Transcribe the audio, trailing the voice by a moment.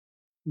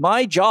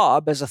my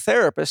job as a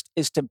therapist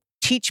is to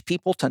teach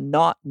people to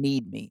not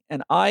need me.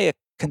 And I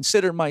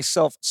consider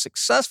myself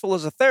successful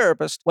as a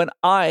therapist when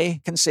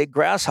I can say,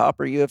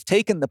 grasshopper, you have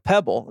taken the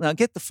pebble. Now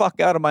get the fuck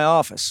out of my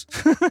office.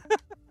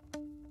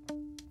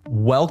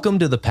 Welcome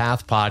to the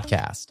Path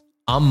Podcast.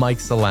 I'm Mike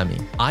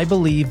Salemi. I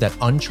believe that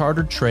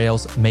uncharted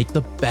trails make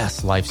the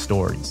best life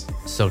stories.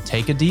 So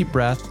take a deep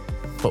breath,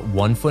 put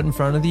one foot in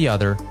front of the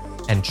other,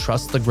 and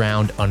trust the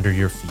ground under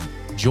your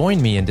feet.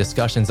 Join me in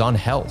discussions on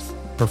health,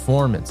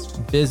 performance,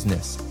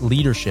 business,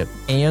 leadership,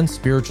 and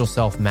spiritual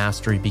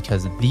self-mastery,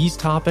 because these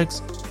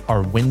topics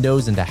are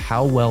windows into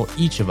how well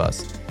each of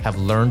us have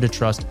learned to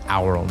trust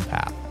our own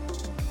path.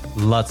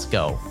 Let's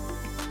go.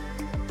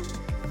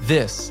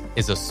 This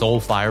is a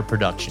Soulfire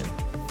production.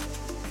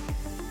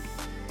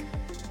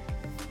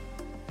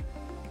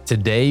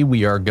 Today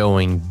we are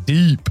going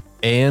deep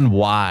and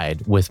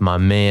wide with my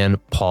man,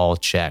 Paul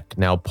Chek.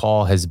 Now,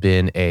 Paul has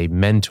been a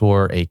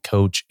mentor, a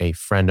coach, a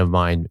friend of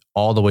mine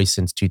all the way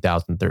since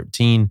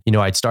 2013. You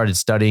know, I'd started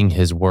studying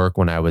his work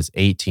when I was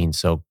 18,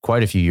 so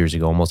quite a few years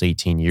ago, almost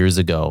 18 years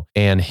ago.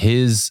 And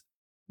his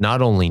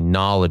not only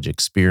knowledge,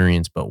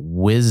 experience, but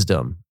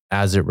wisdom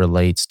as it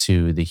relates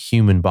to the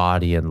human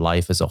body and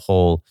life as a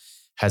whole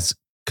has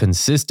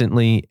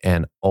consistently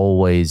and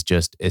always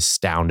just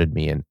astounded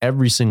me. And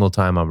every single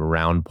time I'm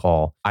around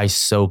Paul, I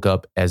soak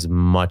up as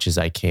much as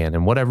I can.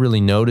 And what I've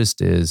really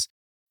noticed is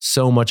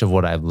so much of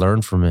what I've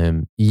learned from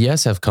him,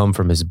 yes, have come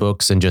from his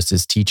books and just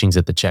his teachings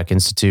at the Chek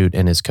Institute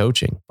and his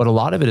coaching. But a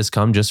lot of it has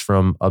come just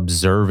from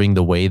observing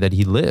the way that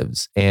he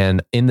lives.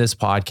 And in this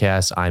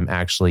podcast, I'm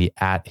actually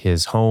at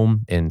his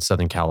home in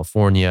Southern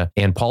California.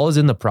 And Paul is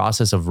in the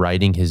process of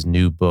writing his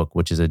new book,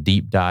 which is a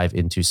deep dive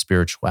into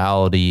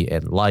spirituality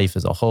and life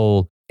as a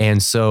whole.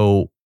 And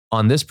so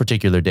on this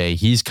particular day,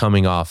 he's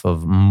coming off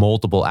of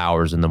multiple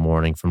hours in the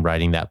morning from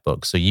writing that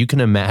book. So you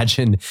can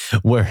imagine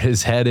where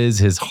his head is,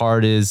 his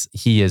heart is.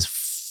 He is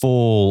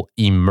full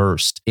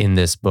immersed in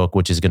this book,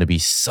 which is going to be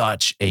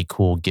such a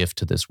cool gift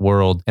to this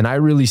world. And I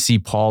really see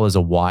Paul as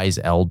a wise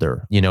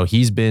elder. You know,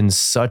 he's been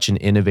such an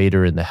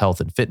innovator in the health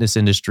and fitness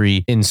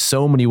industry in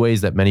so many ways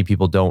that many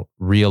people don't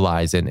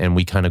realize. And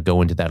we kind of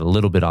go into that a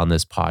little bit on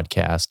this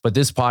podcast. But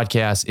this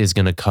podcast is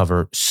going to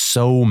cover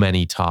so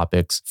many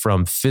topics,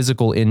 from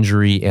physical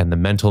injury and the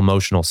mental,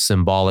 emotional,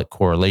 symbolic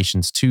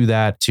correlations to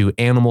that, to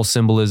animal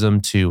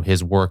symbolism, to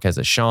his work as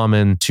a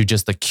shaman, to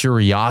just the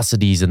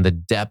curiosities and the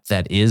depth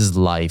that is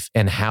life,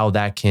 and how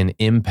that can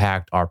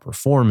impact our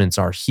performance,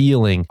 our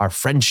healing, our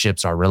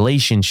friendships, our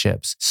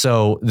relationships.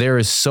 So there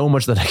is so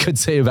much that I could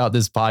say about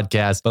this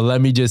podcast, but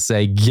let me just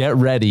say, get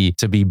ready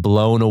to be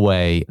blown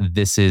away.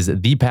 This is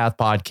the Path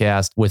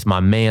Podcast with my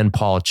man,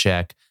 Paul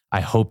Chek.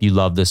 I hope you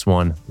love this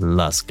one.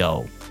 Let's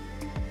go.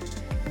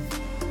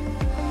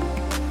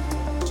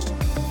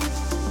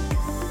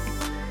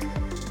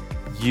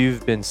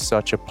 You've been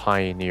such a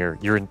pioneer.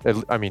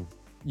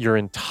 Your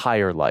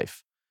entire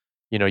life.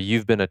 You know,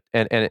 you've been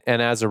and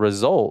as a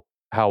result,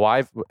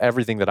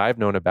 everything that I've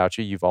known about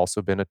you, you've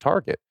also been a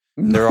target.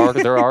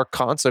 There are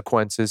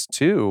consequences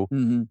to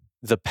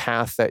the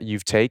path that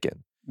you've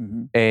taken.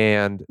 Mm-hmm.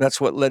 And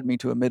that's what led me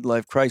to a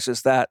midlife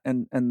crisis, that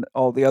and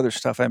all the other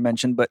stuff I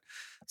mentioned. But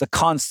the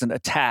constant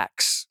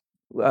attacks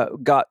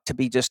got to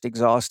be just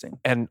exhausting.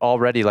 And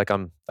already I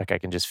can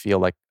just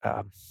feel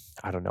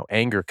I don't know,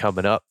 anger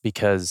coming up,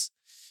 because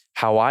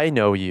how I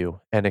know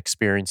you and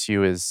experience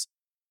you is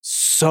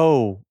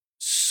so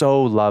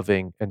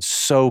loving and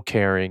so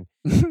caring.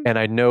 And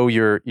I know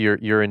your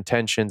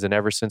intentions, and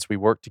ever since we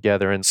worked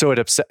together. And so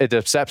it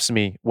upsets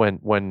me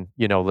when,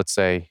 you know, let's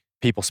say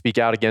people speak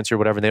out against you or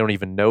whatever, and they don't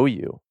even know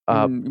you.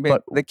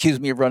 But they accuse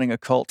me of running a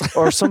cult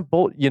or some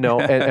you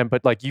know,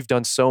 but like, you've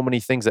done so many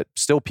things that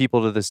still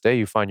people to this day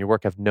who find your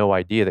work have no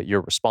idea that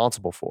you're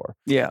responsible for.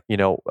 Yeah. You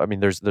know, I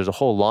mean, there's a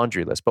whole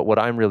laundry list, but what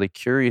I'm really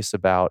curious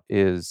about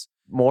is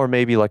more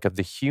maybe like of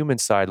the human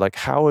side. Like,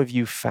 how have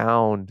you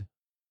found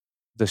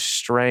the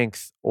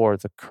strength or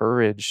the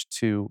courage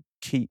to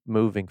keep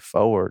moving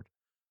forward,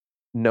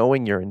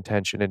 knowing your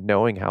intention and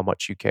knowing how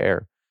much you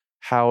care?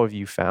 How have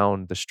you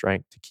found the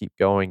strength to keep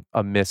going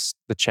amidst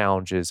the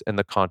challenges and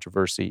the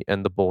controversy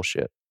and the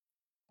bullshit?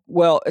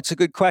 Well, it's a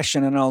good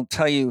question, and I'll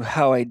tell you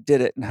how I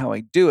did it and how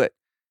I do it.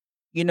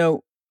 You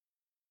know,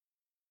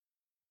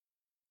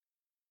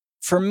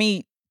 for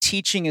me,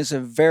 teaching is a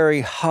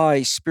very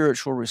high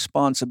spiritual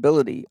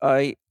responsibility.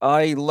 I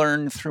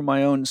learned through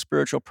my own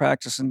spiritual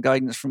practice and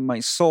guidance from my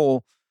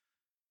soul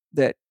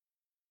that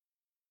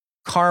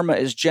karma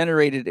is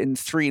generated in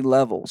 3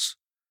 levels.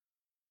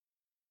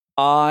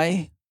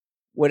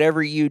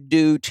 Whatever you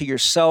do to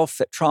yourself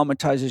that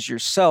traumatizes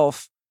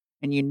yourself,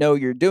 and you know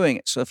you're doing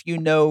it. So if you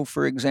know,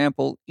 for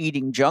example,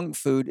 eating junk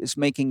food is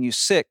making you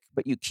sick,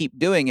 but you keep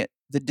doing it,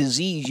 the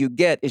disease you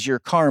get is your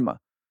karma.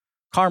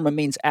 Karma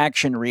means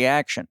action,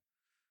 reaction.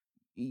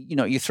 You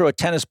know, you throw a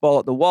tennis ball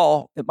at the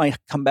wall, it might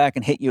come back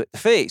and hit you at the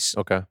face.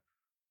 Okay.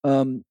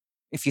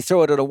 If you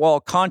throw it at a wall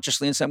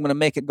consciously and say, I'm going to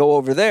make it go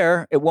over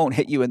there, it won't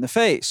hit you in the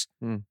face.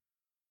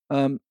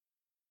 So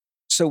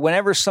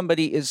whenever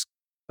somebody is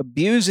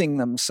abusing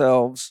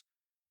themselves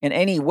in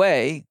any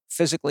way,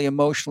 physically,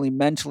 emotionally,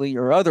 mentally,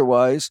 or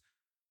otherwise,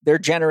 they're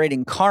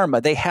generating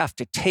karma. They have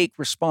to take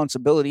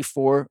responsibility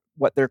for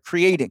what they're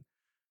creating.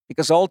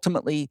 Because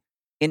ultimately,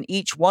 in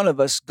each one of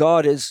us,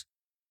 God is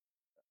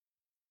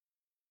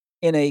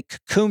in a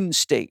cocoon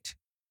state,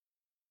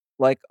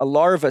 like a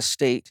larva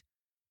state.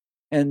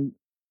 And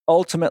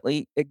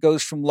ultimately, it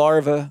goes from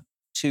larva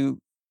to,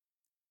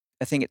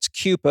 I think it's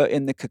pupa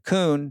in the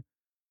cocoon,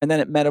 and then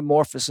it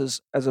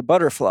metamorphoses as a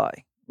butterfly,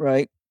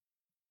 right?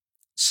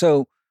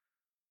 So,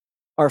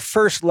 our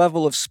first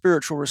level of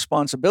spiritual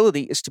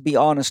responsibility is to be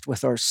honest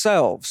with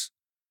ourselves.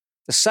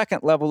 The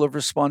second level of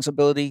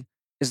responsibility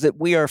is that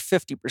we are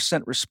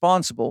 50%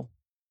 responsible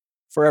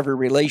for every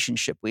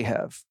relationship we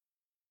have.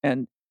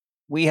 And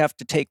we have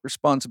to take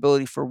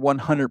responsibility for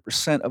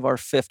 100% of our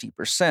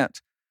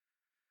 50%.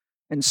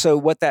 And so,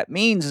 what that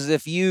means is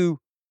if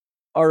you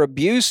are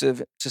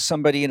abusive to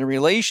somebody in a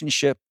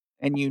relationship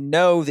and you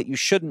know that you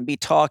shouldn't be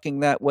talking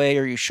that way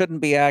or you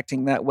shouldn't be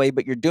acting that way,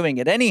 but you're doing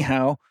it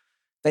anyhow,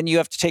 then you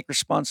have to take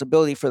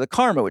responsibility for the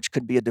karma, which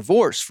could be a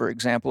divorce, for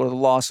example, or the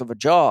loss of a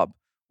job,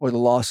 or the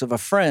loss of a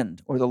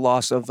friend, or the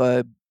loss of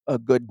a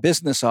good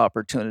business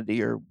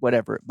opportunity, or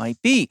whatever it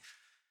might be.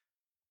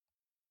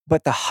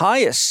 But the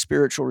highest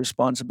spiritual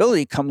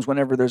responsibility comes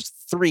whenever there's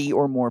 3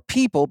 or more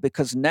people,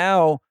 because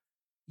now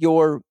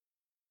your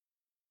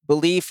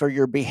belief or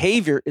your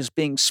behavior is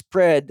being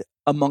spread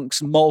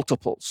amongst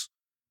multiples.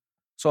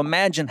 So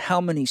imagine how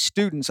many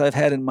students I've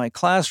had in my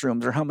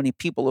classrooms, or how many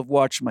people have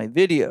watched my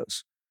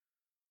videos,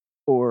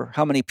 or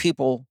how many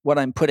people what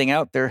I'm putting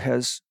out there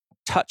has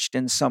touched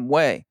in some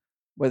way,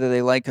 whether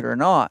they like it or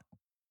not.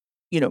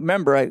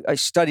 Remember, I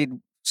studied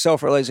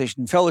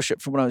self-realization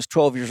fellowship from when I was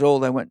 12 years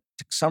old. I went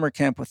to summer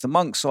camp with the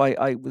monks, so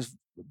I was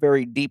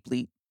very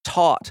deeply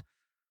taught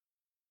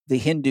the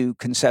Hindu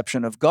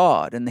conception of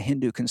God and the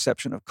Hindu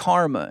conception of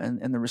karma,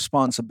 and the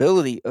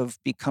responsibility of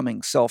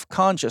becoming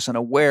self-conscious and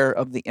aware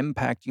of the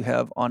impact you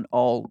have on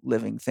all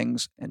living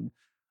things, and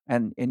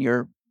in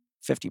your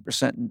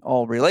 50% in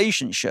all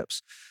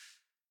relationships.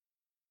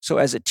 So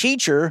as a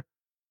teacher,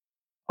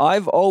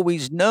 I've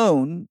always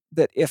known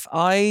that if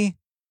I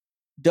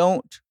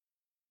don't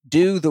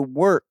do the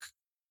work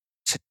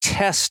to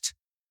test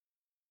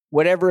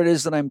whatever it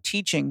is that I'm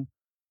teaching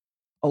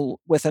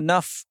with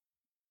enough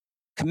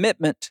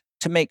commitment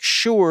to make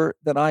sure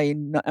that I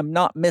am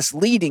not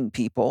misleading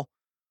people,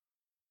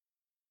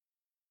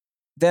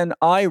 then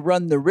I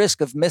run the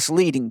risk of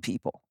misleading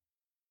people.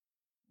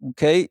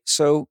 Okay,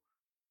 so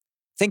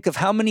think of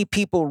how many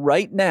people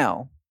right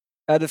now,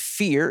 out of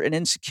fear and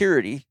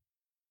insecurity,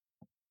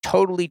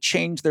 totally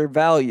changed their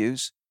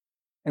values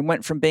and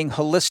went from being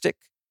holistic,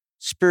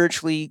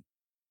 spiritually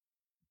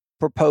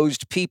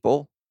proposed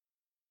people,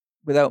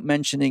 without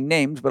mentioning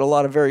names, but a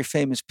lot of very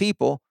famous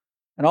people,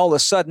 and all of a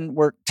sudden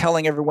we're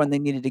telling everyone they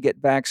needed to get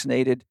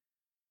vaccinated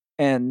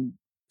and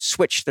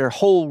switch their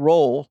whole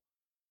role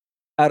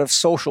out of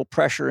social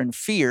pressure and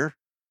fear,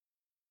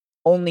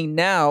 only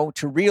now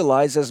to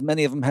realize, as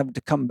many of them have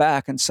to come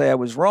back and say I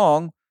was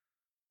wrong,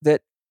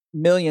 that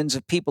millions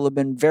of people have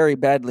been very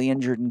badly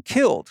injured and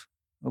killed.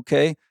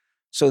 Okay?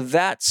 So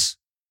that's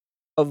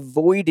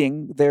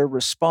avoiding their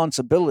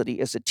responsibility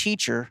as a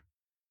teacher.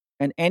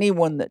 And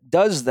anyone that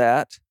does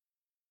that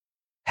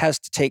has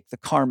to take the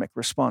karmic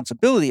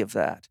responsibility of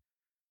that.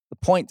 The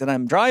point that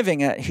I'm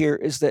driving at here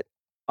is that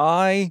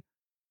I,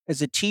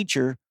 as a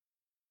teacher,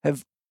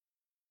 have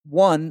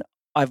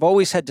I've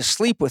always had to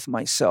sleep with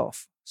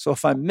myself. So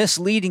if I'm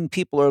misleading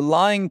people or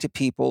lying to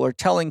people or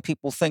telling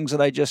people things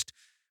that I just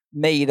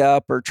made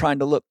up, or trying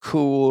to look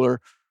cool, or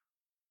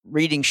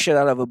reading shit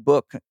out of a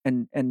book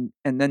and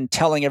then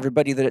telling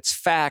everybody that it's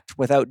fact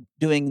without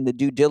doing the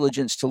due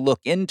diligence to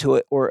look into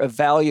it or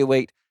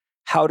evaluate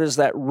how does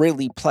that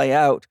really play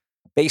out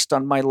based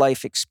on my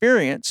life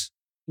experience.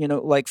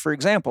 Like, for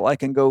example, I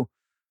can go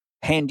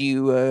hand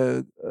you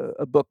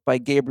a book by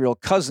Gabriel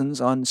Cousens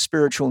on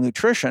spiritual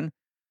nutrition,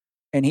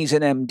 and he's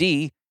an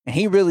MD, and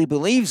he really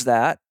believes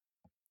that.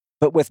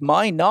 But with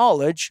my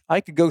knowledge,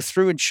 I could go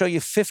through and show you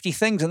 50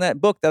 things in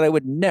that book that I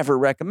would never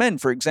recommend.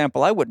 For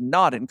example, I would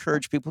not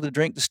encourage people to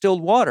drink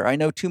distilled water. I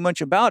know too much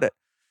about it.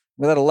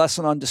 Without a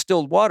lesson on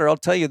distilled water, I'll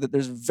tell you that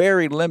there's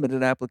very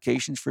limited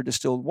applications for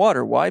distilled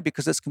water. Why?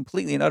 Because it's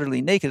completely and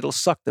utterly naked. It'll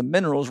suck the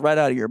minerals right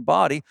out of your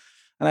body.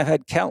 And I've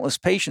had countless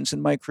patients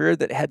in my career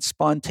that had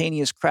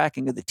spontaneous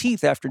cracking of the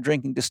teeth after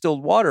drinking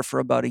distilled water for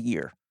about a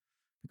year,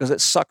 because it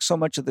sucked so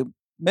much of the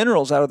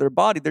minerals out of their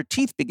body, their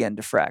teeth began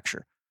to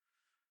fracture.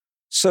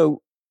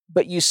 So,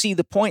 but you see,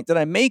 the point that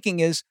I'm making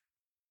is,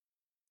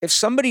 if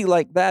somebody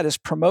like that is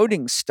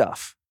promoting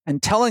stuff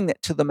and telling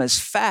it to them as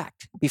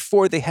fact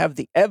before they have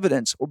the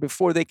evidence, or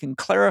before they can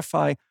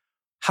clarify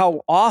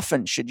how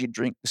often should you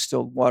drink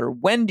distilled water,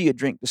 when do you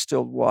drink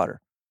distilled water,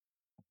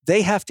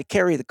 they have to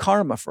carry the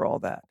karma for all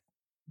that.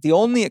 The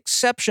only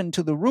exception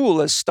to the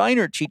rule, as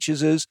Steiner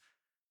teaches, is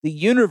the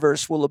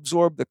universe will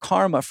absorb the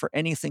karma for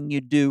anything you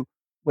do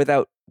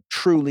without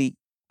truly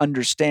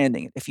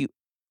understanding it.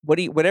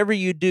 Whatever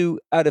you do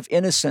out of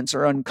innocence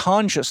or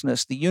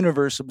unconsciousness, the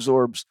universe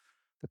absorbs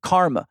the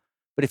karma.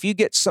 But if you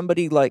get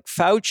somebody like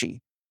Fauci,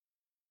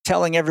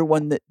 telling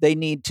everyone that they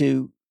need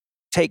to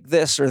take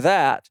this or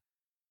that.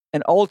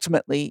 And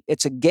ultimately,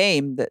 it's a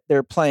game that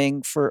they're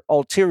playing for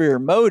ulterior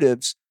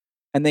motives,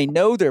 and they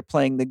know they're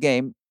playing the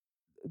game.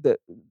 That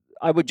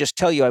I would just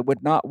tell you, I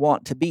would not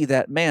want to be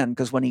that man,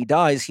 because when he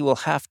dies, he will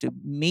have to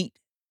meet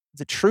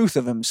the truth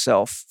of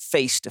himself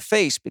face to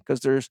face,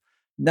 because there's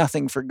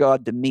nothing for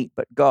God to meet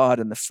but God.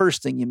 And the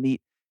first thing you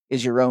meet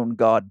is your own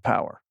God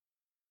power.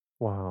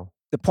 Wow.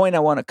 The point I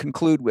want to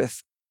conclude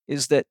with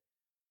is that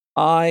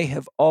I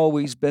have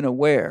always been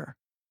aware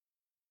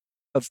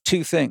of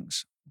two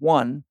things.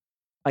 One,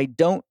 I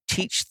don't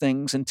teach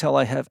things until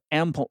I have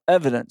ample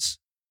evidence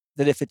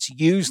that if it's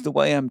used the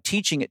way I'm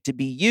teaching it to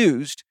be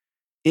used,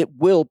 it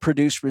will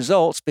produce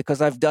results,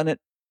 because I've done it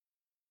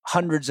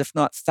hundreds, if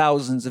not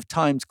thousands of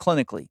times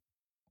clinically.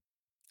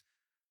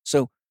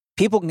 So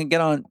people can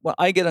get on, well,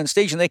 I get on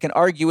stage and they can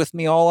argue with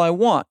me all I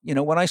want.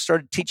 When I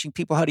started teaching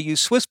people how to use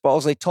Swiss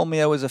balls, they told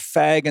me I was a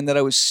fag and that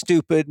I was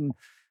stupid and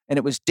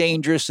it was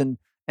dangerous and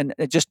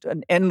just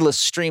an endless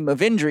stream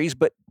of injuries.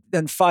 But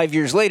then 5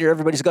 years later,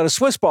 everybody's got a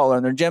Swiss ball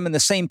in their gym, and the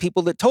same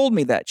people that told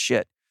me that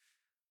shit.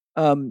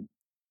 When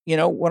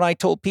I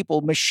told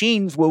people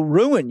machines will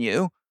ruin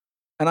you,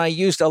 and I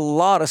used a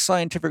lot of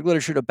scientific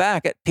literature to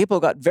back it, people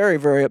got very,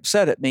 very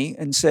upset at me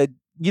and said,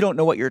 you don't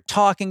know what you're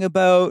talking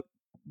about,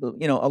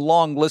 a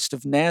long list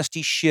of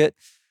nasty shit.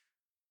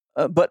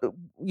 But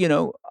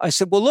I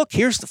said, well, look,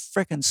 here's the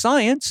frickin'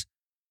 science.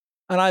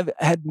 And I've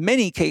had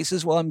many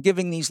cases while I'm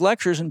giving these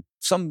lectures, and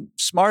some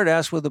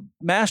smartass with a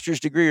master's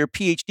degree or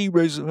PhD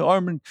raises an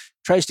arm and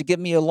tries to give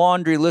me a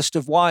laundry list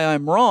of why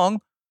I'm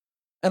wrong.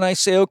 And I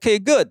say, okay,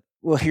 good.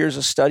 Well, here's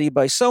a study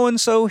by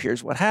so-and-so.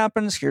 Here's what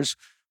happens. Here's,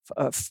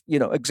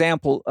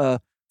 example,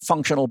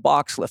 functional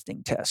box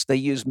lifting test. They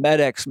use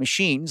MedX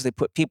machines. They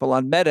put people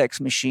on MedX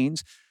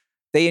machines.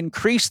 They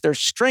increase their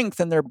strength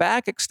in their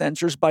back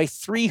extensors by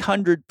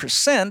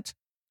 300%,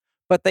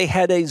 but they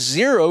had a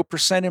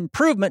 0%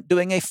 improvement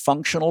doing a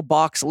functional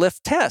box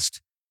lift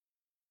test,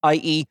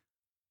 i.e.,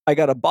 I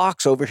got a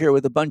box over here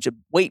with a bunch of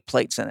weight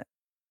plates in it.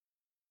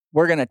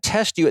 We're going to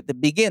test you at the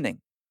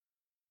beginning.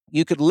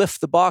 You could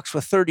lift the box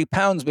with 30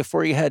 pounds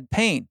before you had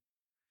pain.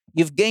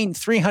 You've gained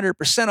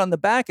 300% on the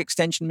back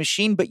extension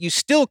machine, but you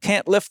still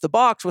can't lift the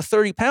box with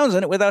 30 pounds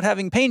in it without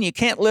having pain. You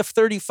can't lift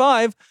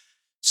 35.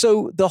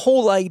 So the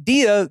whole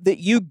idea that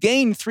you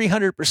gain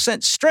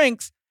 300%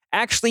 strength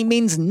actually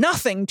means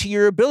nothing to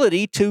your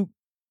ability to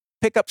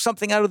pick up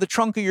something out of the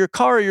trunk of your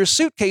car or your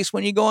suitcase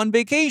when you go on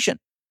vacation.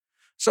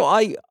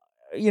 So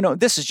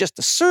this is just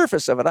the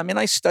surface of it. I mean,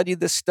 I study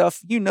this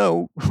stuff,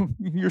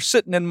 you're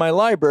sitting in my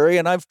library,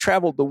 and I've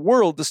traveled the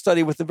world to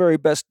study with the very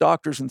best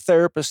doctors and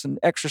therapists and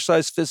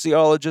exercise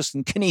physiologists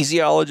and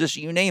kinesiologists,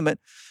 you name it.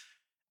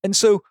 And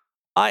so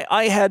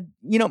I had,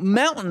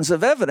 mountains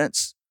of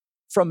evidence,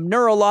 from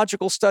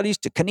neurological studies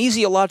to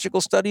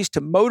kinesiological studies to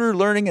motor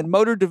learning and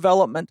motor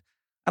development.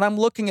 And I'm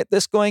looking at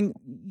this going,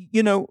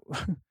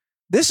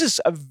 this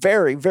is a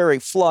very, very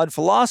flawed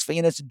philosophy,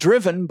 and it's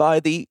driven by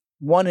the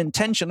one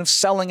intention of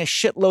selling a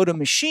shitload of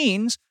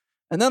machines.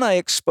 And then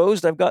I've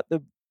got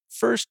the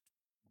first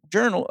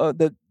journal,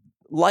 the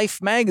Life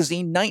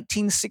magazine,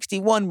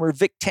 1961, where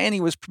Vic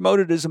Tanny was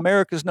promoted as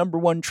America's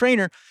 #1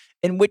 trainer,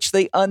 in which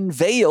they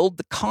unveiled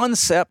the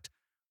concept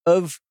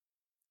of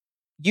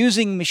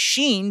using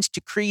machines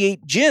to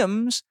create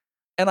gyms.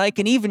 And I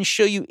can even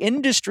show you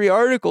industry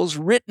articles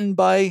written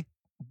by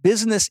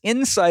business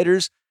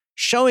insiders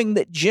showing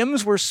that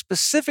gyms were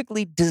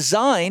specifically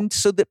designed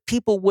so that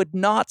people would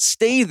not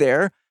stay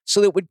there,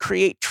 so that it would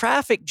create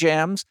traffic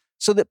jams,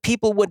 so that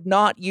people would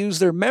not use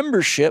their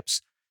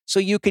memberships, so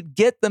you could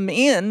get them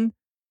in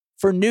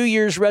for New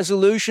Year's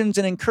resolutions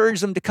and encourage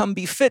them to come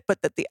be fit,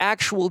 but that the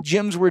actual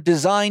gyms were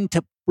designed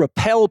to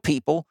repel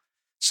people,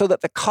 so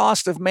that the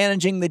cost of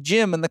managing the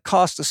gym and the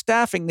cost of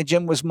staffing the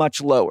gym was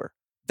much lower.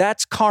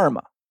 That's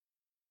karma.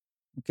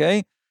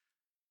 Okay?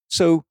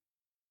 So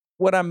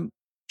what I'm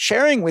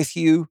sharing with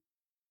you,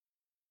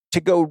 to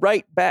go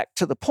right back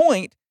to the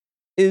point,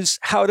 is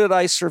how did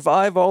I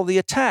survive all the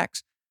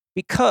attacks?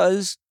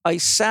 Because I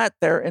sat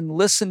there and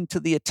listened to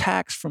the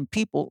attacks from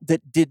people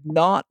that did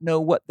not know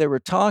what they were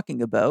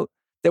talking about,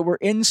 that were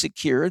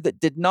insecure, that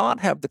did not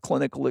have the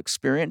clinical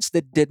experience,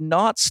 that did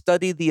not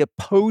study the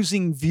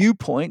opposing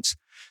viewpoints,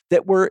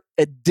 that were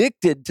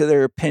addicted to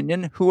their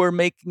opinion, who are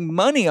making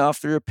money off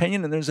their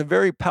opinion. And there's a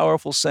very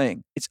powerful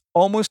saying: it's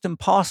almost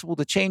impossible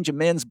to change a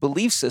man's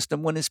belief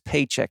system when his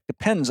paycheck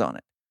depends on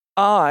it.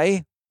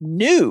 I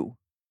knew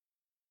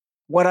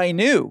what I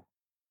knew.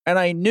 And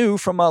I knew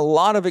from a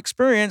lot of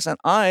experience, and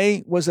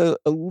I was an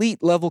elite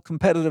level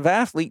competitive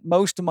athlete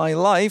most of my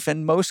life.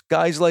 And most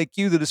guys like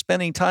you that are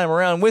spending time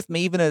around with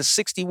me, even as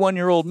a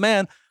 61-year-old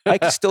man, I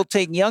could still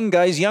take young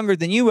guys younger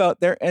than you out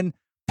there and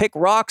pick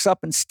rocks up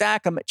and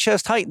stack them at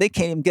chest height. They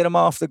can't even get them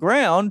off the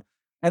ground.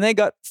 And they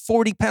got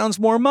 40 pounds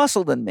more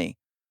muscle than me.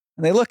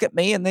 And they look at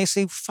me and they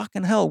say,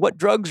 fucking hell, what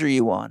drugs are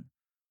you on?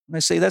 And I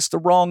say, that's the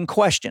wrong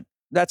question.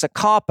 That's a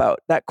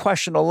cop-out. That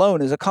question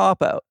alone is a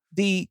cop-out.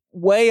 The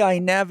way I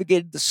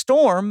navigated the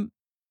storm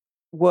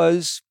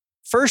was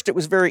first it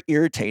was very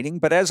irritating,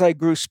 but as I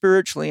grew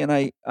spiritually and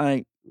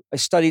I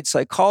studied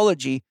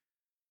psychology,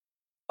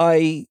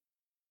 I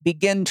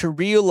began to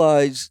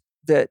realize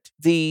that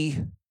the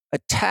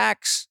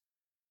attacks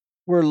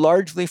were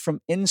largely from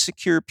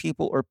insecure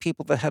people or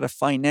people that had a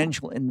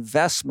financial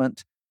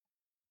investment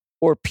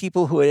or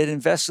people who had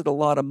invested a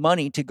lot of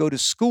money to go to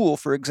school,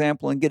 for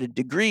example, and get a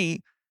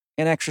degree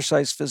in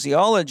exercise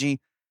physiology.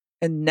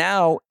 And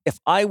now, if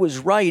I was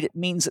right, it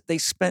means that they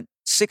spent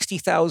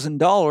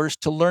 $60,000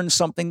 to learn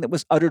something that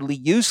was utterly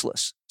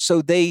useless.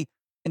 So they,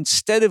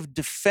 instead of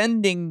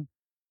defending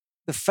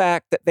the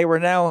fact that they were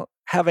now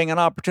having an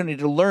opportunity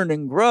to learn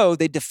and grow,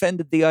 they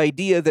defended the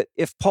idea that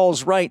if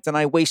Paul's right, then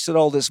I wasted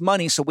all this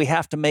money, so we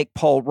have to make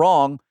Paul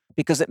wrong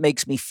because it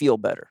makes me feel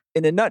better.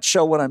 In a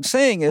nutshell, what I'm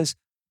saying is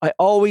I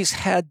always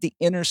had the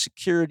inner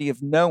security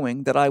of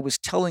knowing that I was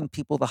telling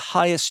people the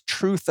highest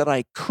truth that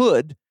I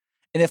could.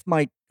 And if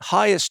my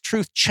highest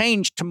truth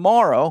changed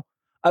tomorrow,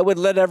 I would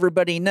let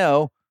everybody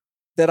know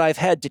that I've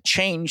had to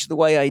change the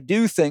way I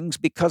do things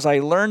because I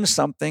learned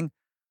something.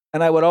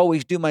 And I would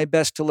always do my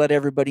best to let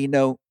everybody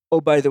know,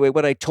 oh, by the way,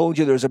 what I told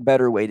you, there's a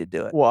better way to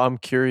do it. Well, I'm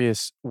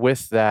curious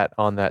with that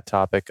on that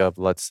topic of,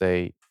 let's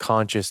say,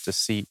 conscious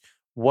deceit,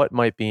 what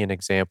might be an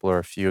example or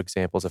a few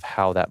examples of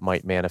how that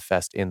might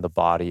manifest in the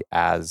body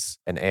as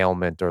an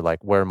ailment, or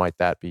like where might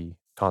that be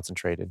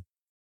concentrated?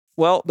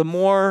 Well, the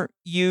more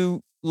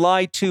you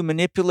lie to,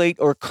 manipulate,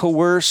 or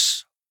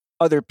coerce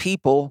other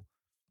people,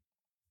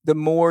 the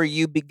more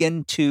you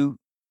begin to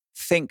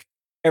think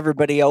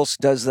everybody else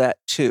does that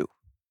too.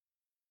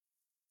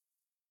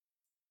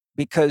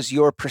 Because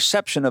your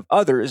perception of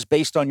others is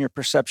based on your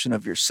perception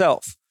of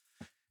yourself.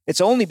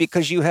 It's only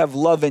because you have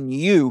love in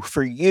you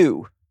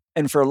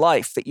and for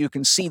life that you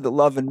can see the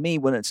love in me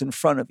when it's in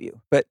front of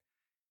you. But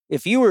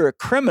if you were a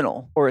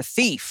criminal or a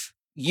thief,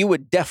 you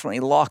would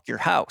definitely lock your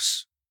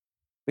house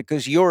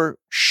because you're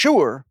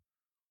sure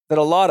that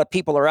a lot of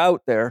people are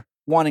out there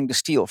wanting to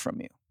steal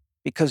from you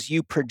because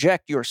you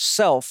project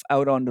yourself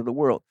out onto the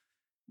world.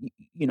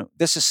 You know,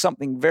 this is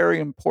something very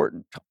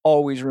important to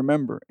always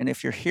remember. And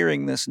if you're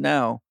hearing this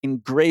now,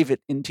 engrave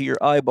it into your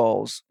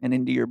eyeballs and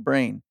into your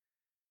brain.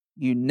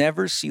 You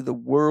never see the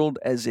world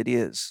as it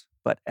is,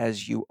 but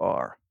as you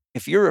are.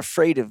 If you're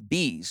afraid of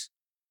bees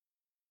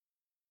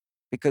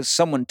because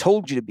someone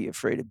told you to be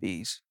afraid of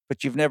bees,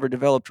 but you've never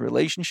developed a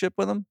relationship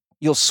with them,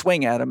 you'll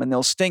swing at them and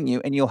they'll sting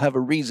you and you'll have a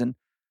reason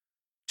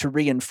to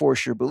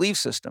reinforce your belief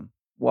system.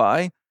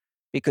 Why?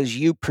 Because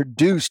you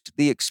produced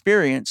the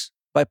experience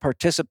by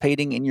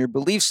participating in your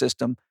belief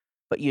system,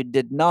 but you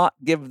did not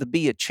give the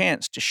bee a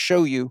chance to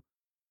show you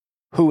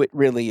who it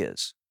really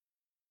is.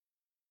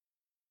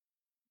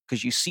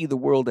 Because you see the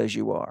world as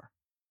you are,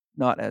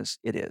 not as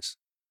it is.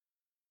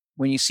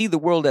 When you see the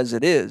world as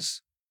it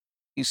is,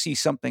 you see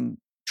something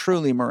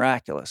truly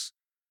miraculous.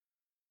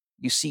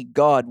 You see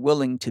God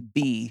willing to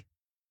be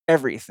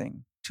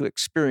everything, to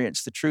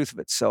experience the truth of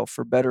itself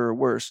for better or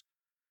worse.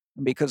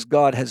 And because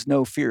God has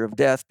no fear of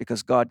death,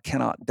 because God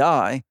cannot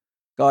die,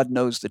 God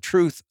knows the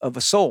truth of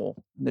a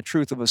soul. And the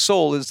truth of a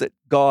soul is that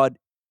God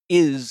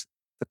is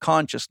the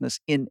consciousness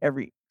in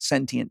every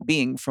sentient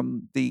being,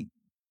 from the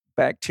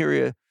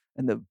bacteria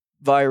and the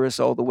virus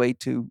all the way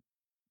to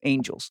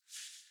angels.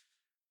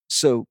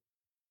 So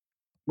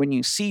when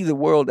you see the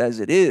world as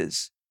it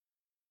is,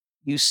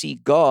 you see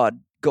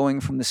God going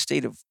from the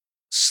state of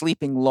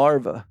sleeping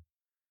larva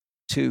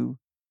to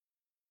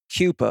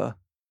pupa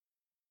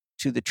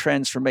to the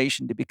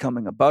transformation to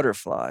becoming a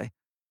butterfly.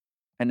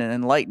 And an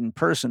enlightened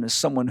person is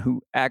someone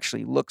who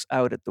actually looks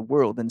out at the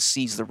world and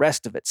sees the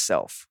rest of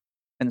itself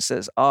and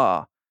says,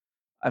 I've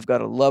got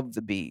to love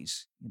the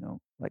bees. You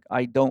know, like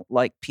I don't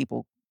like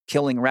people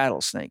killing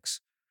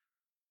rattlesnakes.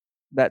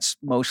 That's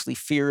mostly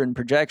fear and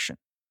projection.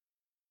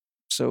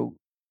 So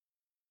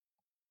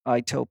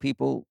I tell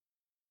people,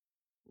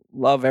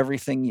 love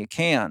everything you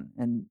can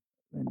and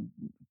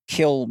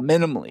kill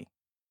minimally.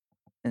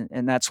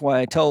 And that's why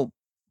I tell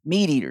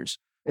meat eaters,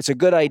 it's a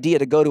good idea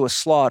to go to a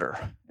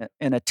slaughter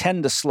and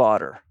attend a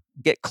slaughter.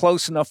 Get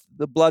close enough,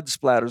 the blood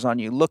splatters on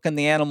you. Look in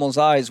the animal's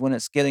eyes when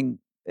it's getting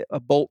a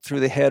bolt through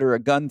the head or a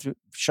gun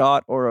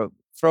shot or a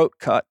throat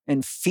cut,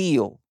 and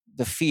feel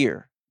the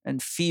fear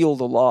and feel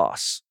the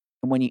loss.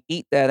 And when you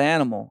eat that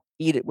animal,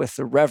 eat it with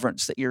the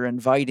reverence that you're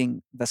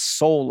inviting the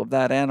soul of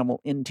that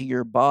animal into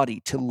your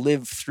body to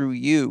live through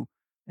you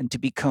and to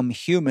become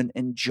human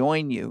and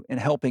join you in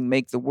helping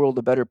make the world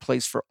a better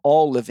place for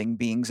all living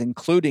beings,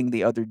 including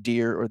the other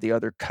deer or the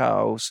other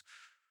cows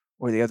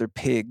or the other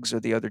pigs or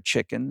the other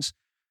chickens.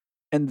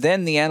 And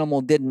then the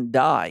animal didn't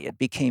die, it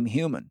became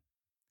human.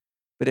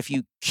 But if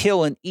you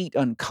kill and eat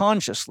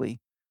unconsciously,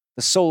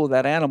 the soul of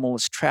that animal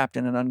is trapped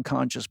in an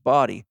unconscious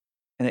body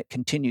and it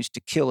continues to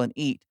kill and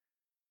eat.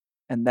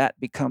 And that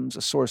becomes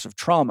a source of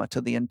trauma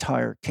to the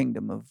entire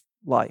kingdom of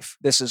life.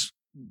 This is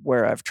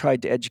where I've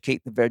tried to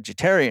educate the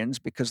vegetarians,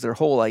 because their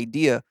whole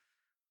idea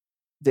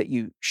that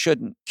you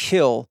shouldn't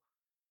kill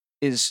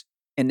is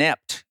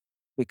inept.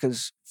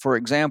 Because, for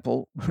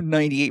example,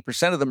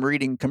 98% of them are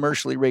eating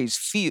commercially raised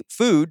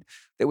food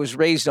that was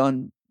raised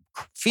on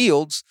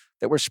fields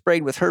that were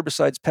sprayed with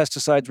herbicides,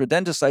 pesticides,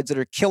 rodenticides that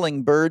are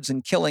killing birds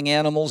and killing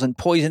animals and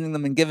poisoning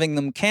them and giving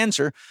them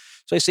cancer.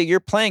 So I say you're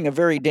playing a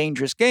very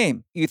dangerous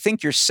game. You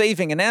think you're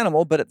saving an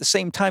animal, but at the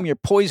same time, you're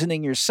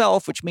poisoning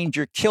yourself, which means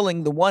you're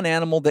killing the one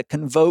animal that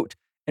can vote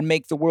and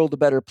make the world a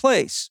better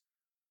place.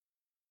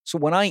 So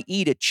when I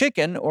eat a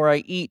chicken or I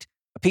eat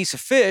a piece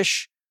of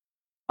fish,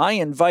 I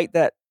invite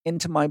that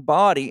into my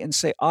body and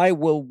say, I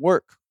will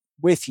work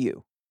with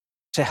you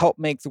to help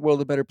make the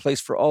world a better place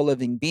for all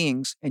living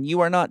beings. And you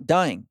are not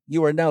dying.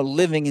 You are now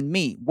living in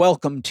me.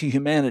 Welcome to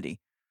humanity.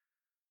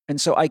 And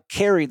so I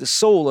carry the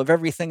soul of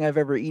everything I've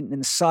ever eaten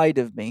inside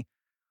of me.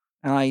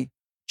 And I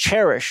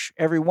cherish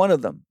every one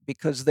of them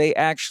because they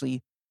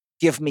actually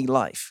give me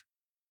life.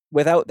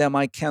 Without them,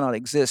 I cannot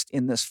exist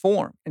in this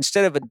form.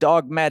 Instead of a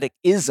dogmatic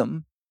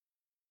ism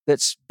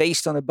that's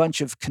based on a bunch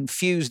of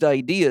confused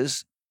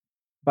ideas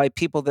by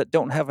people that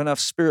don't have enough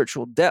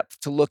spiritual depth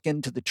to look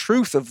into the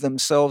truth of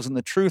themselves and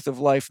the truth of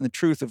life and the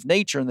truth of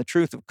nature and the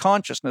truth of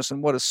consciousness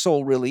and what a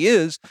soul really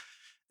is,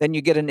 then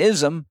you get an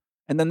ism,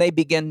 and then they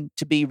begin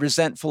to be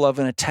resentful of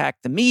and attack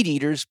the meat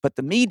eaters, but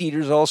the meat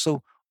eaters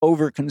also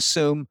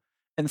overconsume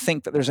and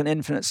think that there's an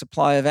infinite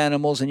supply of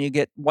animals, and you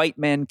get white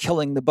man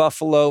killing the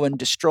buffalo and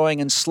destroying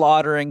and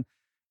slaughtering.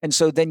 And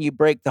so then you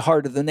break the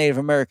heart of the Native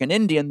American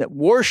Indian that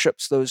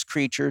worships those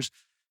creatures.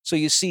 So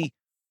you see,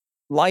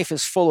 life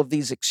is full of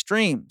these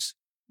extremes.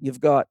 You've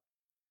got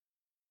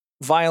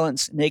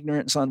violence and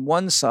ignorance on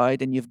one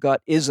side, and you've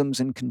got isms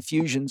and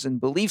confusions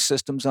and belief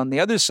systems on the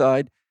other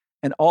side.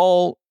 And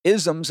all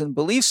isms and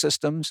belief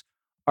systems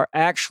are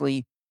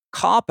actually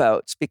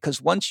cop-outs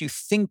because once you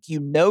think you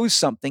know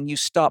something, you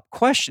stop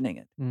questioning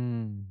it.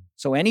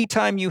 So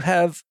anytime you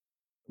have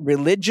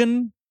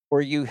religion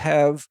or you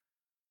have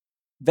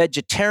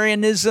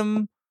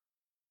vegetarianism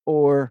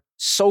or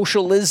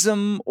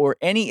socialism or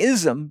any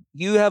ism,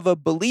 you have a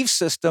belief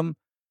system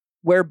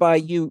whereby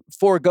you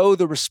forego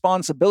the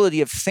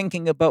responsibility of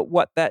thinking about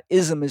what that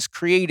ism is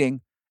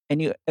creating,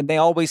 and they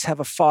always have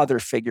a father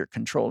figure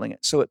controlling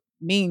it. So it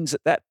means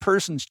that that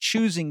person's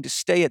choosing to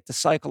stay at the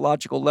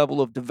psychological level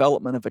of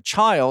development of a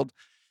child,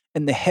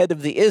 and the head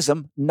of the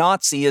ism,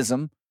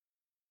 Nazism,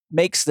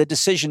 makes the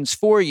decisions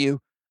for you.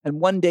 And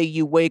one day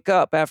you wake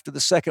up after the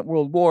Second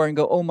World War and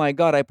go, oh my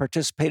God, I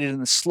participated in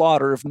the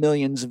slaughter of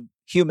millions of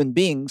human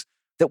beings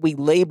that we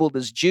labeled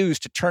as Jews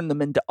to turn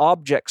them into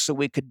objects so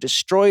we could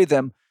destroy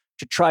them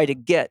to try to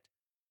get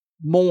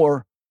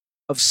more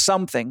of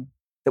something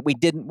that we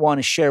didn't want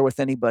to share with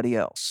anybody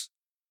else.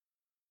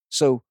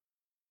 So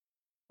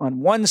on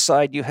one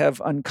side, you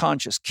have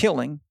unconscious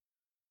killing,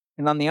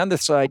 and on the other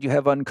side, you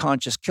have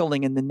unconscious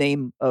killing in the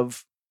name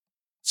of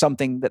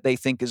something that they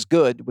think is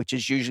good, which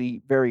is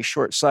usually very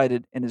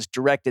short-sighted and is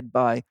directed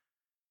by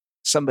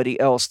somebody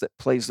else that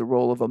plays the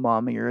role of a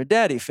mommy or a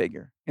daddy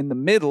figure. In the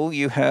middle,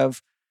 you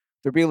have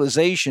the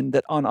realization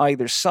that on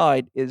either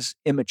side is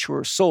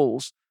immature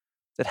souls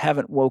that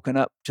haven't woken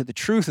up to the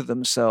truth of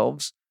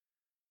themselves.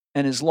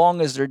 And as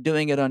long as they're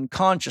doing it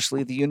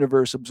unconsciously, the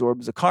universe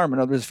absorbs the karma.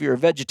 In other words, if you're a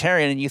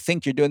vegetarian and you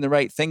think you're doing the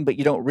right thing, but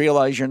you don't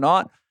realize you're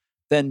not,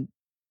 then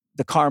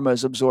the karma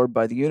is absorbed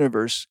by the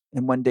universe.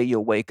 And one day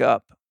you'll wake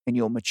up and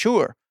you'll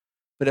mature.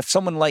 But if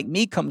someone like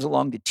me comes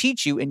along to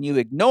teach you and you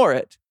ignore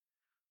it,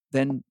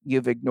 then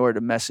you've ignored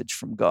a message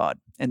from God.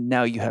 And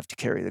now you have to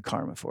carry the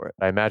karma for it.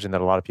 I imagine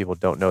that a lot of people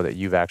don't know that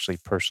you've actually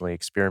personally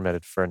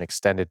experimented for an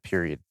extended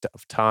period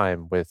of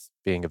time with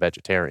being a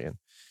vegetarian.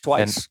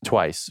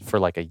 Twice for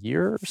like a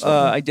year or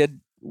something? I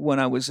did when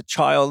I was a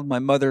child. My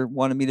mother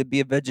wanted me to be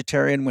a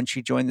vegetarian when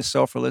she joined the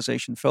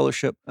Self-Realization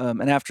Fellowship.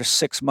 And after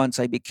 6 months,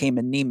 I became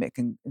anemic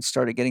and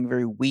started getting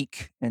very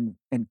weak and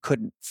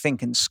couldn't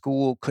think in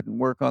school, couldn't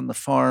work on the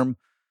farm.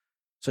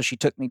 So she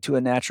took me to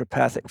a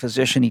naturopathic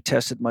physician. He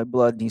tested my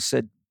blood and he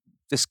said,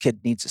 this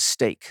kid needs a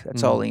steak.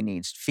 That's all he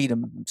needs. Feed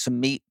him some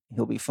meat.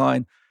 He'll be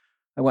fine.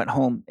 I went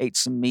home, ate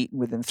some meat, and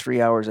within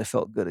 3 hours, I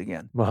felt good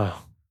again.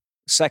 Wow.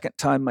 Second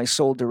time, my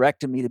soul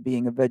directed me to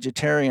being a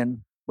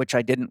vegetarian, which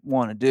I didn't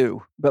want to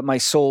do. But my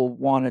soul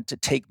wanted to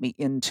take me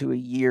into a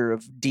year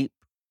of deep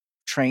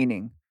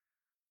training.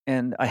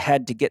 And I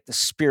had to get the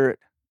spirit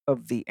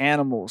of the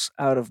animals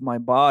out of my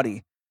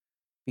body,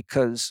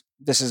 because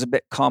this is a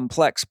bit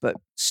complex, but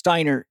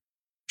Steiner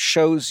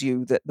shows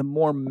you that the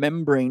more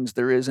membranes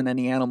there is in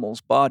any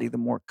animal's body, the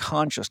more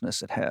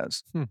consciousness it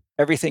has.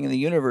 Everything in the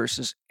universe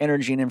is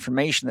energy and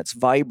information that's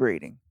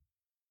vibrating.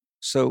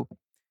 So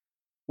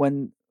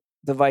when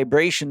the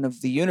vibration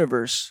of the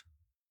universe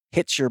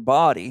hits your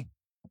body,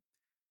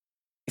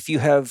 if you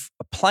have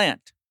a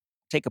plant,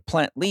 take a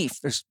plant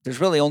leaf, there's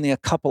really only a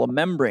couple of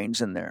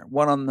membranes in there,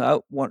 one on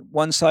the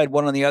one side,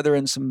 one on the other,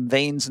 and some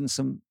veins and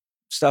some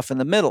stuff in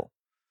the middle.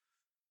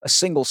 A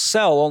single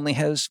cell only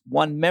has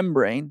one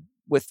membrane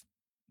with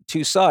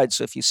two sides.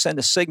 So if you send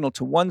a signal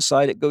to one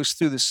side, it goes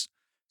through this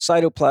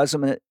cytoplasm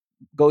and it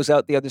goes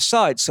out the other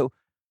side. So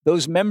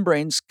those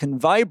membranes can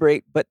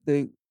vibrate, but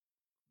the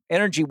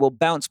energy will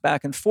bounce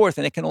back and forth,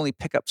 and it can only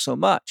pick up so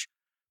much.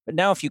 But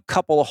now if you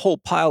couple a whole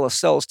pile of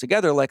cells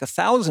together, like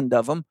 1,000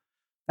 of them,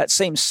 that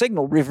same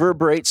signal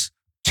reverberates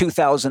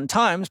 2,000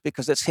 times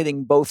because it's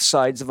hitting both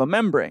sides of a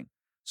membrane.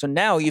 So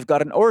now you've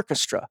got an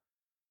orchestra.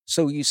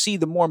 So you see,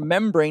 the more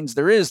membranes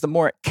there is, the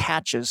more it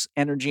catches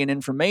energy and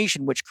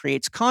information, which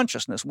creates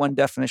consciousness. One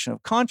definition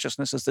of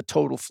consciousness is the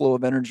total flow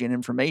of energy and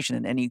information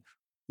in any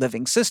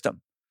living system.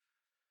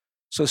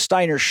 So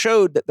Steiner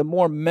showed that the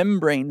more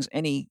membranes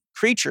any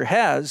creature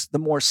has, the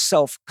more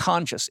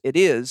self-conscious it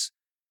is,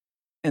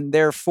 and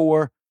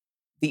therefore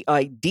the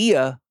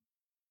idea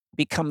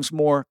becomes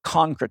more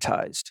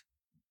concretized.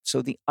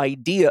 So the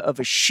idea of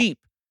a sheep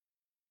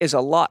has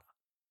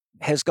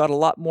got a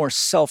lot more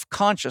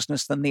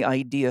self-consciousness than the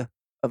idea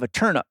of a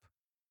turnip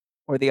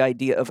or the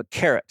idea of a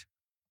carrot.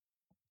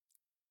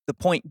 The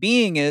point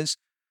being is,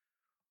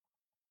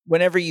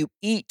 whenever you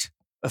eat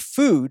a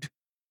food,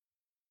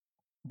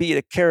 be it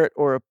a carrot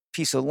or a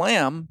piece of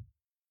lamb,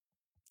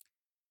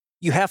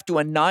 you have to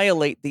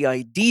annihilate the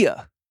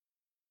idea.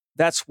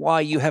 That's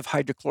why you have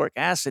hydrochloric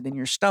acid in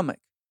your stomach,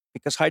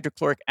 because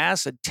hydrochloric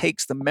acid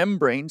takes the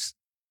membranes,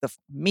 the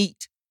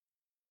meat,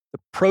 the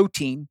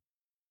protein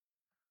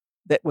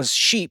that was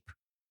sheep,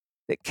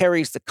 that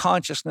carries the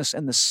consciousness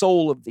and the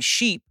soul of the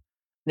sheep,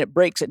 and it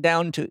breaks it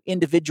down to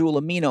individual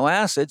amino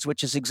acids,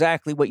 which is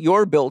exactly what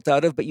you're built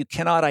out of, but you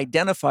cannot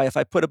identify. If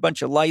I put a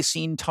bunch of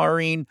lysine,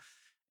 taurine,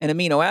 and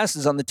amino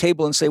acids on the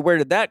table and say, where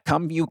did that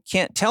come? You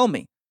can't tell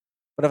me.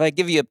 But if I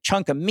give you a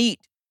chunk of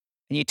meat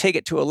and you take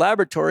it to a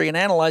laboratory and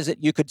analyze it,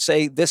 you could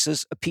say this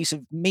is a piece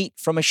of meat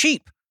from a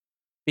sheep,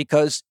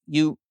 because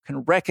you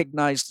can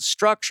recognize the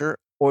structure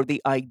or the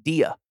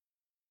idea,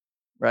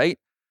 right?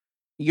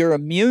 Your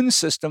immune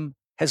system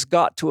has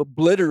got to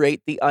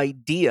obliterate the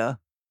idea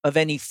of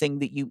anything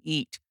that you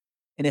eat.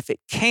 And if it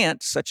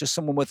can't, such as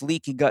someone with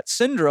leaky gut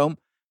syndrome,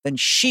 then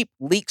sheep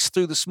leaks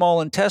through the small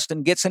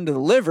intestine, gets into the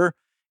liver,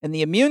 and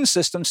the immune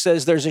system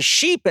says there's a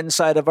sheep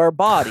inside of our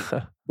body.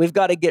 We've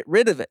got to get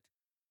rid of it.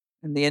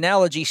 And the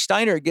analogy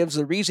Steiner gives,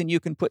 the reason you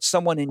can put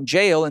someone in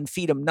jail and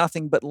feed them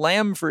nothing but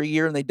lamb for a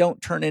year and they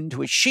don't turn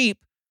into a sheep,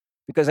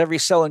 because every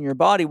cell in your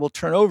body will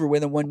turn over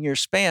within a 1 year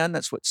span,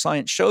 that's what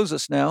science shows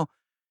us now,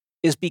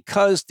 is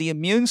because the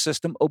immune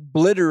system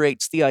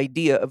obliterates the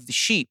idea of the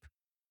sheep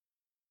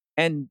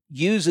and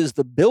uses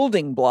the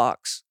building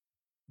blocks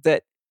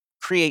that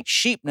create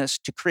sheepness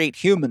to create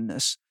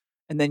humanness.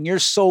 And then your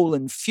soul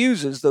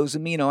infuses those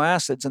amino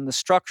acids and the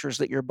structures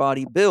that your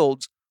body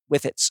builds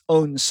with its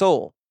own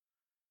soul.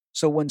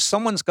 So when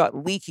someone's got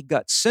leaky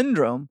gut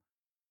syndrome,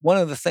 one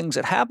of the things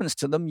that happens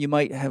to them, you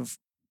might have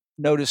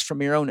noticed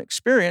from your own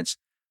experience,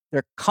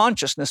 their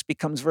consciousness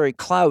becomes very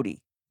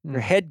cloudy. Their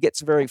head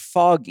gets very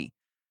foggy.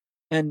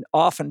 And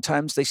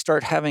oftentimes they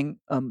start having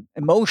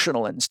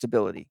emotional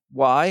instability.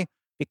 Why?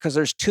 Because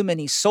there's too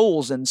many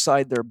souls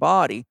inside their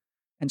body.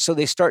 And so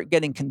they start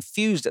getting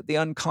confused at the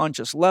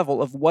unconscious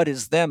level of what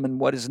is them and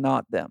what is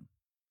not them.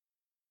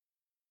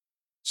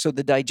 So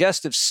the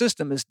digestive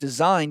system is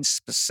designed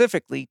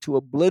specifically to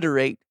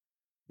obliterate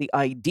the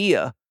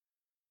idea,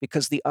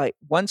 because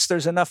once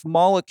there's enough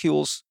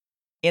molecules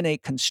in a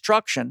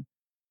construction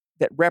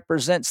that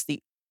represents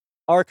the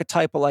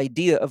archetypal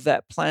idea of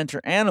that plant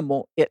or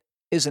animal, it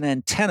is an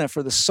antenna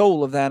for the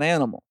soul of that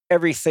animal.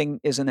 Everything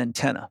is an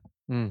antenna.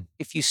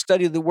 If you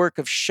study the work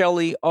of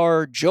Shelley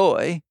R.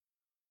 Joy,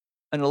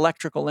 an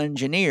electrical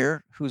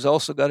engineer who's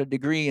also got a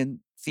degree in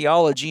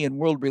theology and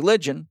world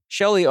religion,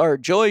 Shelley R.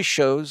 Joy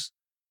shows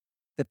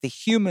that the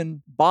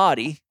human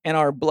body and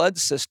our blood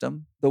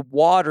system, the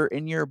water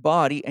in your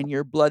body and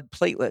your blood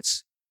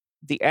platelets,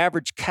 the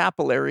average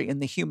capillary in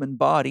the human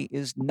body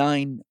is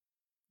 9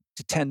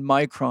 to 10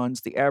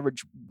 microns. The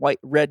average white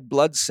red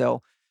blood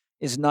cell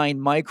is 9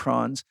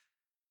 microns.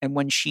 And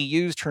when she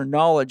used her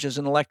knowledge as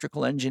an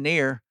electrical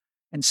engineer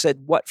and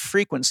said, what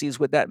frequencies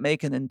would that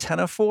make an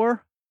antenna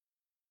for?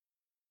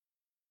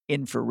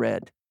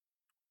 Infrared.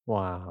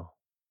 Wow.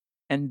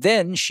 And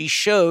then she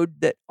showed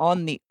that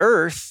on the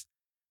Earth,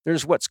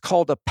 there's what's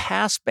called a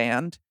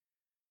passband.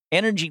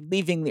 Energy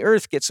leaving the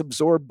Earth gets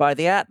absorbed by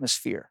the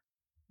atmosphere,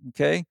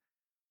 okay?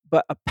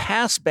 But a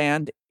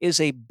passband is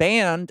a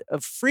band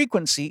of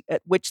frequency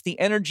at which the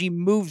energy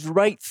moves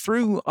right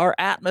through our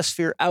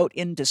atmosphere out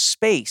into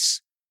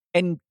space.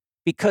 And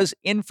because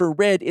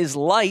infrared is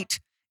light,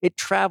 it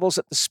travels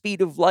at the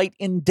speed of light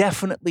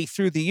indefinitely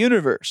through the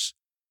universe.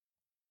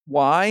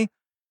 Why?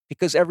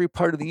 Because every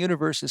part of the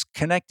universe is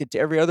connected to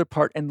every other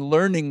part and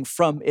learning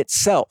from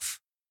itself.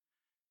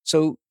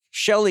 So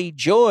Shelley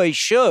Joy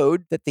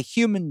showed that the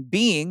human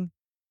being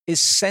is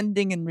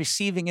sending and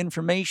receiving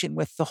information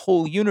with the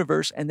whole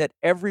universe, and that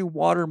every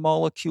water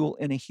molecule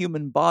in a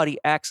human body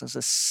acts as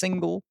a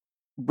single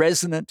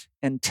resonant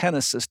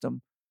antenna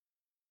system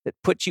that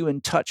puts you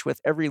in touch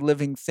with every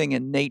living thing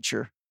in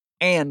nature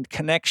and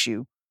connects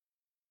you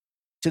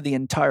to the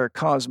entire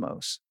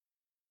cosmos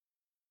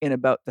in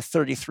about the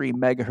 33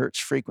 megahertz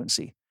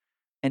frequency,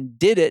 and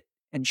did it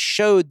and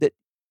showed that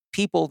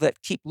people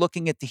that keep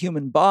looking at the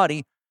human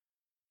body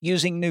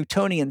using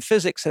Newtonian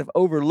physics have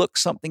overlooked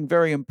something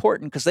very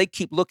important, because they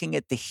keep looking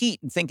at the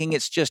heat and thinking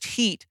it's just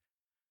heat.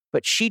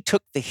 But she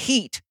took the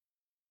heat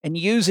and,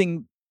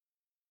 using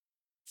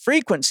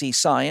frequency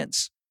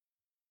science,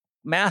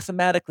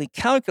 mathematically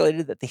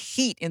calculated that the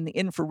heat in the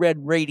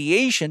infrared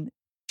radiation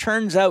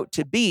turns out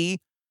to be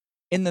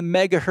in the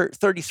megahertz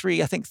 33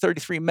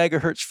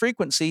 megahertz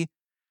frequency.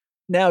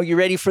 Now, you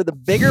ready for the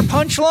bigger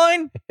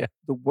punchline? Yeah.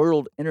 The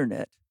world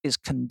internet is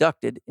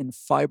conducted in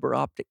fiber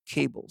optic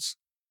cables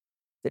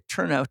that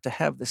turn out to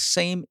have the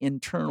same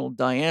internal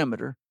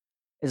diameter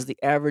as the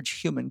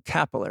average human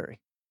capillary.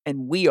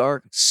 And we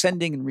are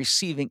sending and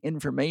receiving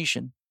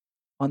information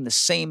on the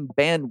same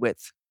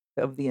bandwidth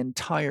of the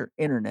entire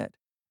internet.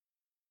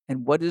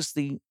 And what is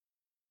the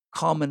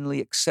commonly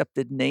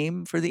accepted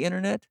name for the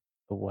internet?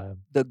 The web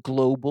The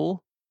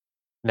global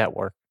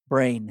network.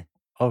 brain.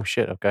 Oh,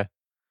 shit. Okay.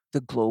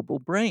 The global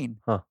brain.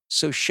 Huh.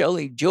 So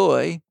Shelley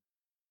Joy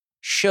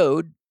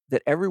showed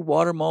that every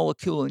water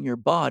molecule in your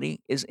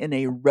body is in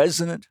a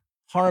resonant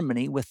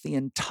harmony with the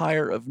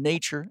entire of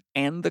nature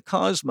and the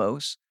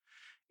cosmos.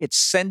 It's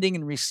sending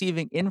and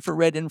receiving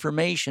infrared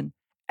information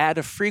at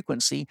a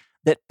frequency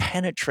that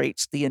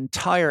penetrates the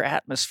entire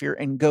atmosphere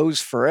and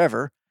goes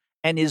forever,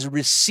 and is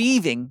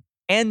receiving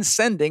and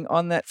sending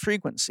on that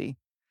frequency,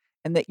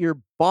 and that your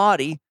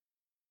body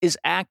is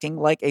acting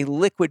like a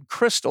liquid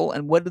crystal.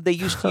 And what did they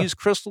used to use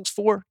crystals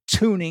for?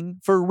 Tuning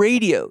for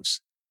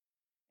radios.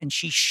 And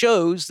she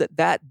shows that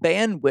that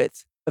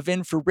bandwidth of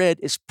infrared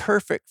is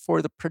perfect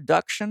for the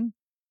production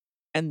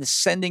and the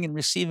sending and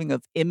receiving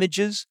of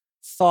images,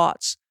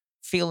 thoughts,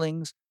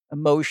 feelings,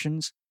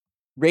 emotions,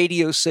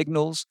 radio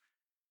signals,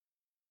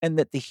 and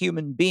that the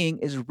human being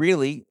is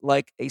really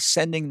like a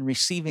sending and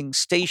receiving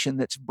station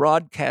that's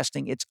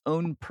broadcasting its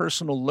own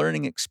personal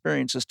learning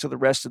experiences to the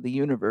rest of the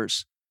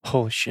universe.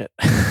 Holy shit.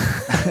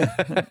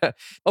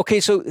 Okay,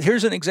 so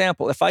here's an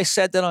example. If I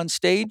said that on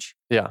stage,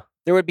 Yeah.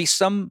 there would be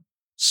some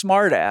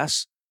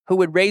smartass who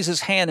would raise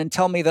his hand and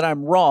tell me that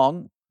I'm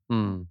wrong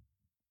Mm.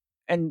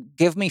 and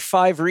give me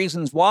 5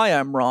 reasons why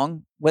I'm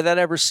wrong without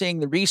ever seeing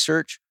the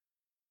research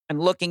and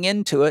looking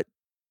into it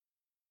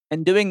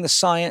and doing the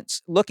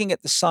science, looking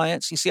at the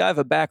science. You see, I have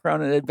a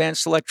background in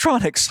advanced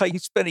electronics. I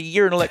spent a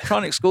year in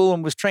electronics school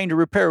and was trained to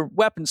repair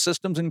weapon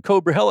systems and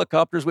Cobra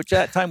helicopters, which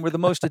at that time were the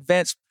most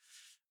advanced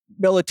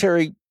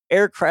military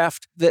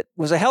aircraft that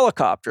was a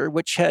helicopter,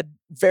 which had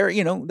they're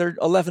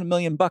 $11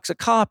 million a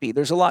copy.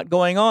 There's a lot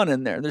going on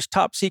in there. There's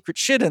top secret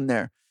shit in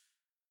there.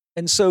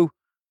 And so,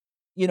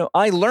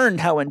 I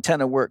learned how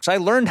antenna works. I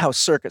learned how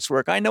circuits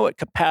work. I know what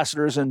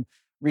capacitors and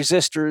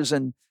resistors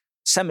and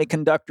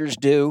semiconductors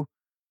do.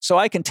 So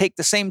I can take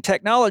the same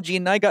technology,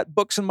 and I got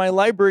books in my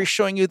library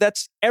showing you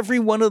that's every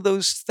one of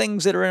those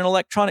things that are in an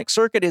electronic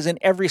circuit is in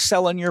every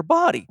cell in your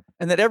body.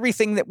 And that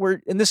everything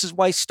and this is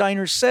why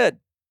Steiner said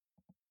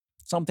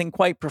something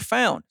quite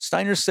profound.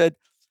 Steiner said,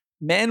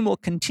 man will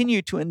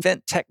continue to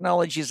invent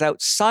technologies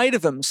outside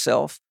of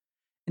himself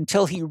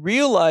until he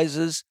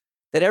realizes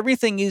that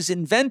everything he's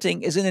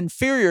inventing is an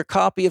inferior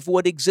copy of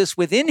what exists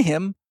within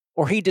him,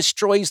 or he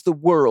destroys the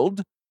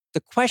world.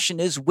 The question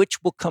is,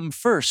 which will come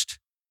first?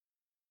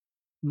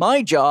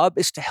 My job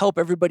is to help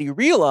everybody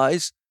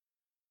realize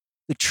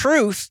the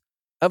truth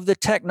of the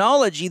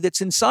technology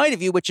that's inside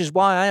of you, which is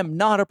why I am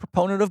not a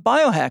proponent of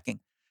biohacking.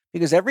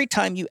 Because every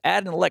time you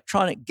add an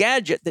electronic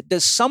gadget that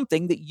does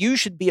something that you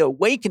should be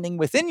awakening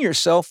within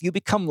yourself, you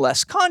become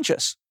less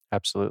conscious.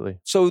 Absolutely.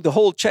 So the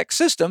whole Chek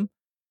system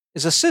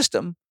is a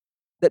system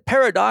that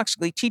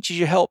paradoxically teaches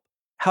you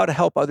how to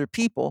help other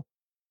people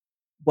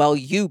while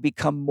you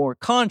become more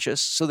conscious,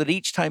 so that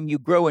each time you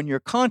grow in your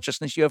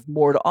consciousness, you have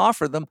more to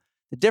offer them.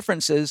 The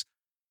difference is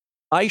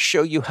I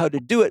show you how to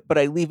do it, but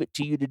I leave it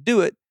to you to do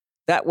it.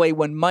 That way,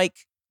 when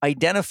Mike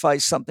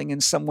identifies something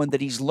in someone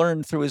that he's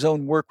learned through his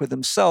own work with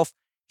himself,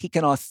 he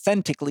can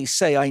authentically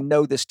say, I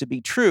know this to be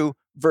true,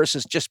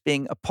 versus just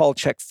being a Paul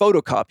Chek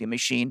photocopy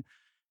machine.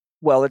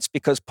 Well, it's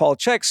because Paul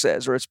Chek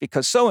says, or it's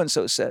because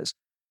so-and-so says.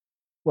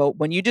 Well,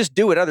 when you just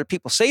do what other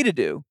people say to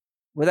do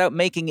without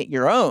making it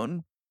your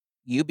own,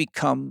 you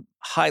become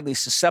highly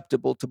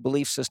susceptible to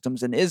belief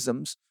systems and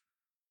isms.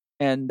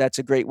 And that's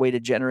a great way to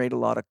generate a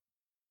lot of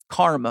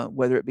karma,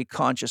 whether it be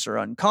conscious or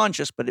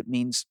unconscious, but it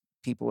means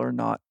people are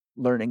not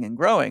learning and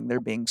growing. They're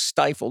being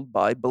stifled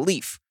by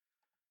belief.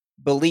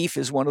 Belief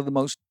is one of the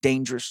most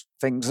dangerous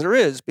things there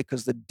is,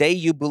 because the day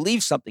you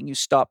believe something, you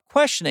stop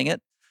questioning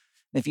it.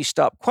 And if you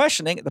stop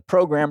questioning it, the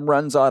program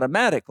runs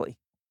automatically.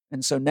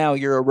 And so now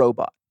you're a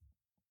robot.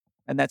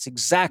 And that's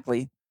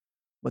exactly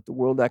what the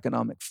World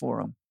Economic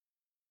Forum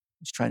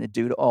is trying to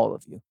do to all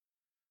of you.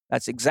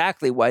 That's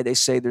exactly why they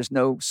say there's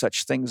no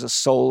such thing as a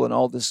soul and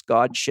all this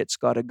God shit's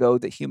got to go,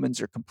 that humans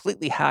are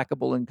completely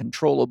hackable and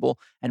controllable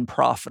and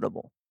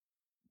profitable.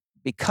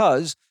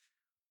 Because,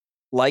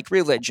 like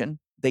religion,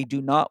 they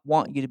do not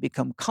want you to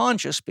become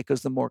conscious,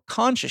 because the more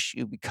conscious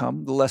you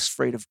become, the less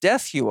afraid of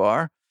death you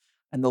are,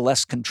 and the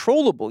less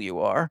controllable you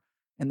are,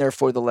 and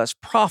therefore the less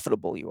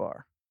profitable you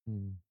are.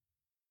 Mm.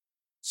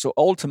 So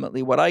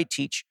ultimately, what I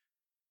teach,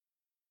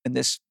 and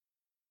this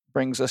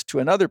brings us to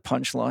another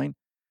punchline,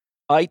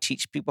 I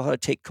teach people how to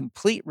take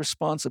complete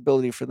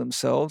responsibility for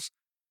themselves,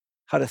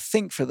 how to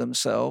think for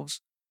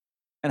themselves,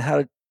 and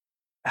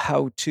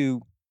how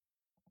to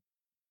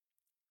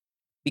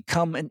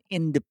become an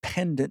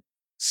independent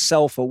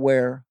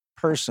self-aware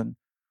person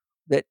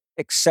that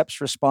accepts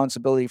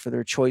responsibility for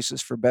their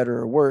choices for better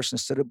or worse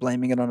instead of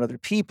blaming it on other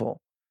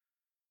people.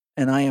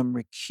 And I am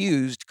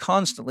accused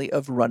constantly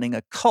of running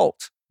a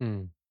cult.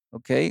 Mm.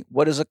 Okay.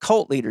 What does a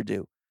cult leader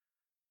do?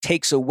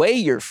 Takes away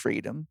your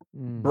freedom,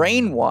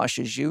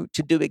 brainwashes you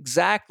to do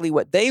exactly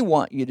what they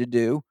want you to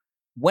do,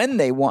 when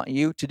they want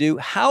you to do,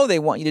 how they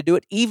want you to do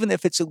it, even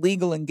if it's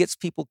illegal and gets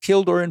people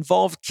killed or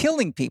involved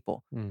killing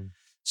people.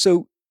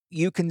 So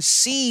you can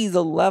see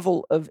the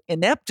level of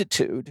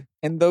ineptitude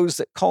in those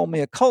that call me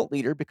a cult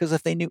leader, because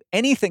if they knew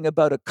anything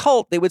about a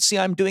cult, they would see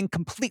I'm doing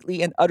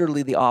completely and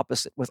utterly the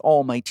opposite with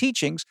all my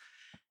teachings.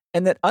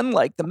 And that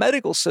unlike the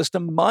medical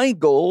system, my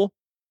goal,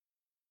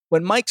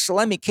 when Mike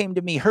Salemi came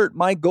to me hurt,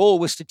 my goal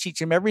was to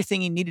teach him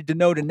everything he needed to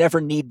know to never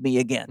need me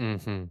again.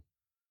 Mm-hmm.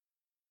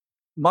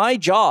 My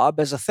job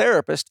as a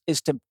therapist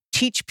is to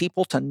teach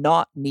people to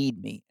not need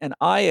me. And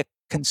I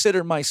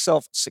consider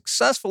myself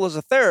successful as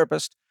a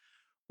therapist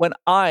when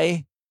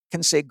I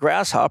can say,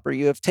 grasshopper,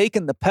 you have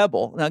taken the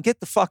pebble. Now get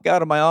the fuck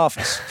out of my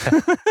office.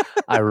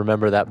 I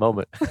remember that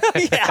moment.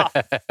 Yeah.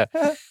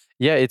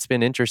 Yeah, it's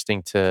been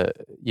interesting to,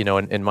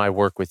 in my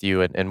work with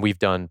you, and we've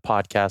done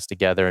podcasts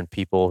together, and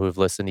people who've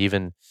listened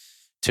even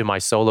to my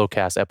solo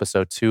cast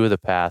episode 2 of The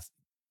Path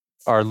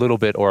are a little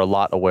bit or a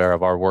lot aware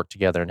of our work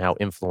together and how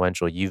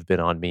influential you've been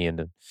on me,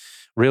 and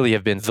really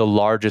have been the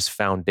largest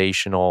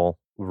foundational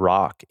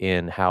rock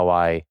in how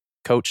I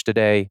coach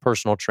today,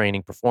 personal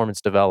training, performance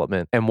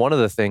development. And one of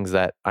the things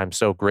that I'm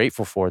so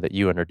grateful for that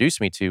you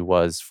introduced me to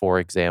was, for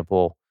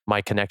example,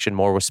 my connection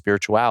more with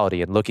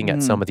spirituality and looking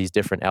at some of these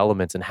different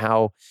elements, and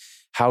how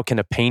can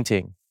a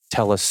painting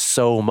tell us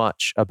so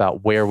much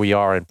about where we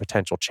are and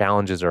potential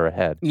challenges are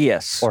ahead?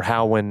 Yes. Or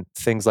how, when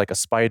things like a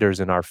spider's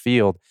in our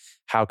field,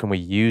 how can we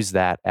use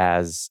that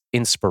as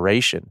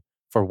inspiration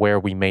for where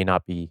we may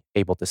not be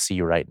able to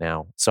see right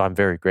now? So I'm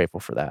very grateful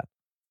for that.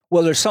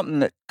 Well, there's something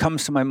that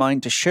comes to my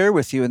mind to share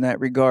with you in that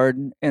regard.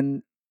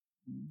 And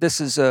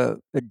this is a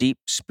deep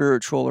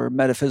spiritual or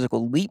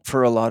metaphysical leap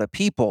for a lot of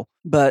people.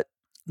 But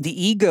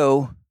the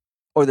ego,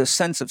 or the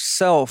sense of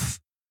self,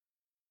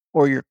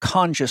 or your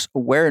conscious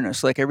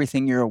awareness, like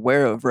everything you're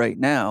aware of right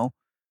now,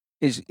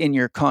 is in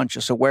your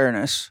conscious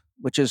awareness,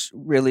 which is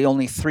really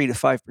only 3 to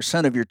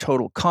 5% of your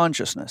total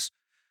consciousness.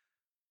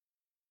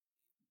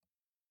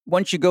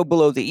 Once you go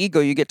below the ego,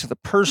 you get to the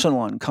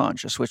personal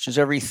unconscious, which is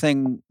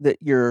everything that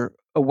you're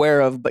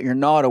aware of, but you're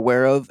not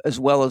aware of, as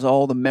well as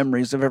all the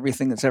memories of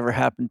everything that's ever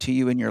happened to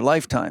you in your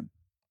lifetime.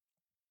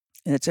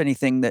 And it's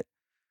anything that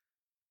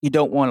you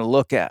don't want to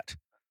look at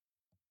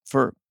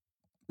for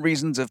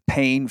reasons of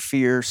pain,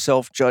 fear,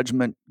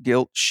 self-judgment,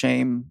 guilt,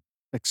 shame,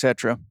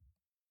 etc.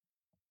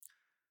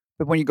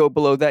 But when you go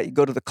below that, you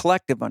go to the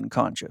collective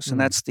unconscious, and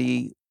that's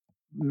the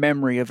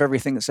memory of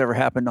everything that's ever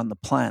happened on the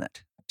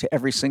planet, to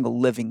every single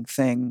living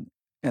thing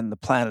and the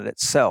planet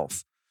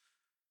itself.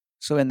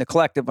 So in the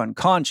collective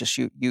unconscious,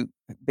 you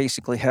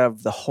basically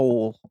have the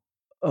whole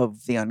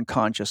of the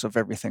unconscious of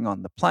everything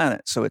on the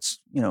planet. So it's,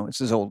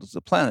 it's as old as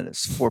the planet.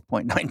 It's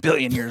 4.9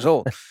 billion years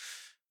old.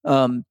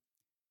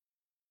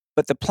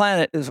 But the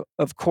planet is,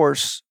 of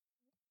course,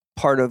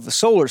 part of the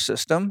solar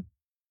system,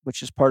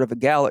 which is part of a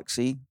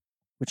galaxy,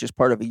 which is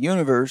part of a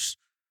universe.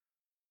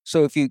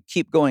 So if you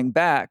keep going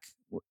back,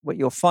 what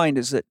you'll find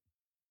is that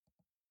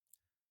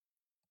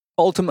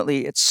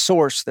ultimately it's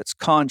source that's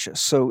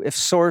conscious. So if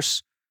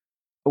source,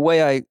 the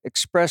way I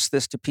express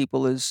this to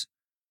people is,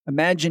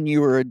 imagine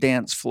you were a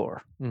dance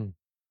floor.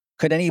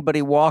 Could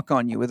anybody walk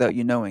on you without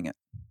you knowing it?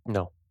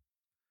 No.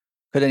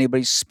 Could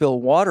anybody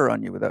spill water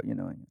on you without you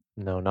knowing it?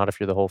 No, not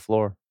if you're the whole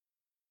floor.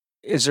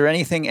 Is there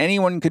anything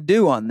anyone could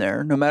do on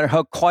there, no matter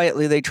how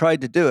quietly they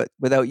tried to do it,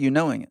 without you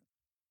knowing it?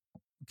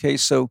 Okay,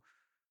 so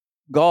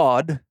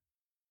God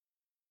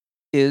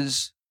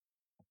is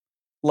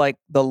like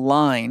the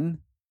line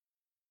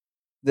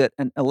that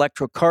an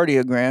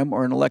electrocardiogram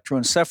or an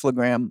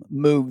electroencephalogram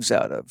moves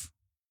out of.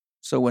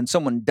 So when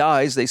someone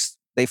dies,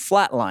 they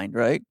flatlined,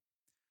 right?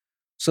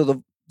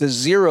 So the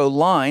zero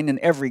line in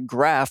every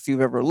graph you've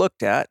ever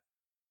looked at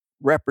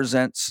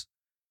represents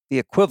the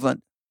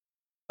equivalent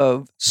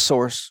of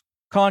source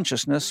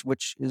consciousness,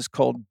 which is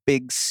called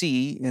big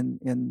C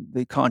in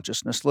the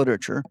consciousness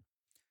literature.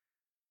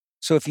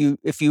 So if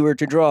you were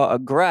to draw a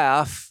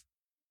graph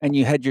and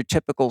you had your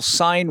typical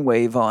sine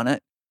wave on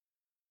it,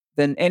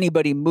 then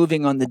anybody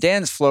moving on the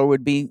dance floor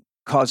would be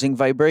causing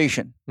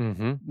vibration.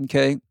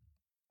 Okay?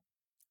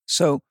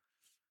 So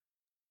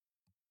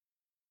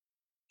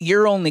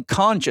you're only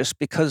conscious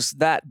because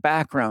that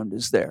background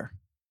is there.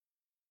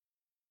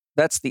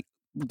 That's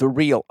the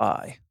real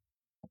I,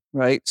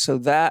 right? So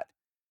that,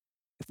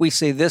 if we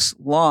say this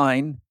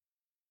line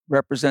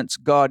represents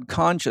God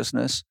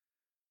consciousness,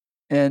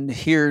 and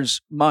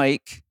here's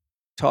Mike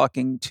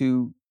talking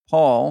to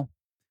Paul,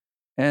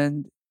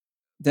 and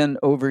then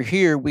over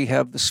here we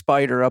have the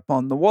spider up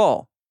on the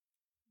wall.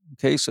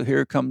 Okay, so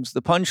here comes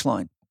the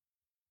punchline.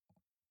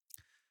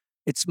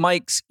 It's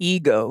Mike's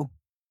ego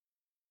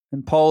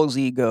and Paul's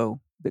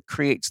ego that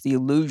creates the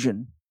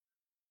illusion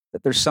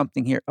that there's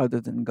something here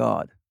other than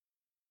God.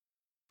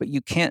 but you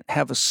can't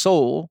have a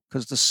soul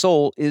because the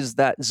soul is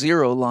that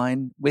zero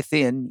line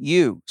within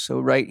you. So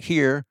right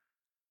here,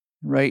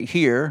 right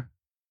here,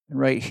 and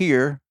right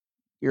here,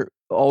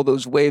 all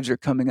those waves are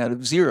coming out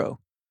of zero.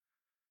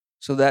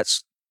 So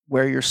that's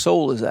where your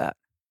soul is at.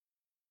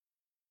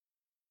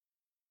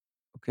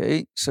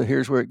 Okay, so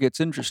here's where it gets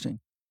interesting.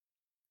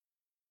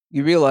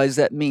 You realize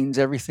that means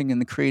everything in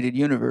the created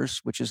universe,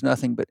 which is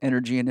nothing but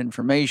energy and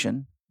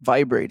information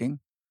vibrating,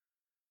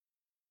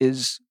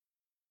 is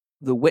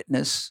the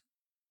witness,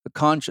 the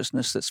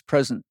consciousness that's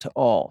present to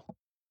all.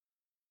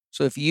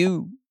 So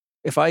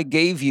if I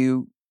gave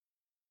you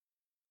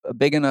a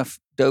big enough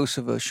dose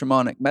of a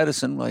shamanic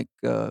medicine like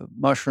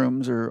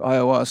mushrooms or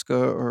ayahuasca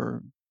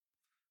or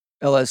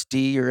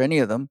LSD or any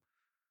of them,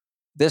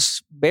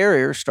 this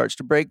barrier starts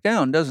to break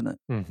down, doesn't it?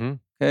 Mm-hmm.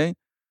 Okay.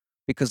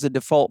 Because the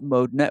default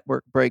mode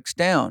network breaks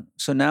down.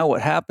 So now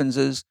what happens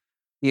is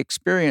the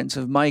experience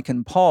of Mike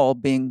and Paul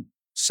being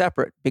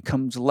separate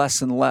becomes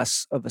less and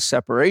less of a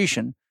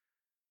separation.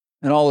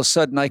 And all of a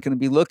sudden I can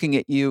be looking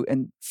at you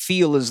and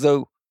feel as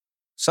though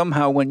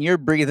somehow when you're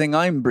breathing,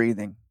 I'm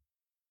breathing.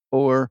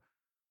 Or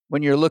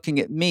when you're looking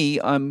at me,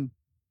 I'm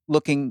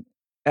looking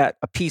at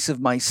a piece of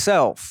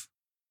myself.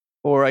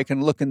 Or I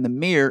can look in the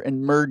mirror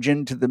and merge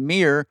into the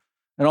mirror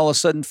and all of a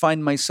sudden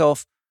find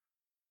myself,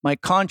 my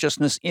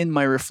consciousness in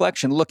my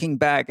reflection looking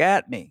back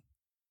at me.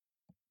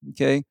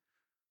 Okay.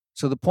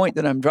 So the point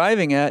that I'm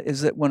driving at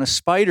is that when a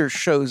spider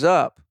shows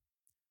up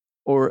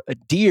or a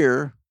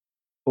deer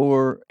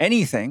or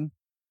anything,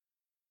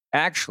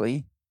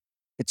 actually,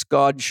 it's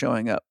God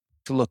showing up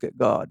to look at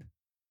God.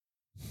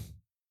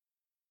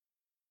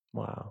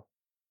 Wow.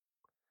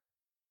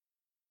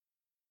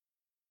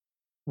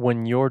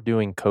 When you're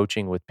doing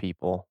coaching with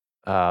people,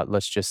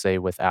 let's just say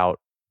without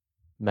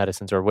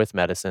medicines or with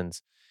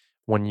medicines,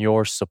 when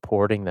you're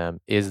supporting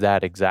them, is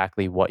that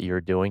exactly what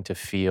you're doing to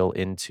feel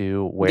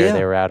into where Yeah.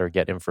 they're at or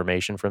get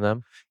information from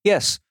them?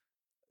 Yes.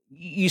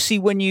 You see,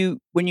 when you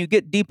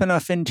get deep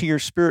enough into your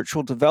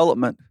spiritual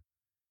development,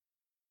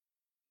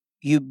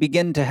 you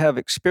begin to have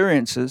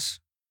experiences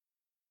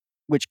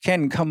which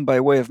can come by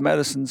way of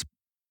medicines.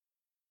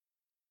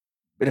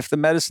 But if the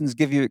medicines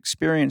give you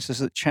experiences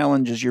that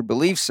challenges your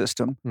belief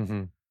system,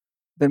 Mm-hmm.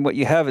 then what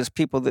you have is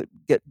people that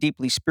get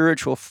deeply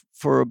spiritual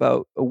for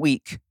about a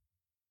week.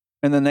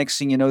 And the next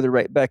thing you know, they're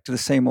right back to the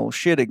same old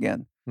shit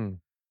again. Hmm.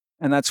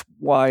 And that's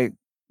why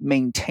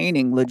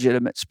maintaining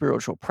legitimate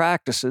spiritual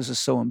practices is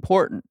so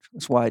important.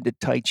 That's why I did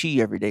Tai Chi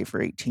every day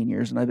for 18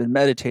 years. And I've been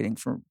meditating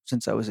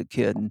since I was a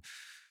kid. And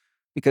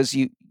because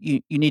you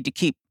need to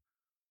keep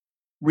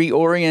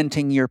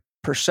reorienting your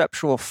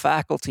perceptual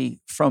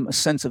faculty from a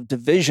sense of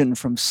division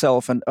from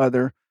self and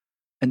other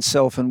and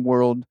self and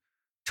world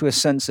to a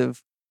sense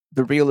of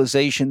the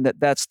realization that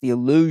that's the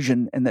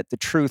illusion and that the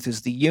truth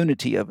is the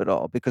unity of it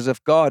all. Because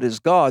if God is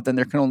God, then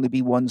there can only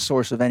be one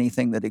source of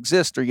anything that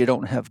exists, or you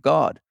don't have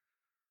God.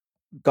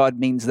 God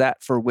means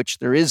that for which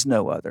there is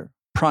no other,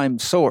 prime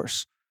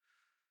source.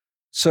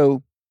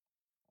 So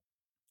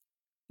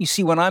you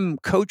see, when I'm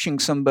coaching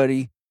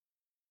somebody,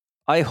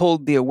 I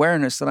hold the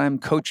awareness that I'm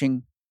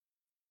coaching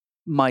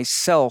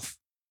myself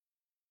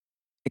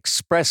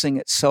expressing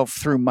itself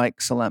through Mike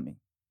Salemi.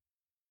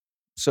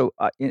 So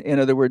in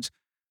other words,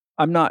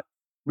 I'm not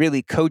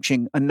really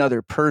coaching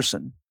another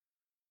person.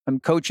 I'm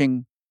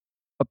coaching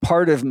a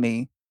part of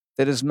me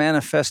that is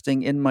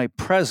manifesting in my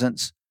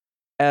presence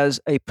as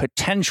a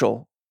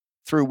potential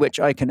through which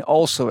I can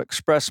also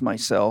express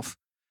myself.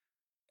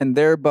 And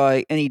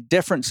thereby, any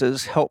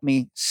differences help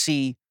me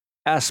see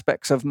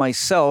aspects of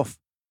myself.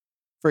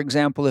 For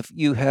example, if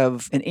you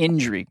have an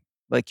injury,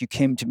 like you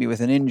came to me with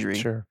an injury,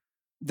 Sure.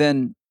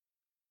 then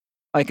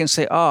I can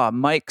say,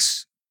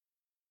 Mike's,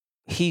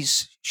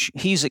 he's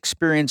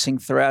experiencing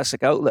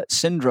thoracic outlet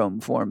syndrome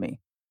for me.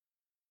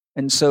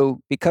 And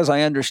so because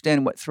I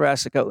understand what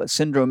thoracic outlet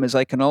syndrome is,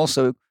 I can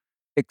also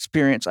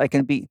I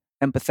can be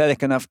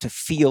empathetic enough to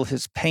feel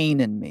his pain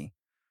in me.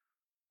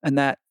 And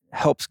that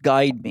helps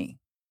guide me.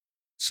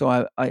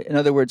 So in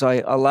other words, I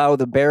allow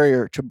the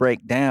barrier to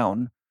break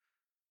down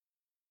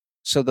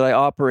so that I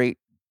operate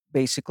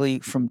basically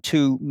from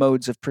two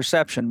modes of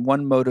perception.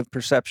 One mode of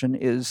perception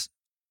is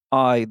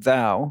I,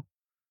 thou,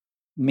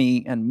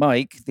 me, and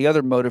Mike. The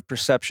other mode of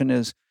perception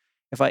is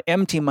if I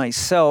empty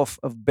myself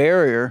of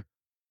barrier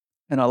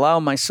and allow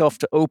myself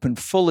to open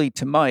fully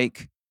to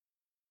Mike,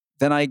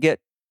 then I get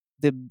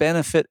the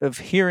benefit of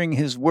hearing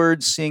his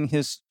words, seeing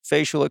his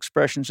facial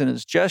expressions and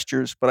his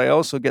gestures, but I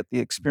also get the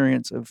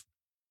experience of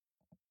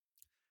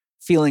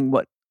feeling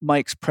what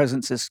Mike's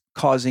presence is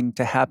causing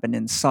to happen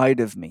inside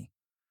of me.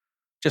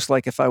 Just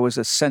like if I was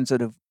a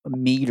sensitive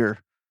meter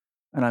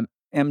and I'm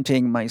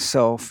emptying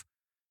myself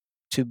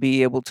to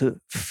be able to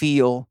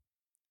feel,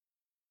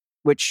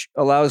 which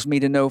allows me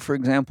to know, for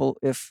example,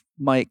 if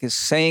Mike is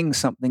saying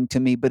something to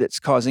me, but it's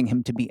causing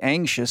him to be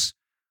anxious,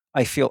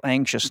 I feel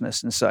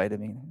anxiousness inside of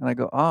me. And I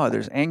go,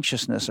 there's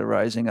anxiousness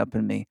arising up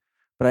in me,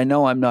 but I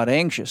know I'm not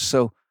anxious.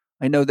 So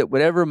I know that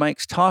whatever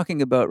Mike's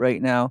talking about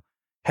right now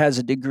has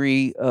a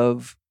degree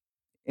of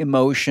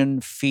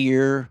emotion,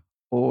 fear,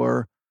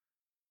 or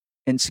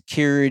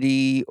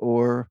insecurity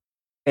or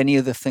any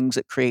of the things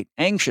that create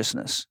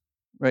anxiousness,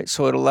 right?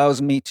 So it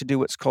allows me to do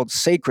what's called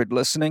sacred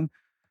listening.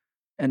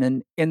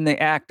 And in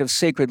the act of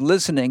sacred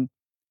listening,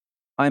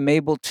 I'm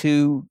able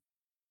to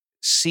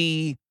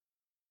see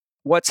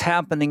what's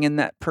happening in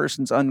that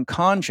person's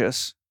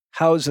unconscious.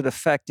 How is it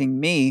affecting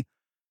me?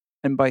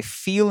 And by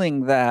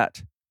feeling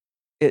that,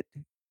 it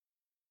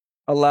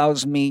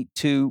allows me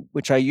to,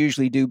 which I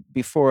usually do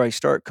before I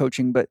start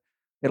coaching, but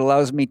it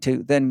allows me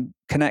to then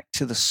connect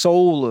to the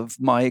soul of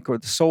Mike or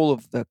the soul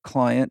of the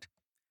client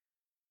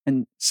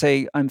and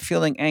say, I'm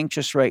feeling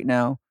anxious right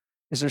now.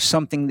 Is there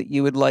something that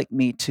you would like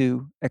me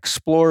to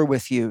explore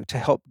with you to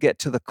help get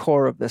to the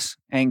core of this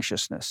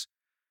anxiousness?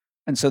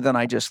 And so then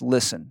I just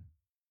listen,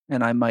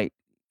 and I might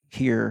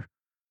hear,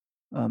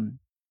 you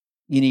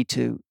need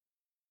to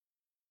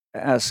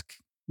ask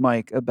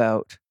Mike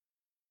about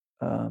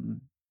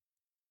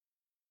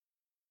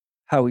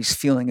how he's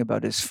feeling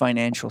about his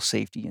financial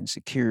safety and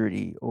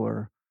security,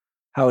 or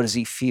how does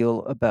he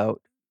feel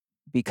about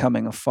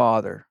becoming a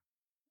father?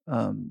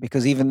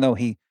 Because even though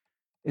he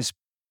is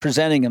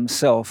presenting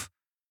himself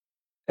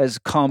as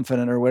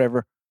confident or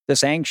whatever,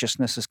 this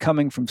anxiousness is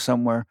coming from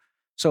somewhere.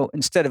 So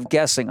instead of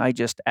guessing, I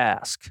just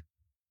ask.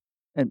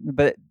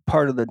 But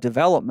part of the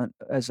development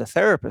as a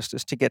therapist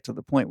is to get to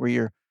the point where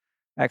you're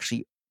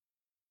actually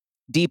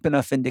deep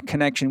enough into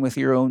connection with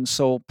your own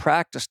soul,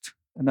 practiced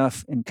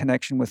enough in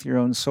connection with your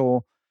own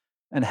soul,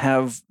 and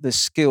have the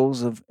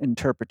skills of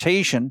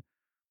interpretation,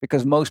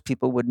 because most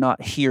people would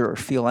not hear or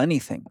feel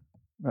anything,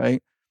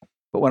 right?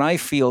 But when I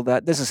feel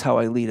that, this is how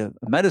I lead a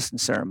medicine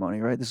ceremony,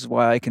 right? This is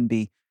why I can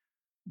be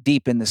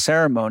deep in the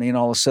ceremony and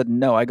all of a sudden,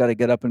 no, I got to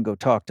get up and go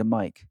talk to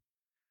Mike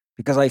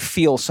because I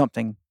feel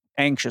something,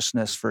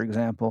 anxiousness, for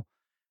example,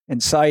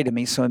 inside of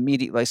me. So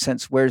immediately I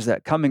sense, where's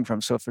that coming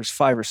from? So if there's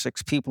 5 or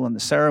 6 people in the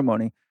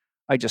ceremony,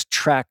 I just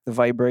track the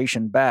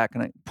vibration back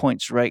and it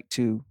points right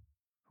to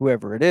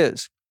whoever it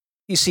is.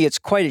 You see, it's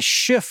quite a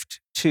shift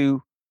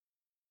to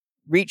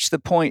reach the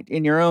point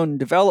in your own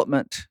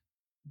development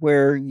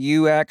where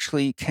you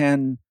actually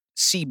can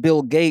see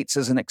Bill Gates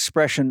as an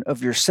expression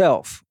of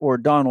yourself, or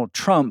Donald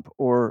Trump,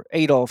 or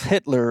Adolf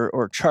Hitler,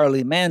 or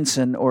Charlie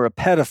Manson, or a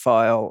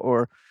pedophile,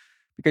 or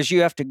because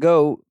you have to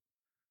go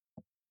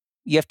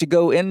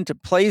into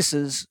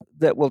places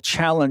that will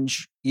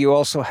challenge. You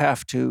also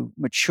have to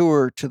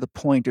mature to the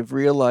point of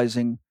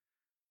realizing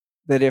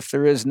that if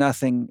there is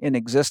nothing in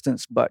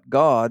existence but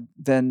God,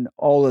 then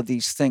all of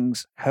these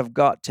things have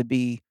got to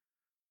be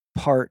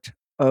part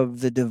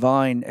of the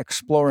divine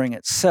exploring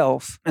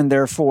itself. And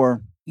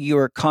therefore, you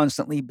are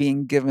constantly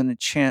being given a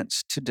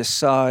chance to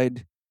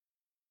decide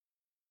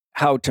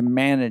how to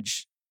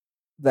manage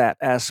that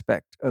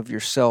aspect of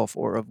yourself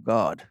or of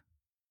God.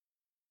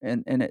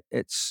 And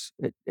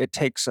it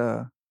takes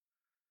a,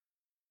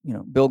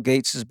 Bill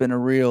Gates has been a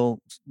real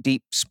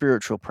deep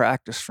spiritual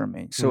practice for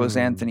me. So has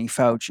Anthony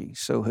Fauci.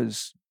 So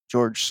has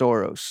George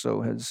Soros.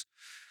 So has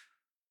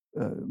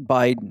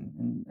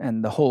Biden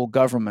and the whole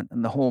government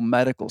and the whole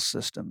medical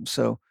system.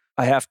 So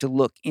I have to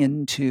look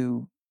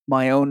into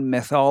my own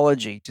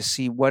mythology to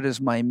see what does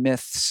my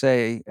myth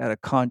say at a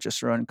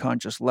conscious or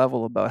unconscious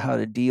level about how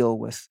to deal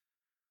with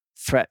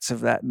threats of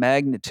that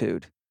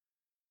magnitude.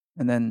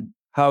 And then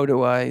how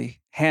do I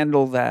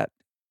handle that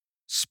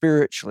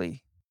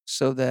spiritually,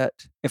 so that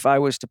if I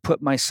was to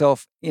put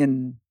myself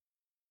in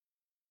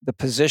the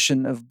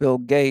position of Bill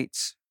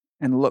Gates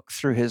and look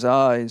through his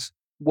eyes,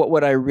 what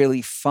would I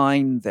really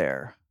find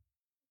there?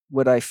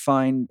 Would I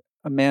find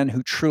a man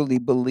who truly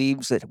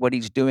believes that what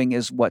he's doing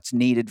is what's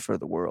needed for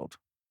the world?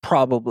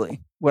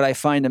 Probably. Would I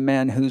find a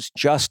man who's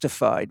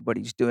justified what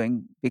he's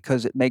doing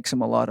because it makes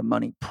him a lot of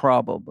money?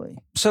 Probably.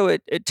 So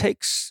it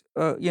takes,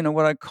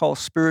 what I call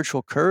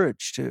spiritual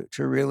courage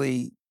to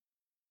really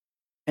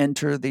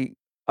enter the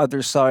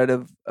other side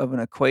of an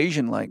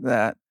equation like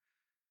that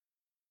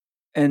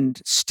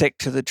and stick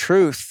to the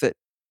truth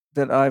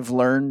that I've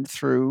learned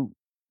through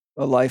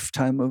a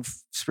lifetime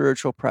of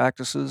spiritual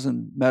practices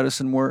and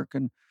medicine work,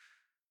 and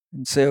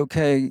say,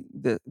 okay,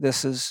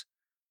 this is,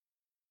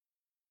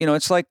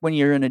 it's like when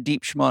you're in a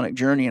deep shamanic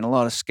journey and a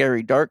lot of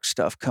scary, dark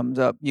stuff comes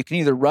up. You can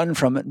either run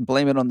from it and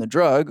blame it on the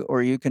drug,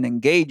 or you can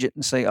engage it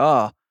and say,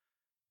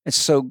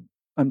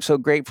 I'm so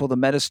grateful the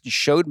medicine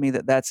showed me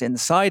that that's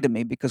inside of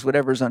me, because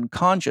whatever's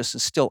unconscious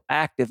is still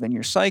active in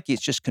your psyche.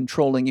 It's just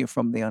controlling you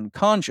from the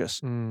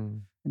unconscious.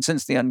 And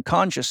since the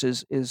unconscious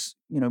is,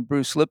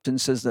 Bruce Lipton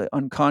says the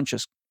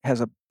unconscious has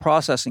a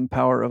processing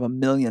power of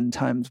 1,000,000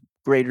 times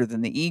greater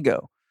than the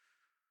ego.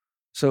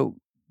 So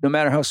no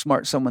matter how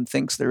smart someone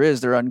thinks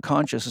their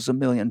unconscious is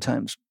 1,000,000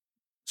 times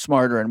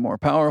smarter and more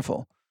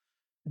powerful.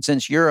 And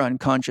since your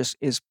unconscious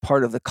is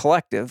part of the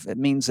collective, it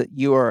means that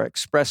you are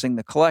expressing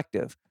the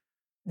collective.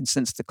 And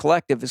since the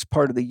collective is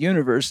part of the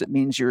universe, it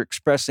means you're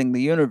expressing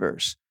the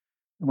universe.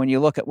 And when you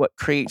look at what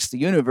creates the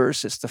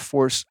universe, it's the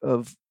force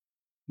of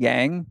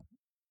yang,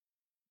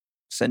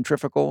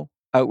 centrifugal,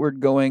 outward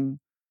going,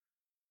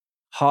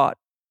 hot,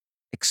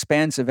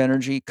 expansive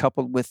energy,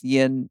 coupled with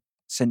yin,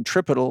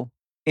 centripetal,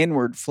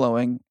 inward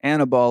flowing,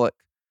 anabolic,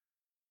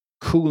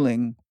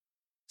 cooling,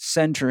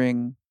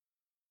 centering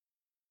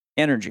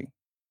energy.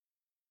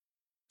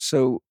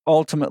 So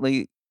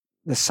ultimately,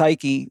 the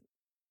psyche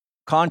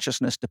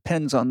consciousness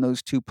depends on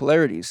those two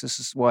polarities. This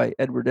is why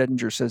Edward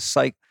Edinger says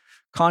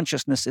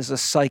consciousness is a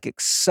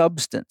psychic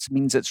substance,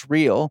 means it's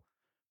real,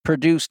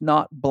 produced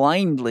not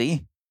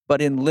blindly,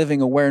 but in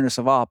living awareness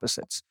of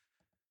opposites.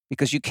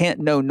 Because you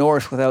can't know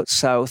north without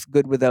south,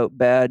 good without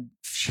bad,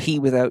 he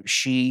without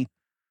she,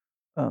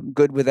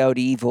 good without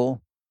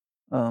evil,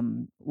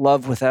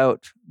 love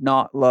without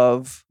not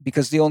love,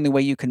 because the only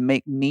way you can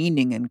make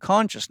meaning in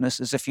consciousness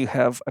is if you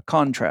have a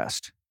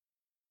contrast,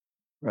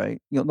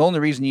 right? The only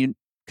reason you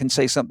can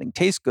say something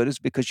tastes good is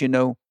because you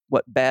know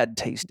what bad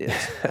taste is.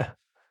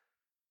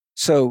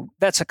 So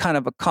that's a kind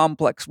of a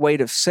complex way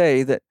to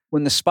say that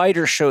when the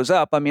spider shows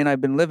up, I mean, I've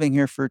been living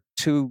here for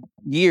 2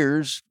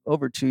 years,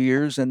 over 2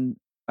 years, and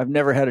I've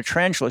never had a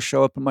tarantula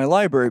show up in my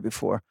library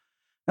before.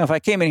 Now, if I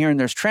came in here and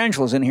there's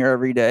tarantulas in here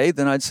every day,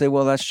 then I'd say,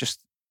 well, that's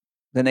just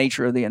the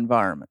nature of the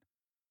environment.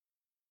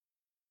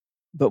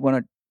 But when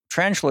a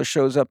tarantula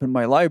shows up in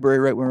my library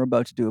right when we're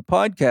about to do a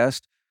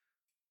podcast,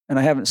 and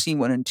I haven't seen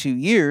one in 2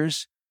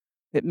 years,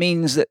 it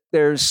means that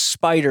there's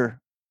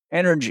spider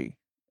energy.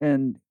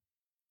 And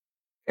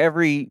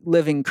every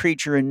living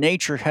creature in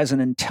nature has an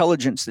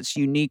intelligence that's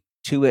unique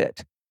to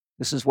it.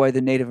 This is why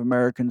the Native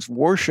Americans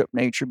worship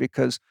nature,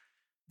 because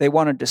they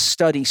wanted to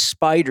study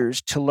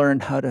spiders to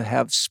learn how to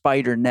have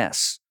spider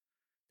nests.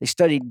 They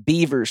studied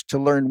beavers to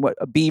learn what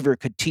a beaver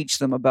could teach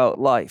them about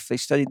life. They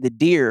studied the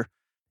deer.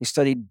 They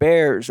studied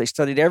bears. They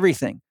studied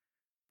everything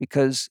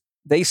because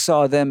they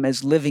saw them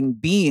as living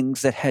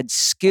beings that had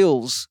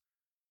skills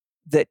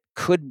that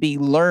could be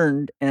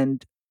learned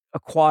and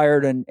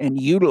acquired and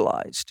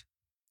utilized.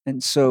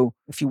 And so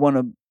if you want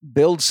to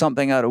build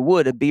something out of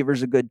wood, a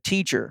beaver's a good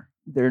teacher.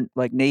 They're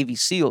like Navy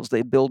SEALs.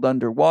 They build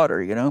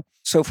underwater, you know?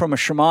 So from a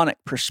shamanic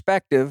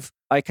perspective,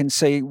 I can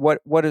say,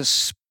 what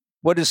does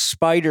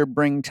spider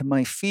bring to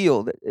my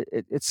field?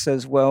 It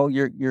says, well,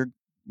 you're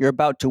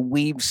about to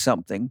weave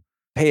something.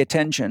 Pay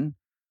attention.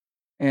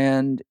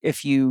 And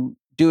if you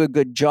do a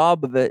good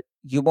job of it,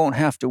 you won't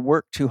have to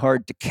work too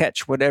hard to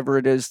catch whatever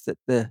it is that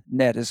the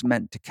net is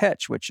meant to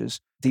catch, which is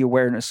the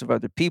awareness of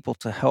other people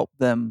to help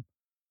them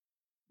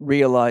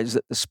realize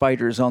that the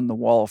spider is on the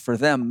wall for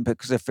them,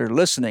 because if they're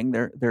listening,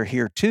 they're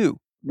here too.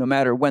 No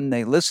matter when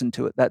they listen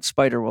to it, that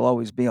spider will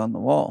always be on the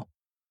wall.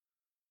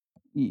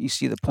 You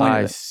see the point I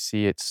of it?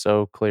 see it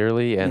so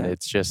clearly, and Yeah.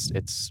 it's just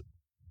it's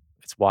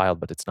wild,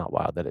 but it's not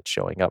wild that it's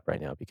showing up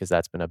right now, because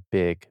that's been a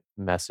big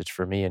message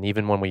for me. And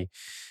even when we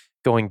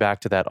going back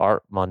to that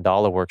art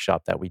mandala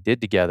workshop that we did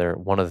together,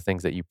 one of the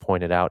things that you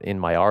pointed out in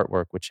my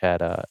artwork, which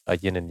had a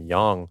yin and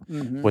yang,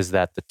 was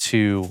that the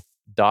two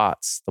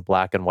dots, the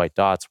black and white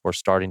dots, were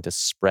starting to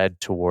spread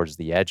towards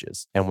the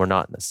edges, and we're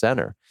not in the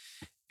center.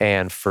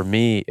 And for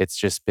me, it's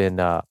just been,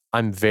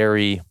 I'm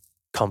very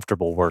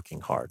comfortable working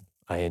hard.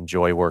 I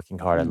enjoy working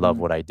hard. I love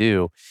what I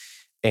do.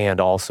 And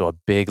also a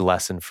big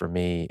lesson for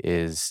me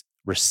is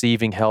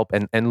receiving help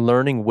and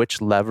learning which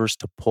levers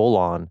to pull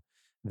on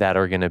that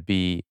are going to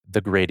be the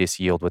greatest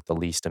yield with the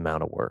least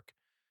amount of work.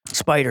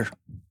 Spider.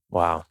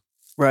 Wow.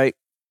 Right.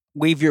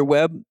 Weave your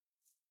web,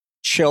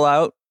 chill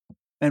out,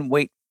 and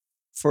wait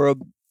for a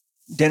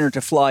dinner to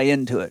fly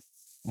into it.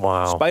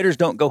 Wow. Spiders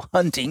don't go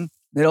hunting.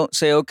 They don't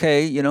say,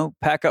 okay,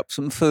 pack up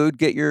some food,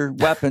 get your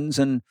weapons,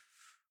 and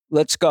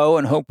let's go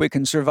and hope we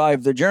can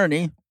survive the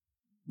journey.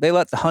 They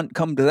let the hunt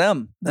come to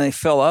them. And they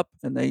fill up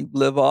and they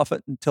live off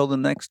it until the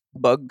next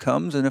bug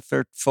comes. And if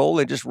they're full,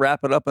 they just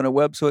wrap it up in a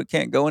web so it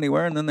can't go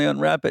anywhere. And then they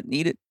unwrap it and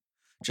eat it,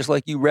 just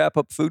like you wrap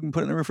up food and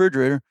put it in the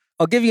refrigerator.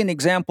 I'll give you an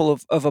example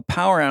of a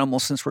power animal,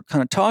 since we're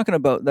kind of talking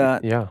about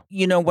that. Yeah.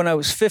 When I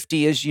was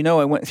 50, as you know,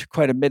 I went through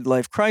quite a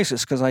midlife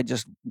crisis because I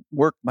just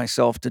worked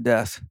myself to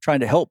death trying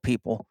to help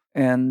people.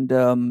 And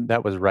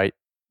that was right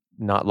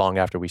not long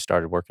after we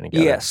started working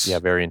together. Yes. Yeah,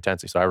 very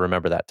intensely. So I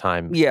remember that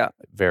time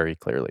very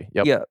clearly.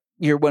 Yep. Yeah.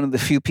 You're one of the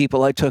few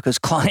people I took as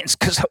clients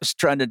because I was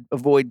trying to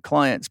avoid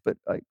clients. But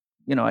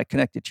I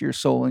connected to your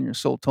soul, and your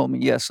soul told me,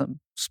 yes, I'm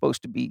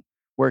supposed to be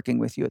working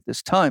with you at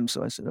this time.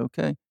 So I said,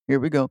 okay, here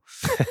we go.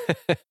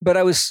 But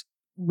I was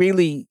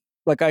really,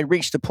 I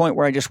reached a point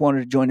where I just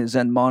wanted to join a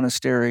Zen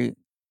monastery.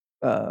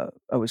 I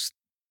was,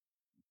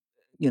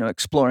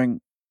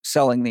 exploring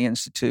selling the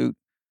Institute,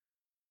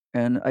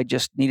 and I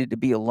just needed to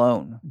be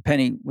alone.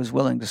 Penny was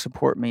willing to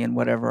support me in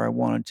whatever I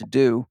wanted to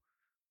do,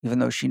 even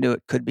though she knew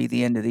it could be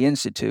the end of the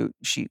Institute.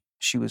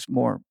 She was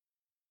more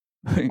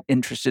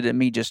interested in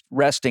me just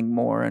resting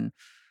more. And,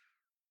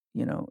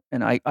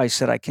 and I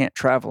said, I can't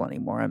travel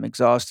anymore. I'm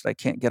exhausted. I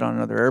can't get on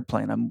another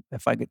airplane.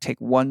 If I could take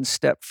one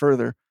step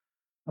further,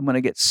 I'm going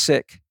to get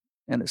sick,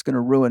 and it's going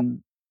to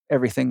ruin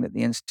everything that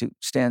the Institute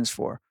stands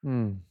for.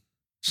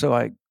 So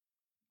I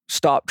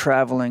stopped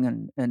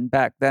traveling. And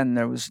back then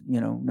there was,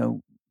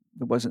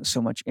 there wasn't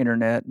so much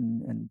internet,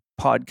 and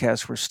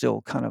podcasts were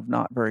still kind of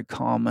not very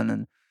common.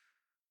 And,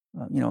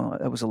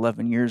 that was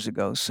 11 years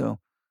ago. So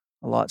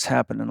a lot's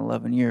happened in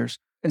 11 years.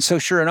 And so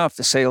sure enough,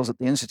 the sales at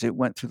the Institute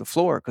went through the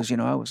floor because,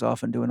 I was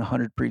often doing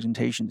 100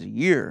 presentations a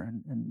year.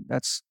 And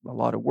that's a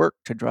lot of work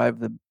to drive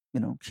the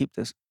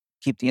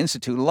keep the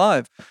institute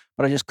alive,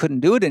 but I just couldn't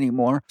do it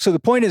anymore. So the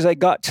point is, I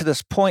got to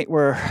this point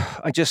where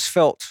I just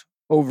felt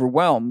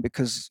overwhelmed,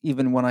 because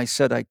even when I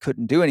said I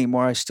couldn't do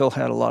anymore, I still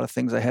had a lot of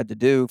things I had to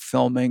do,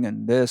 filming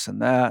and this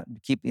and that, and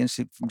to keep the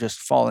institute from just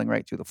falling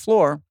right through the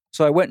floor.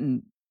 So I went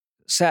and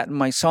sat in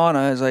my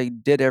sauna, as I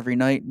did every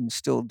night and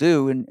still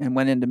do, and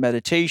went into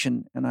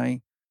meditation. And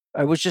I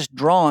was just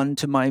drawn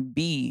to my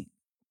bee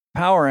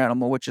power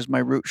animal, which is my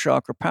root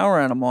chakra power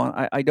animal.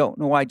 I don't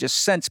know why, I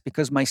just sensed,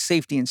 because my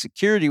safety and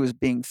security was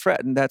being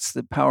threatened. That's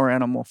the power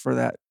animal for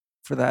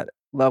that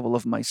level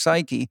of my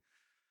psyche.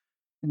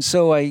 And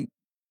so I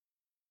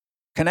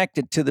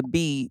connected to the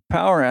bee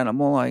power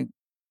animal. I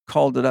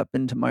called it up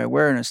into my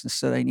awareness and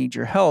said, I need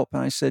your help.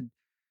 And I said,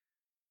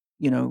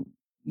 you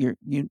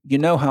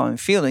know how I'm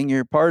feeling.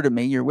 You're part of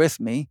me. You're with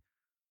me.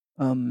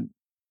 Do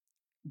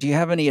you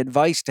have any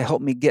advice to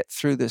help me get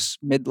through this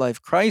midlife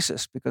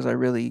crisis? Because I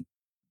really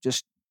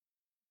just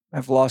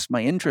have lost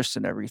my interest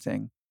in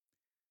everything.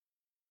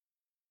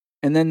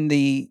 And then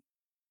the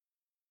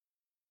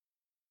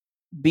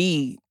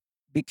bee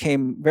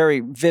became very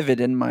vivid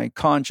in my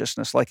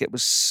consciousness, like it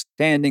was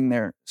standing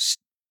there,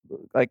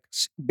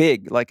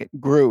 big, like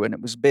it grew and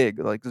it was big,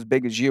 like as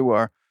big as you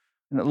are.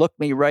 And it looked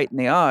me right in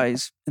the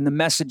eyes. And the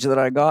message that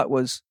I got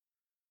was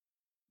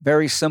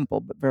very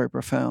simple, but very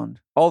profound.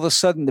 All of a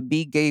sudden, the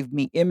bee gave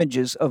me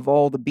images of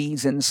all the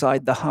bees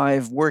inside the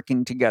hive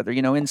working together.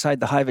 Inside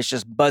the hive, it's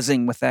just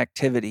buzzing with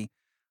activity.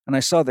 And I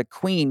saw the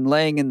queen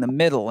laying in the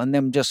middle and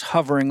them just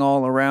hovering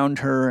all around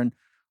her and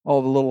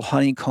all the little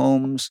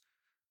honeycombs.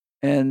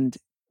 And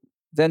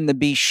then the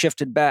bee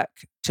shifted back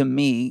to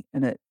me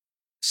and it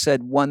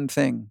said one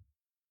thing: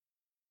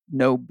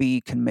 no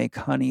bee can make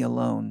honey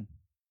alone.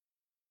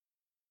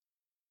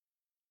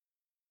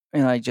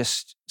 And I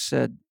just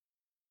said,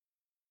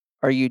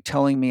 are you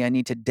telling me I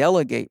need to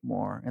delegate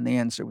more? And the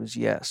answer was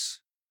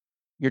yes.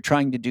 You're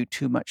trying to do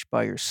too much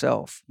by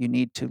yourself. You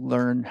need to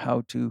learn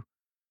how to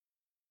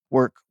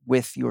work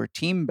with your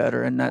team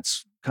better. And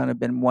that's kind of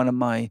been one of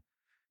my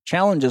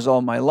challenges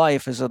all my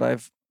life, is that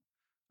I've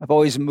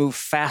always moved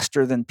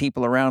faster than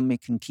people around me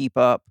can keep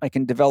up. I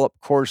can develop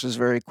courses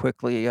very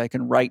quickly. I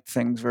can write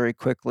things very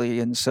quickly.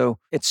 And so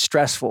it's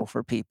stressful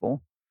for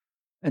people.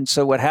 And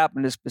so what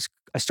happened is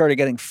I started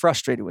getting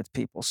frustrated with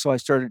people. So I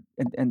started,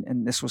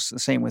 and this was the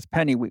same with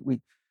Penny.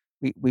 We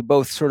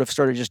both sort of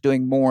started just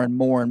doing more and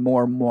more and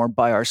more and more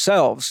by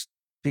ourselves,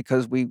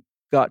 because we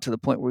got to the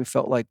point where we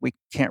felt like we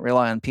can't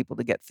rely on people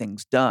to get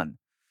things done.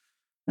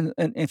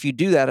 And if you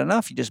do that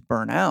enough, you just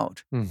burn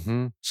out.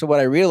 Mm-hmm. So what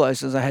I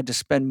realized is I had to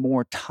spend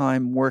more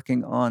time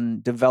working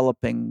on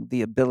developing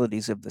the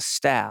abilities of the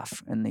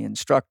staff and the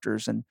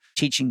instructors and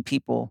teaching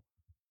people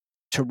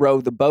to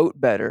row the boat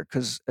better.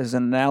 Because as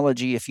an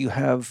analogy, if you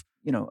have,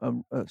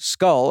 a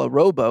scull, a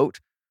rowboat,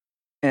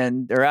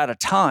 and they're out of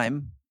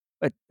time,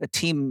 a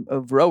team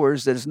of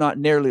rowers that is not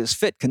nearly as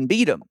fit can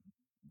beat them,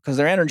 because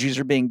their energies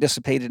are being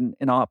dissipated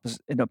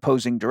in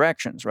opposing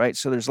directions, right?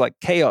 So there's like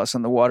chaos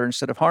in the water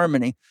instead of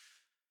harmony.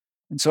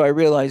 And so I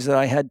realized that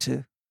I had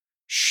to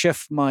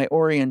shift my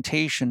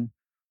orientation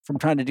from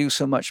trying to do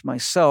so much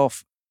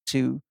myself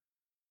to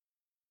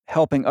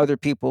helping other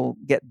people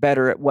get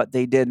better at what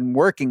they did and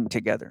working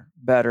together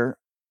better,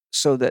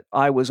 so that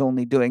I was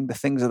only doing the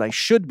things that I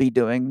should be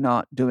doing,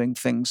 not doing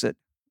things that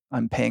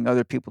I'm paying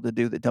other people to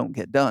do that don't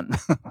get done.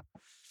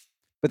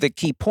 But the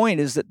key point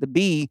is that the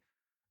bee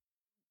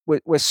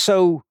was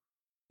so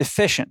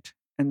efficient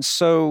and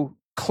so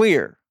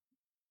clear.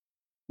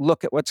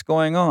 Look at what's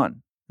going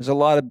on. There's a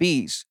lot of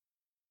bees.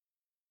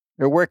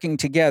 They're working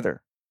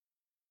together.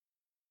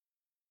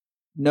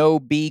 No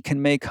bee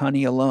can make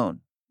honey alone,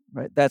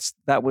 right?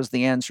 That was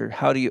the answer.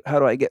 How do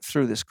I get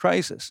through this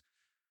crisis?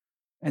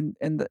 And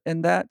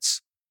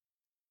that's,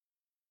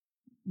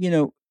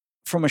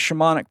 from a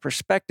shamanic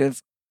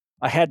perspective,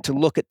 I had to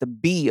look at the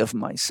bee of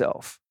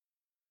myself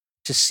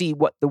to see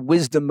what the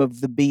wisdom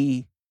of the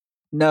bee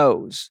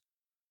knows,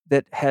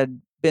 that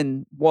had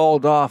been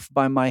walled off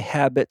by my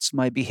habits,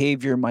 my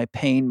behavior, my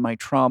pain, my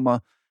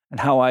trauma,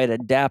 and how I had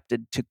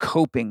adapted to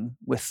coping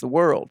with the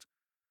world.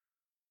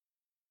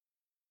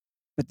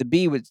 But the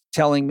bee was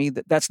telling me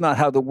that that's not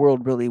how the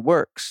world really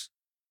works.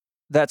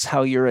 That's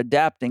how you're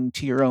adapting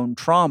to your own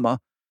trauma,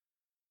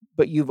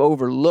 but you've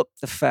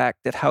overlooked the fact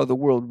that how the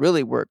world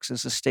really works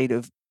is a state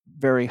of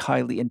very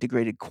highly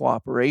integrated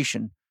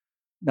cooperation,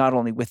 not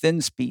only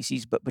within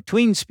species, but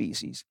between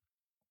species.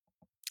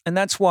 And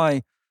that's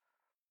why,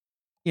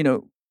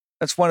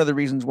 that's one of the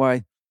reasons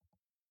why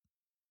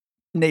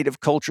native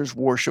cultures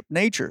worship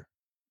nature,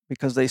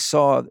 because they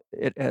saw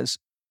it as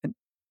an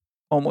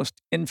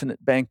almost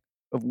infinite bank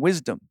of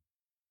wisdom.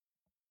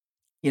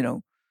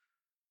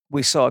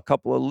 We saw a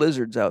couple of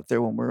lizards out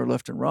there when we were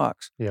lifting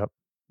rocks. Yep.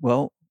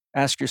 Well,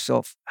 ask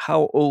yourself,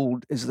 how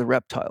old is the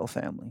reptile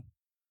family?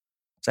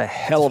 It's a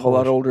hell of a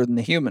lot older than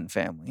the human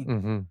family.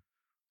 Mm-hmm.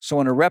 So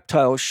when a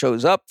reptile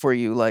shows up for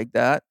you like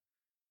that,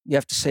 you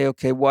have to say,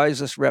 okay, why is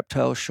this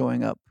reptile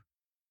showing up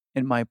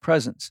in my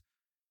presence?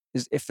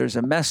 If there's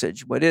a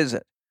message, what is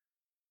it?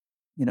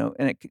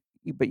 And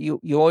but you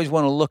always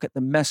want to look at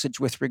the message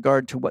with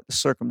regard to what the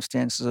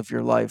circumstances of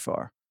your life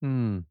are.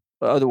 Mm.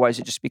 Otherwise,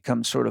 it just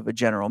becomes sort of a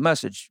general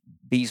message.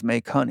 Bees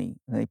make honey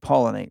and they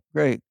pollinate.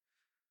 Great.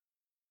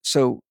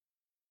 So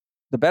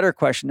the better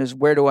question is,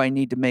 where do I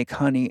need to make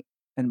honey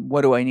and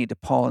what do I need to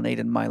pollinate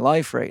in my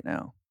life right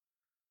now?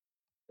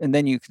 And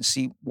then you can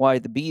see why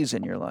the bees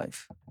in your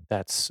life.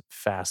 That's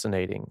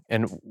fascinating.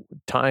 And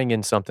tying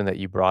in something that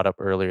you brought up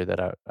earlier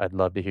that I'd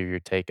love to hear your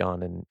take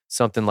on, and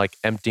something like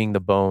emptying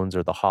the bones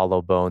or the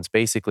hollow bones,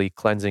 basically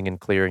cleansing and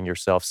clearing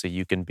yourself so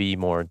you can be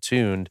more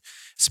attuned,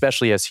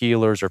 especially as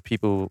healers or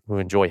people who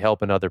enjoy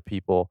helping other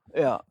people.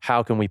 Yeah.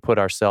 How can we put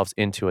ourselves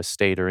into a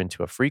state or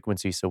into a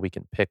frequency so we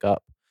can pick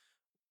up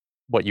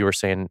what you were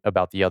saying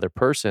about the other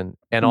person?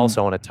 And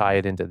also want to tie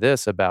it into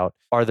this about,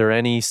 are there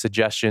any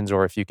suggestions,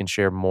 or if you can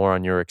share more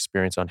on your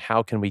experience on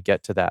how can we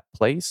get to that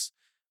place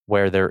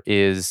where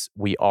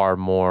we are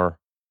more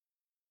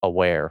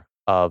aware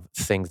of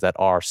things that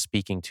are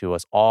speaking to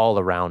us all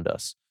around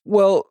us?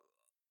 Well,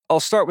 I'll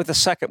start with the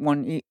second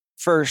one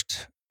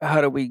first.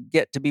 How do we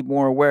get to be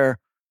more aware?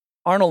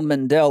 Arnold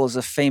Mendel is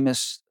a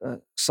famous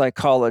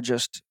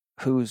psychologist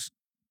who's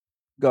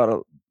got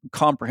a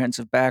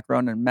comprehensive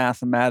background in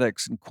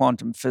mathematics and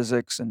quantum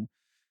physics, and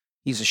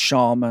he's a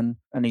shaman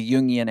and a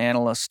Jungian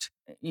analyst.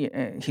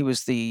 He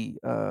was the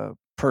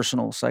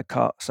personal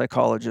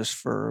psychologist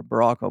for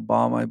Barack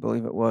Obama, I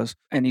believe it was,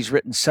 and he's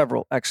written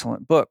several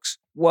excellent books.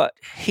 What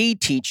he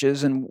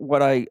teaches, and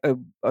what I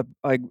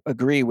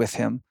agree with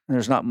him, and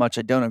there's not much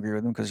I don't agree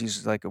with him because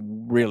he's like a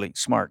really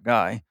smart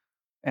guy.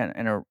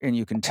 And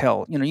you can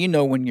tell, you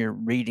know when you're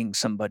reading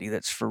somebody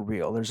that's for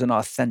real. There's an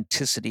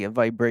authenticity, a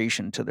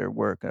vibration to their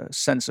work, a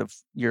sense of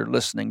you're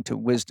listening to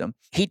wisdom.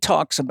 He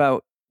talks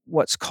about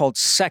what's called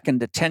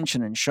second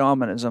attention in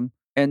shamanism.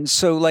 And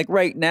so, like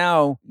right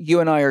now, you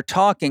and I are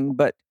talking,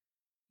 but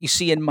you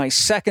see in my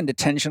second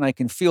attention, I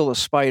can feel the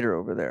spider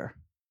over there.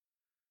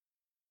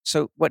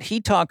 So what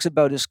he talks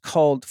about is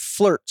called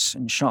flirts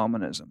in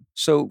shamanism.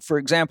 So, for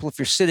example, if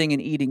you're sitting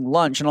and eating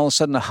lunch and all of a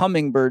sudden a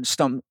hummingbird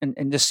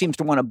and just seems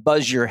to want to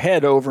buzz your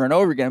head over and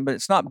over again, but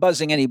it's not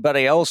buzzing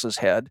anybody else's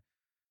head.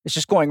 It's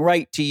just going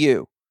right to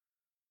you.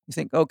 You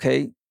think,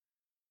 okay,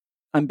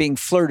 I'm being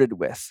flirted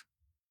with.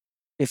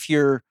 If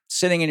you're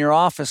sitting in your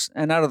office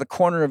and out of the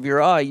corner of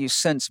your eye, you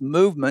sense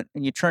movement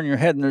and you turn your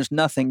head and there's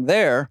nothing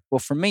there. Well,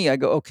 for me, I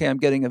go, okay, I'm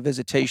getting a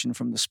visitation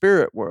from the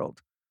spirit world.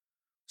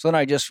 So then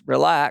I just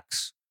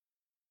relax.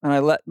 And I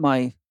let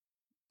my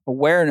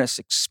awareness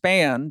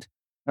expand,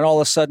 and all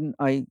of a sudden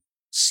I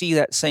see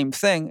that same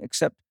thing,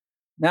 except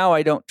now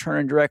I don't turn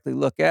and directly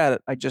look at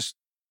it. I just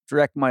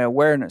direct my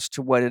awareness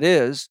to what it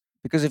is,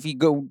 because if you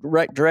go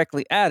right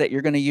directly at it,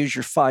 you're going to use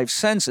your five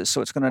senses,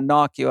 so it's going to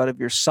knock you out of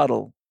your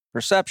subtle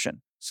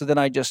perception. So then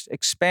I just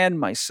expand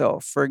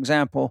myself. For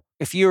example,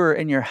 if you were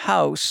in your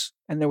house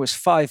and there was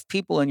 5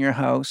 people in your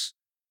house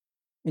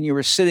and you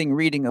were sitting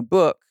reading a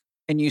book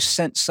and you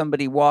sensed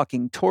somebody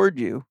walking toward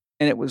you,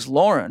 and it was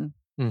Lauren,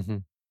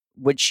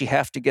 would she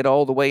have to get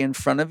all the way in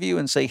front of you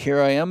and say, here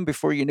I am,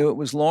 before you knew it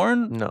was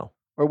Lauren? No.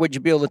 Or would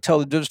you be able to tell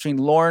the difference between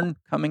Lauren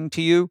coming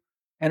to you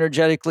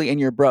energetically and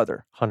your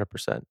brother?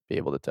 100% be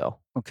able to tell.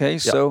 Okay,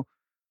 so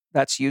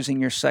that's using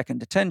your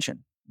second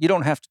attention. You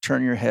don't have to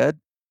turn your head.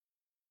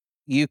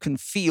 You can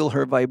feel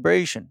her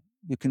vibration.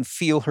 You can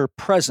feel her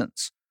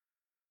presence.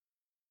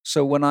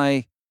 So when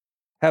I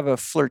have a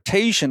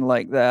flirtation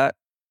like that,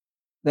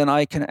 then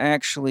I can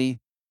actually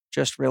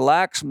just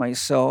relax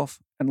myself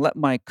and let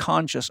my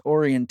conscious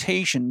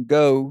orientation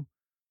go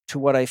to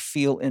what I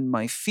feel in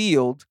my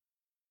field.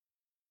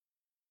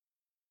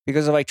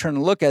 Because if I turn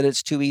and look at it,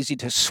 it's too easy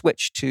to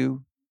switch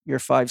to your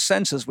 5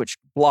 senses, which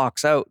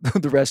blocks out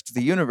the rest of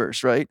the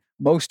universe, right?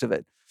 Most of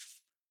it.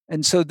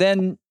 And so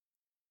then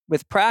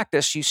with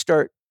practice, you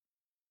start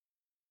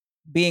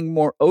being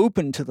more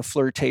open to the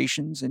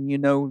flirtations, and you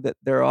know that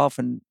they're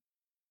often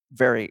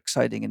very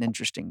exciting and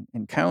interesting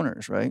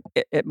encounters, right?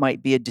 It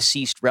might be a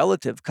deceased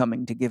relative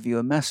coming to give you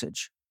a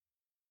message.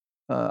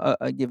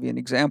 I'll give you an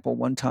example.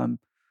 One time,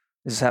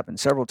 this has happened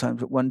several times,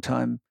 but one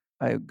time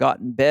I got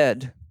in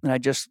bed and I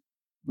just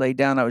lay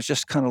down. I was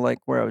just kind of like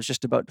where I was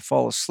just about to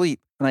fall asleep,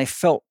 and I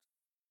felt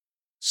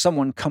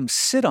someone come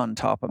sit on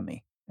top of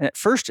me. And at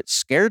first it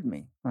scared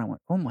me. And I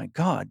went, oh my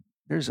God,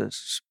 there's a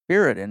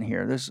spirit in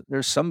here.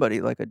 There's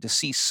somebody, like a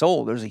deceased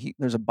soul.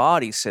 There's a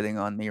body sitting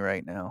on me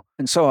right now.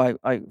 And so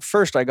I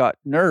first got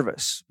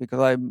nervous because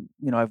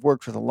I've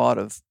worked with a lot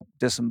of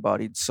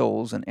disembodied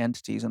souls and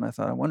entities, and I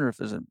thought, I wonder if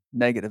there's a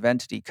negative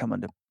entity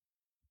coming to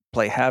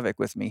play havoc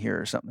with me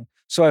here or something.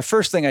 So the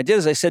first thing I did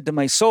is I said to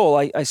my soul,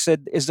 I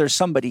said, is there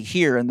somebody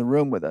here in the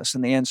room with us?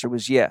 And the answer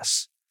was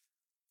yes.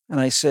 And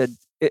I said,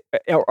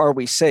 are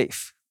we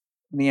safe?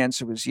 And the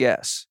answer was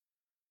yes.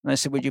 And I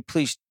said, would you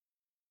please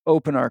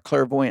open our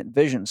clairvoyant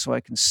vision so I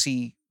can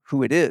see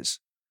who it is?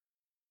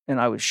 And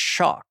I was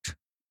shocked.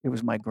 It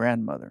was my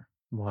grandmother.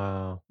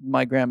 Wow.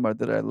 My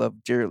grandmother that I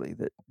loved dearly,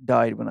 that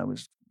died when I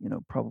was,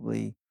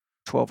 probably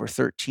 12 or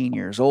 13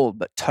 years old,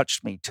 but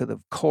touched me to the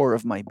core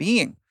of my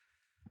being.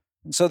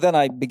 And so then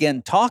I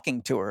began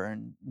talking to her,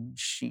 and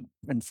she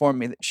informed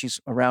me that she's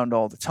around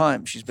all the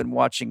time. She's been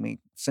watching me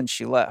since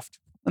she left.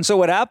 And so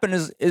what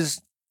happened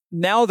is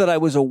now that I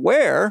was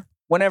aware,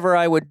 whenever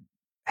I would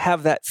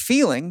have that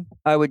feeling,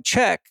 I would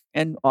check,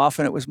 and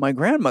often it was my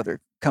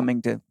grandmother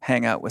coming to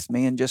hang out with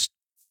me and just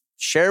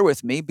share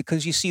with me,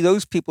 because you see,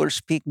 those people are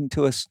speaking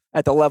to us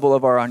at the level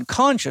of our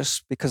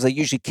unconscious, because they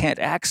usually can't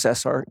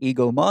access our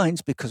ego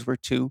minds because we're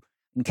too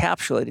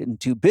encapsulated and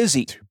too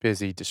busy. Too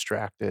busy,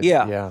 distracted.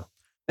 Yeah. Yeah.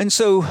 And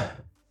so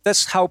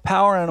that's how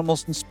power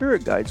animals and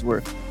spirit guides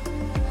work.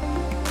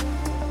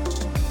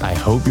 I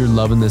hope you're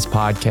loving this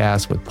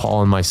podcast with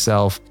Paul and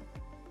myself.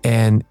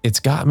 And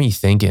it's got me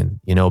thinking,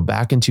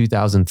 back in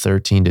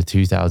 2013 to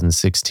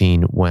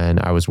 2016,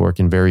 when I was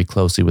working very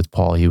closely with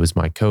Paul, he was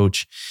my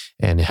coach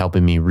and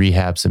helping me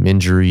rehab some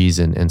injuries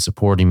and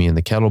supporting me in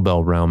the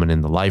kettlebell realm and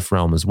in the life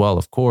realm as well,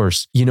 of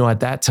course. At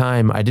that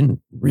time, I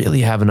didn't really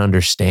have an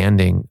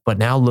understanding. But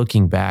now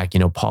looking back,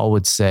 Paul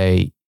would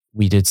say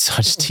we did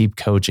such deep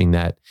coaching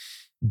that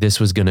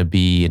this was going to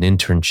be an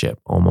internship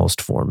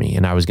almost for me.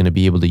 And I was going to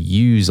be able to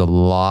use a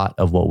lot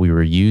of what we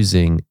were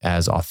using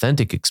as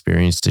authentic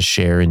experience to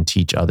share and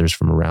teach others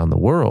from around the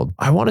world.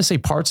 I want to say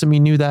parts of me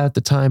knew that at the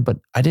time, but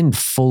I didn't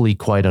fully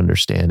quite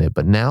understand it.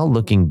 But now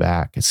looking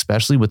back,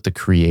 especially with the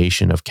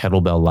creation of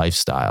Kettlebell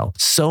Lifestyle,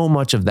 so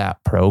much of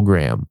that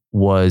program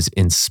was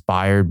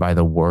inspired by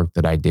the work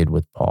that I did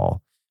with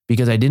Paul.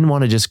 Because I didn't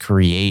want to just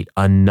create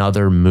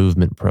another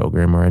movement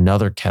program or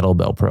another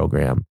kettlebell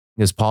program.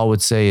 As Paul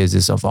would say,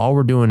 is if all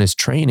we're doing is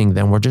training,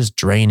 then we're just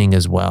draining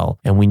as well.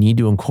 And we need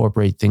to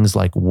incorporate things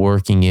like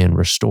working in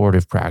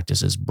restorative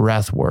practices,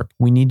 breath work.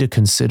 We need to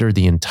consider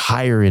the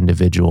entire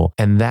individual.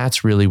 And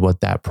that's really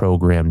what that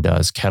program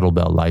does,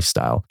 Kettlebell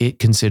Lifestyle. It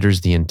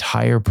considers the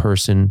entire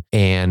person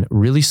and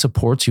really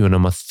supports you in a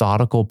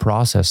methodical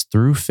process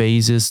through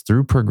phases,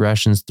 through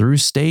progressions, through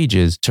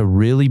stages to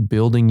really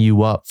building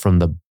you up from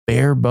the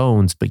bare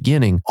bones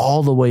beginning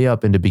all the way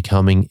up into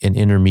becoming an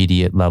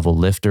intermediate level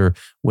lifter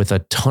with a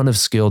ton of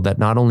skill that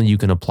not only you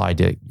can apply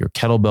to your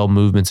kettlebell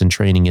movements and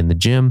training in the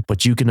gym,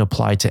 but you can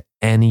apply to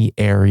any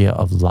area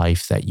of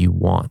life that you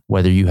want,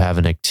 whether you have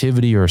an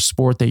activity or a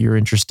sport that you're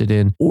interested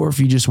in, or if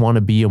you just want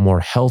to be a more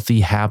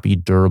healthy, happy,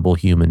 durable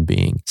human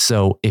being.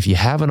 So if you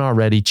haven't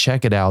already,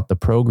 check it out. The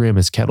program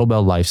is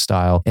Kettlebell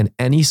Lifestyle, and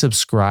any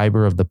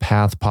subscriber of the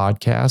Path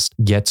podcast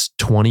gets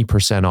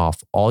 20%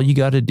 off. All you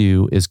got to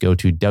do is go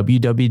to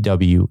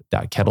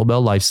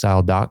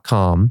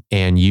www.kettlebelllifestyle.com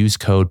and use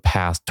code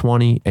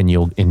PATH20 and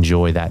you'll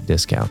enjoy that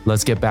discount.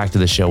 Let's get back to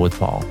the show with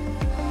Paul.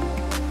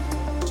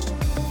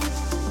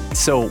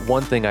 So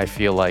one thing I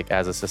feel like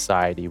as a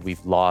society,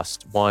 we've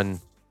lost,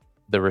 one,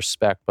 the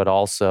respect, but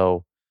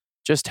also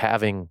just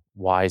having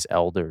wise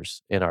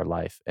elders in our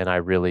life. And I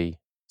really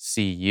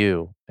see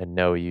you and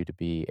know you to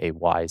be a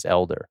wise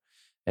elder.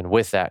 And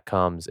with that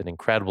comes an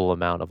incredible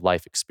amount of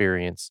life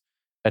experience,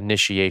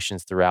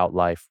 initiations throughout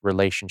life,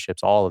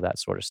 relationships, all of that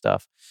sort of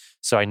stuff.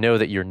 So I know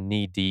that you're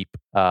knee deep,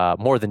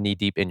 more than knee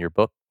deep in your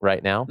book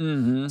right now.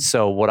 Mm-hmm.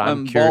 So what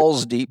I'm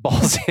balls deep,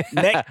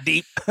 neck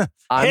deep,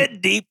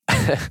 head deep,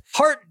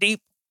 heart deep.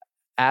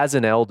 As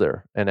an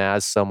elder and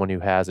as someone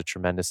who has a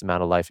tremendous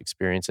amount of life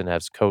experience and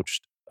has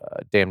coached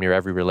damn near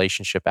every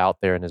relationship out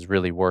there and is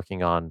really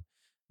working on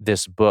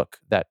this book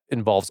that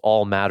involves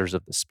all matters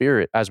of the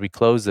spirit. As we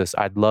close this,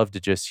 I'd love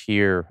to just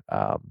hear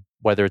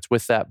whether it's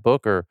with that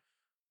book or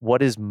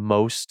what is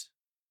most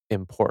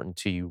important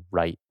to you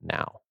right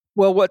now.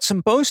 Well, what's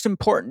most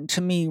important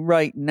to me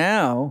right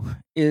now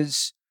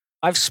is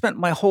I've spent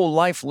my whole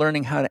life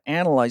learning how to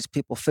analyze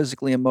people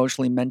physically,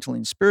 emotionally, mentally,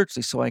 and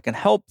spiritually so I can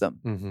help them.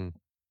 Mm-hmm.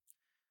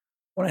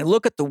 When I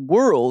look at the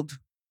world,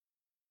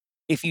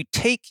 if you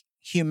take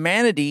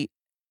humanity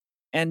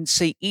and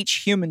say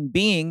each human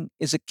being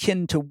is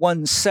akin to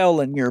one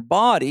cell in your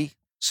body,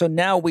 so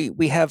now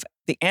we have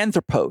the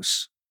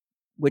anthropos,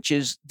 which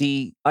is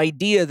the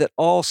idea that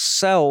all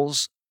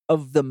cells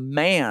of the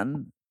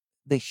man,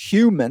 the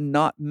human,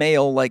 not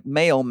male like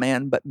male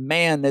man, but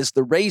man as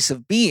the race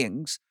of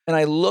beings. And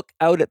I look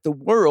out at the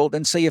world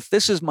and say, if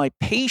this is my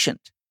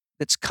patient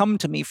that's come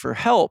to me for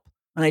help,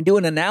 and I do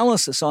an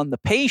analysis on the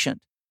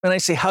patient, and I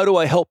say, how do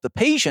I help the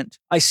patient?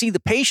 I see the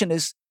patient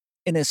is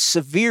in a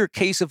severe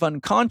case of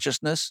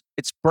unconsciousness.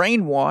 It's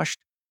brainwashed,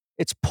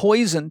 it's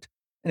poisoned,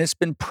 and it's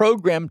been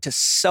programmed to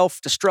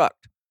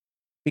self-destruct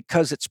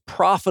because it's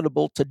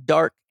profitable to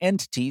dark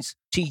entities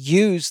to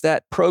use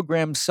that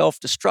programmed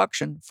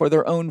self-destruction for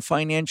their own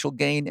financial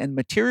gain and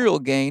material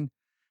gain.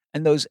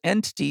 And those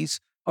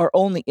entities are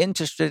only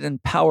interested in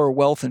power,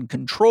 wealth, and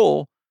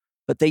control,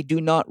 but they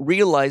do not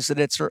realize that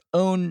it's their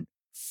own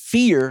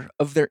fear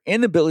of their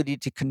inability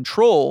to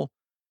control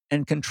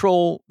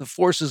the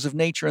forces of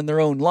nature in their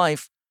own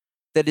life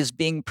that is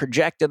being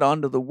projected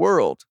onto the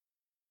world.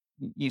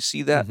 You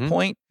see that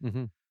point?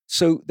 Mm-hmm.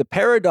 So the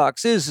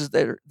paradox is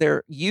that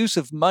their use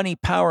of money,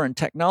 power, and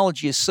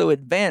technology is so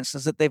advanced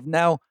is that they've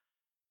now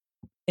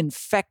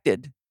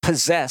infected,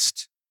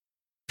 possessed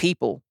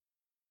people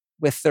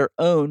with their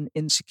own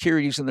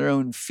insecurities and their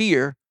own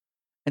fear.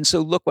 And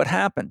so look what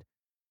happened.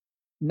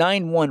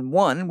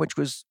 911, which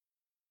was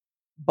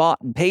bought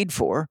and paid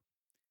for,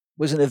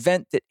 was an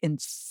event that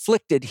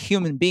inflicted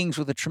human beings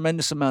with a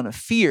tremendous amount of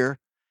fear.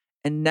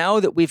 And now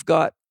that we've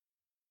got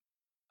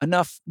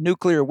enough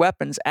nuclear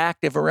weapons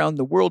active around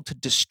the world to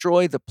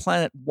destroy the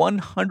planet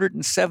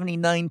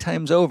 179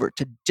 times over,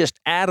 to just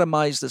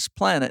atomize this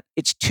planet,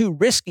 it's too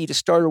risky to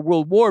start a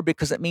world war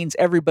because it means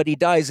everybody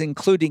dies,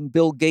 including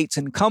Bill Gates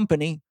and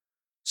company,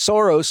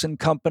 Soros and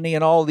company,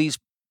 and all these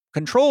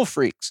control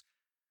freaks.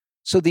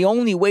 So the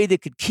only way they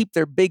could keep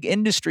their big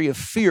industry of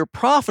fear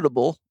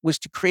profitable was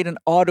to create an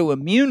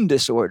autoimmune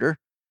disorder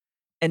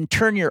and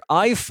turn your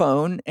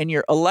iPhone and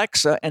your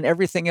Alexa and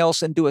everything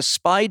else into a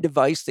spy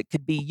device that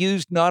could be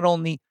used not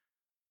only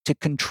to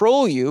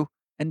control you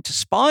and to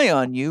spy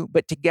on you,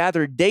 but to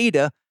gather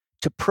data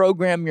to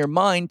program your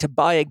mind to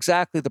buy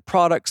exactly the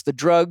products, the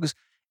drugs,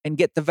 and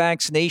get the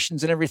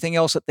vaccinations and everything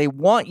else that they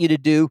want you to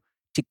do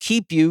to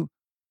keep you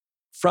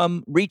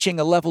from reaching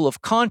a level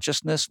of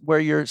consciousness where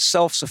you're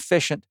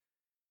self-sufficient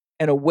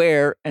and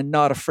aware and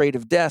not afraid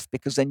of death,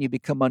 because then you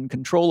become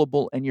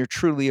uncontrollable and you're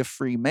truly a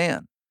free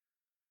man.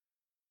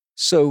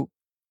 So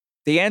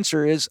the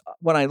answer is,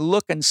 when I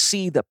look and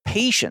see the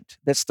patient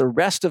that's the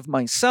rest of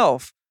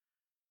myself,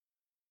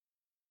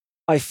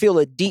 I feel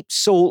a deep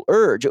soul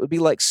urge. It would be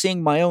like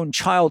seeing my own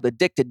child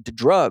addicted to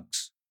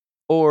drugs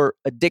or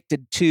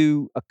addicted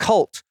to a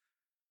cult.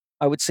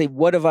 I would say,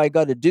 what have I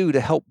got to do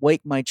to help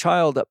wake my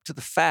child up to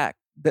the fact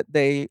that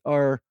they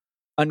are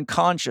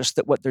unconscious,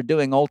 that what they're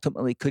doing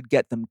ultimately could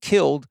get them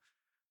killed?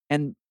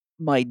 And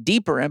my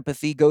deeper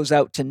empathy goes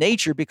out to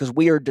nature, because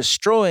we are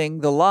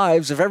destroying the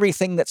lives of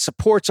everything that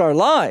supports our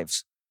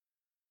lives,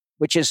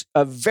 which is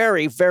a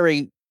very,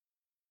 very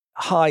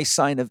high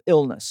sign of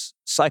illness,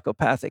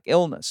 psychopathic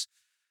illness.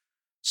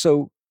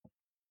 So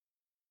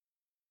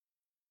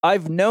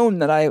I've known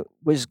that I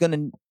was going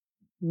to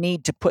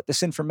need to put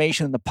this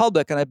information in the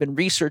public, and I've been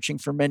researching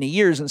for many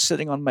years, and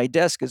sitting on my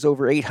desk is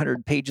over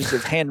 800 pages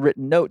of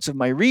handwritten notes of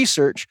my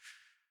research.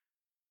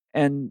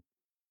 And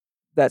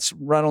that's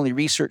not only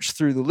research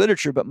through the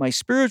literature, but my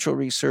spiritual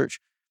research.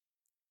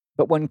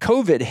 But when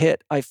COVID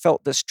hit, I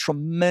felt this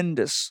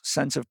tremendous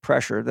sense of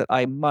pressure that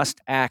I must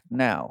act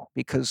now,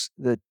 because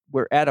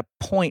we're at a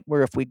point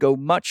where if we go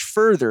much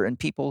further and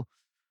people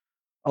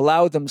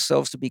allow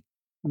themselves to be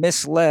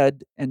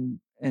misled and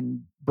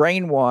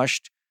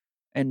brainwashed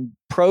and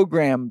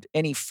programmed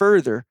any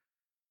further,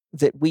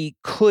 that we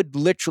could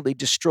literally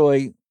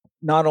destroy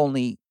not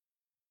only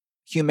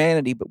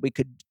humanity, but we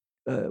could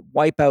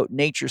wipe out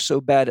nature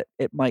so bad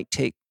it might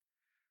take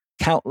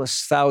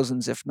countless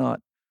thousands, if not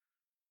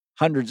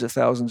hundreds of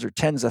thousands or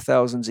tens of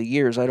thousands of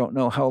years. I don't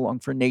know how long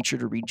for nature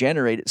to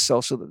regenerate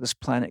itself so that this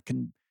planet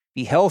can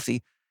be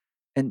healthy.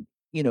 And,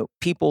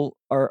 people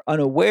are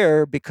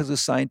unaware, because of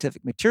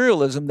scientific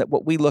materialism, that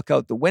what we look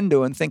out the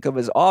window and think of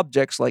as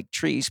objects like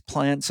trees,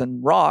 plants,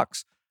 and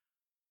rocks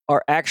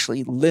are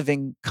actually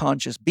living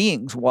conscious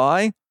beings.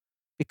 Why?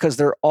 Because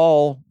they're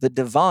all the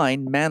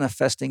divine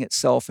manifesting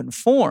itself in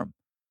form.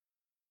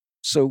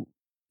 So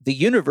the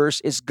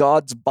universe is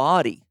God's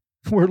body.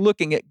 We're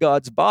looking at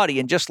God's body.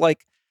 And just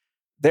like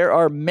there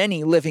are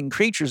many living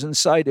creatures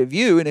inside of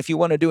you, and if you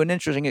want to do an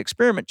interesting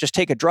experiment, just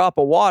take a drop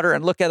of water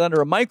and look at it under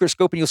a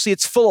microscope, and you'll see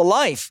it's full of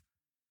life.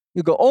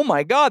 You go, oh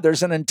my God,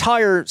 there's an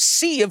entire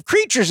sea of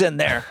creatures in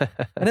there.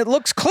 And it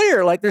looks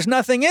clear, like there's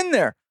nothing in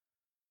there.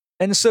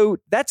 And so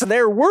that's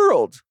their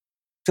world.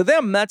 To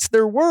them, that's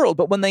their world.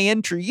 But when they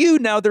enter you,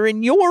 now they're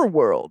in your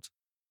world,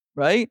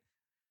 right?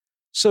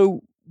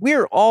 So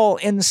we're all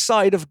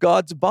inside of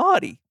God's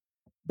body,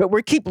 but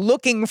we keep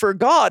looking for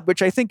God,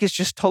 which I think is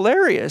just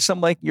hilarious.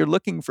 I'm like, you're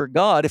looking for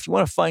God. If you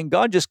want to find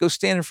God, just go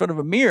stand in front of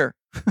a mirror.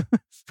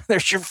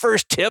 There's your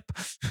first tip.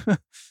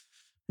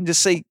 And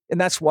just say, and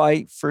that's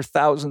why for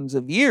thousands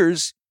of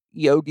years,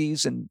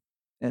 yogis and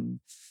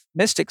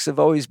mystics have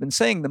always been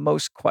saying the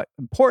most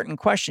important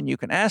question you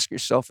can ask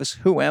yourself is,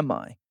 who am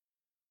I?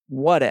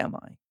 What am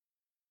I?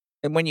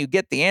 And when you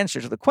get the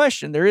answer to the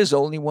question, there is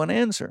only one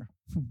answer.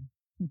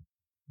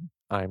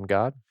 I'm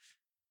God.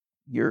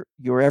 You're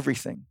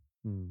everything.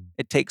 Hmm.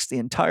 It takes the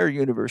entire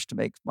universe to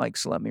make Mike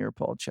Salemi or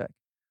Paul Chek.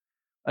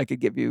 I could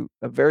give you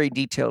a very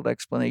detailed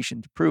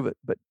explanation to prove it,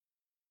 but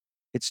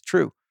it's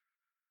true.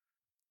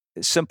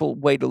 A simple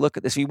way to look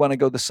at this, if you want to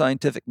go the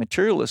scientific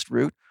materialist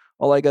route,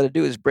 all I got to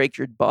do is break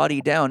your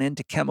body down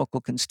into chemical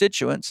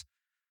constituents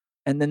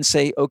and then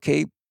say,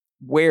 okay,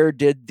 where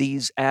did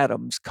these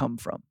atoms come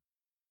from?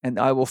 And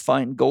I will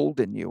find gold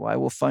in you. I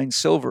will find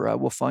silver. I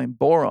will find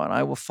boron.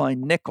 I will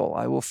find nickel.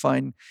 I will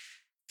find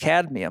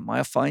cadmium.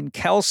 I'll find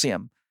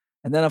calcium.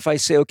 And then if I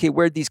say, okay,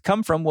 where'd these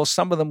come from? Well,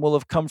 some of them will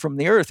have come from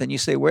the earth. And you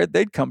say, where'd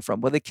they come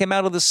from? Well, they came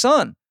out of the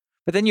sun.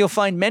 But then you'll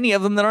find many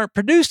of them that aren't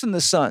produced in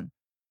the sun.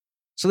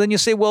 So then you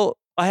say, well,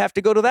 I have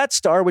to go to that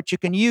star, which you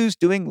can use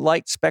doing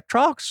light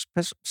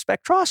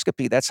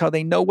spectroscopy. That's how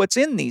they know what's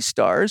in these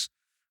stars.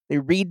 They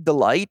read the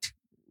light.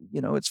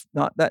 It's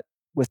not that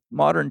with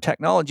modern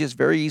technology, it's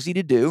very easy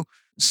to do.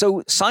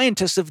 So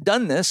scientists have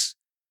done this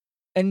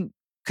and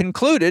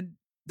concluded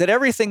that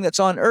everything that's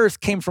on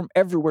Earth came from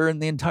everywhere in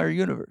the entire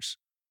universe.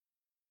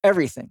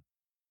 Everything.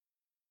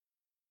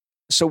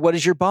 So what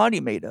is your body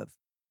made of?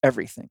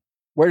 Everything.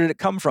 Where did it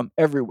come from?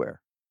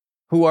 Everywhere.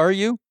 Who are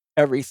you?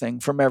 Everything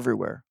from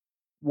everywhere.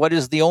 What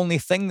is the only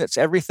thing that's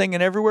everything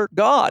and everywhere?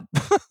 God.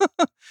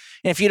 And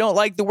if you don't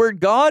like the word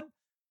God,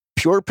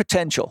 pure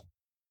potential.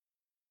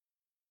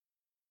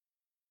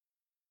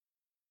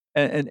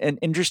 And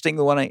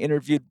interestingly, when I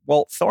interviewed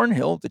Walt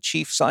Thornhill, the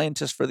chief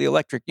scientist for the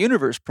Electric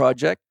Universe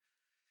Project,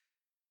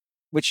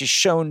 which has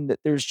shown that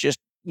there's just,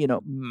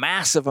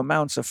 massive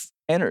amounts of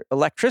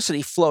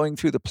electricity flowing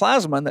through the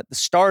plasma, and that the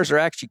stars are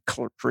actually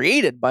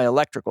created by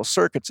electrical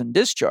circuits and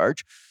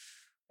discharge.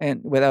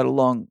 And without a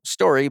long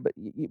story, but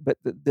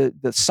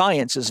the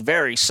science is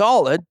very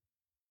solid.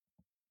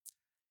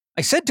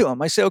 I said to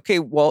him, okay,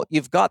 well,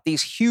 you've got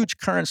these huge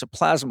currents of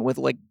plasma with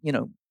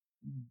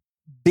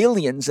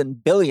billions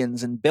and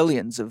billions and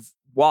billions of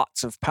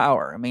watts of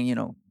power. I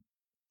mean,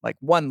 like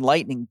one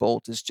lightning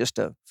bolt is just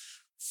a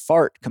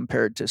fart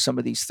compared to some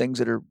of these things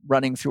that are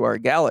running through our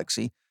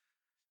galaxy.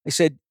 I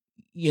said,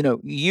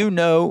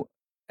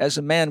 as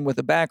a man with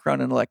a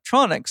background in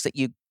electronics, that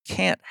you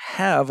can't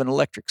have an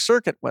electric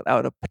circuit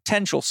without a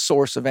potential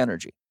source of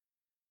energy.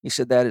 He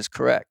said, that is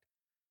correct.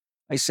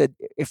 I said,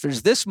 if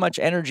there's this much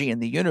energy in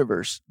the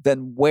universe,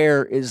 then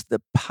where is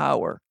the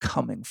power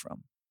coming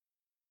from?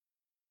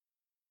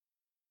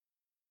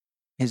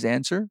 His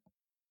answer,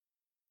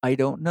 I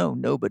don't know.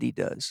 Nobody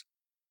does.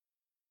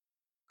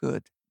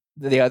 Good.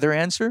 The other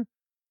answer,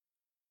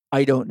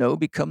 I don't know,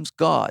 becomes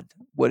God.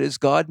 What does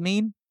God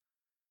mean?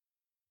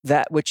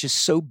 That which is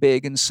so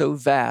big and so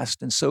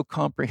vast and so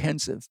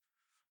comprehensive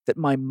that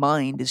my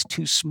mind is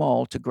too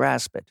small to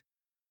grasp it.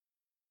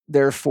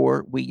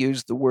 Therefore, we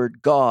use the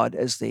word God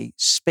as the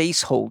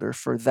space holder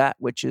for that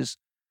which is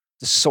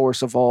the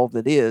source of all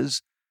that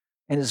is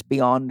and is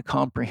beyond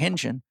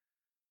comprehension.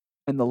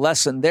 And the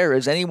lesson there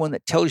is anyone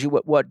that tells you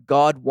what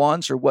God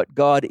wants or what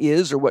God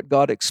is or what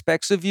God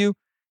expects of you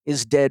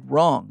is dead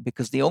wrong,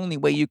 because the only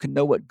way you can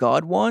know what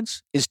God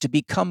wants is to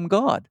become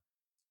God.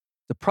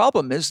 The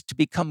problem is, to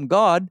become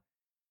God,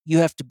 you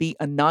have to be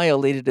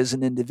annihilated as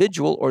an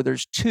individual, or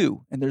there's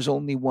two, and there's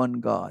only one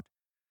God.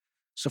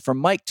 So for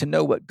Mike to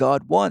know what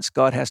God wants,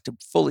 God has to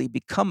fully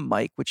become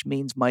Mike, which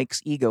means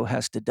Mike's ego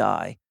has to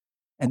die.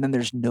 And then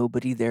there's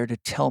nobody there to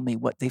tell me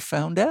what they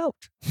found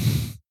out.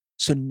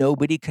 So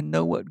nobody can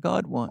know what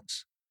God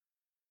wants.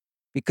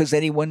 Because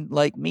anyone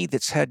like me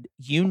that's had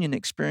union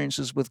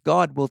experiences with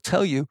God will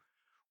tell you,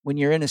 when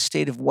you're in a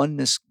state of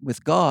oneness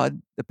with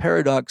God, the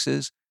paradox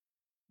is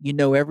you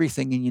know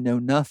everything and you know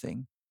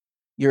nothing.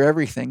 You're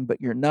everything,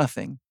 but you're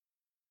nothing.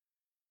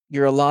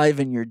 You're alive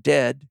and you're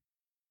dead,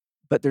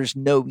 but there's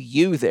no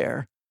you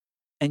there.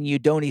 And you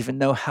don't even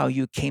know how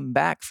you came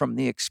back from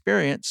the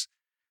experience.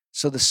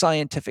 So the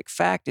scientific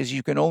fact is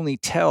you can only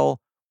tell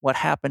what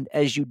happened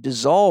as you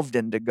dissolved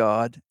into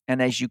God and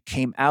as you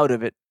came out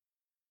of it.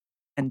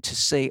 And to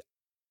say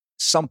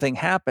something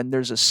happened,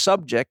 there's a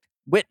subject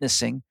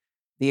witnessing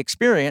the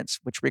experience,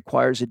 which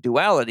requires a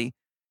duality.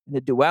 And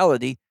the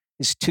duality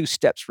is two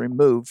steps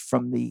removed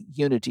from the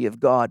unity of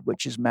God,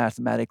 which is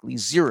mathematically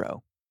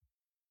zero.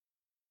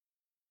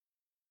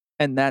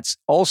 And that's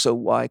also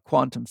why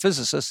quantum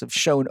physicists have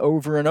shown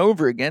over and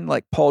over again,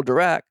 like Paul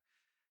Dirac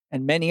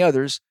and many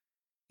others,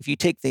 if you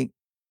take the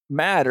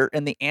matter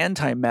and the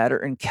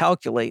antimatter and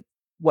calculate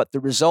what the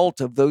result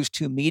of those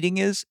two meeting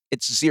is,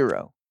 it's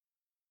zero.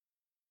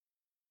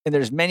 And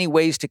there's many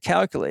ways to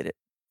calculate it.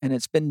 And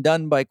it's been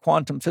done by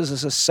quantum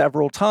physicists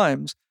several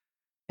times.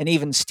 And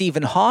even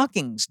Stephen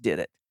Hawking did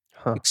it,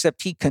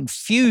 except he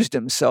confused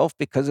himself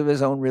because of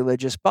his own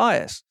religious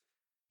bias.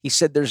 He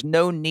said there's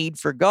no need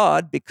for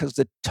God because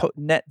the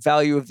net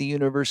value of the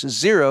universe is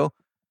zero.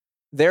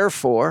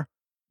 Therefore,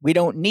 we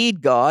don't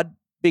need God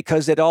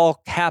because it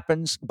all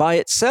happens by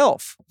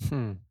itself.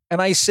 And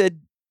I said,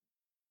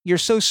 you're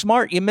so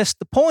smart, you missed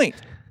the point.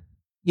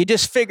 You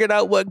just figured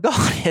out what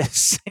God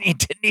is, and you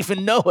didn't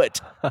even know it.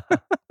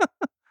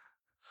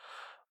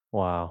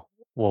 Wow.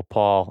 Well,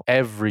 Paul,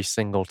 every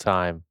single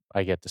time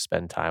I get to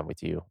spend time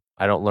with you,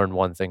 I don't learn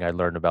one thing, I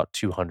learn about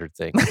 200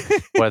 things,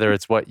 whether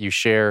it's what you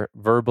share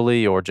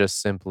verbally or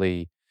just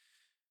simply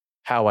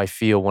how I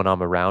feel when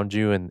I'm around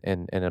you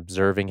and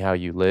observing how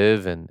you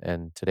live.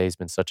 And today's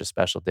been such a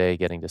special day,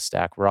 getting to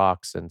stack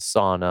rocks and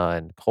sauna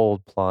and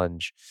cold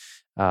plunge.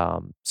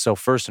 So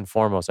first and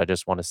foremost, I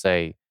just want to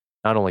say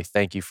not only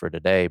thank you for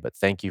today, but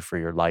thank you for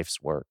your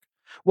life's work.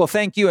 Well,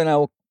 thank you. And I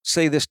will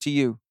say this to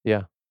you.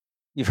 Yeah.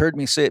 You've heard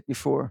me say it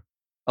before.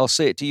 I'll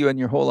say it to you and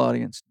your whole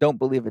audience. Don't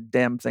believe a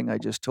damn thing I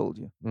just told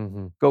you.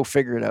 Mm-hmm. Go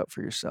figure it out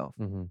for yourself.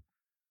 Mm-hmm.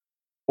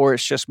 Or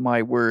it's just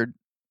my word.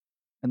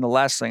 And the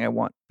last thing I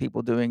want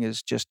people doing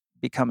is just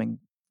becoming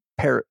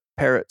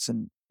parrots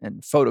and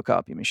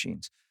photocopy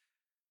machines.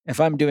 If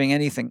I'm doing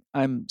anything,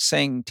 I'm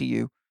saying to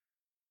you,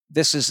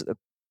 this is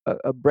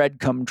a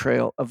breadcrumb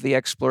trail of the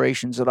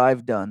explorations that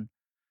I've done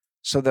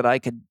so that I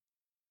could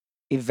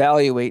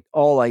evaluate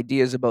all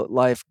ideas about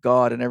life,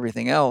 God, and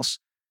everything else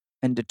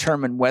and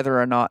determine whether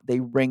or not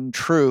they ring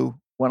true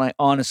when I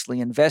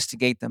honestly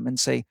investigate them and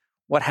say,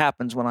 what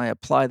happens when I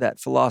apply that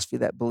philosophy,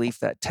 that belief,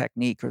 that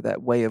technique, or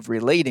that way of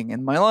relating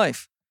in my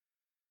life?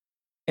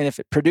 And if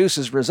it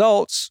produces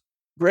results,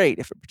 great.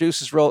 If it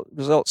produces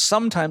results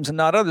sometimes and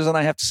not others, then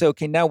I have to say,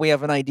 okay, now we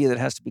have an idea that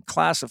has to be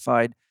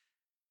classified.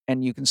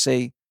 And you can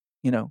say,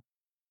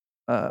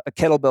 a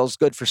kettlebell is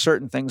good for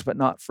certain things, but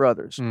not for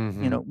others.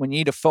 Mm-hmm. When you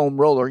need a foam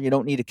roller, you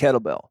don't need a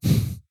kettlebell.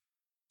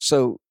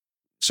 So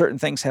certain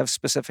things have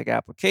specific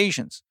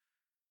applications.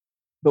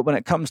 But when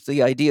it comes to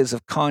the ideas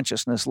of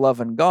consciousness,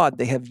 love, and God,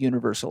 they have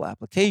universal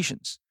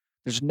applications.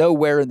 There's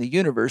nowhere in the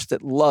universe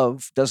that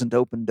love doesn't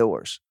open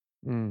doors.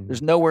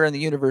 There's nowhere in the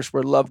universe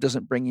where love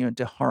doesn't bring you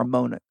into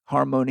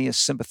harmonious,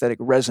 sympathetic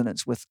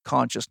resonance with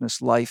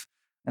consciousness, life,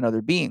 and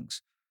other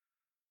beings.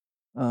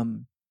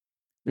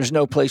 There's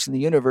no place in the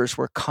universe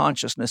where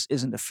consciousness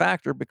isn't a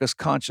factor, because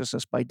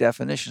consciousness, by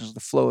definition, is the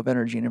flow of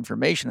energy and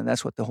information, and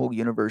that's what the whole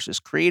universe is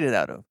created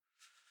out of.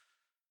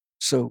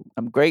 So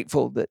I'm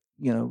grateful that,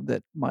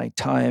 that my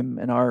time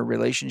and our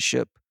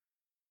relationship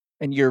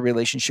and your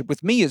relationship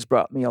with me has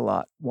brought me a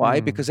lot. Why?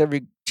 Because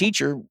every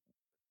teacher,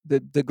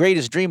 the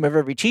greatest dream of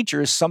every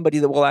teacher is somebody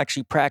that will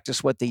actually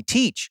practice what they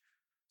teach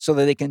so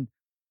that they can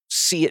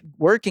see it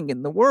working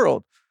in the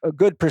world. A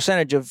good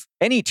percentage of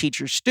any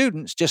teacher's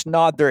students just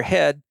nod their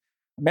head,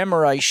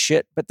 memorize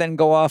shit, but then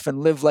go off and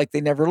live like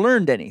they never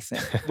learned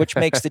anything, which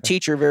makes the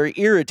teacher very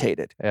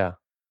irritated. Yeah.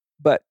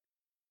 But,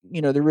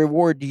 the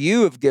reward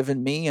you have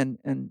given me and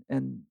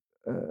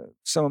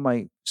some of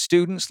my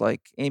students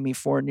like Amy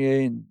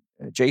Fournier and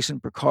Jason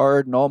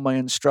Picard and all my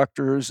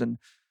instructors and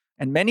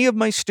many of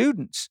my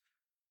students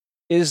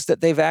is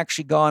that they've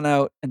actually gone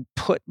out and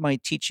put my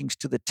teachings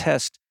to the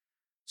test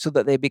so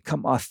that they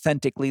become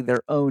authentically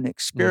their own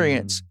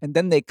experience. And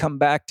then they come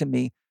back to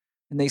me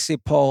and they say,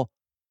 Paul,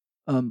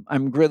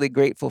 I'm really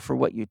grateful for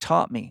what you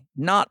taught me,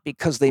 not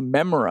because they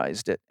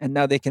memorized it and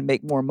now they can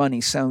make more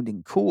money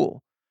sounding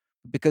cool,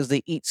 but because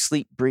they eat,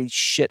 sleep, breathe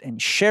shit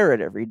and share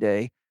it every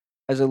day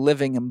as a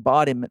living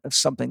embodiment of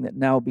something that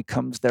now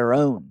becomes their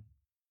own.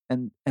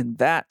 And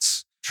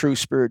that's true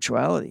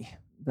spirituality.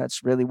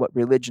 That's really what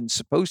religion's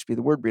supposed to be.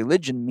 The word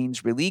religion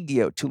means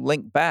religio, to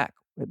link back.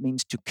 It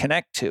means to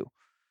connect to.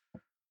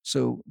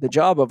 So the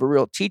job of a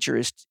real teacher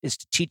is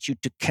to teach you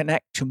to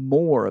connect to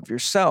more of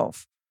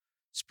yourself.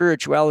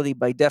 Spirituality,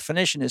 by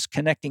definition, is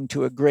connecting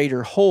to a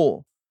greater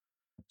whole.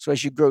 So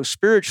as you grow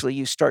spiritually,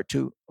 you start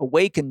to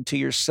awaken to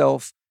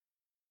yourself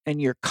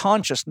and your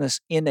consciousness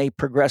in a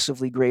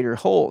progressively greater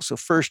whole. So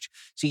first,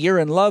 you're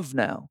in love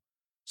now.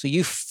 So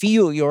you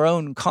feel your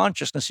own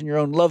consciousness and your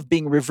own love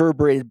being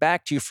reverberated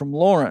back to you from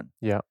Lauren.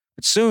 Yeah.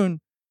 But soon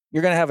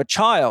you're going to have a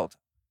child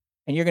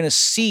and you're going to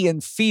see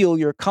and feel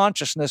your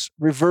consciousness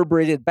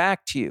reverberated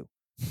back to you.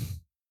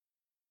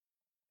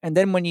 And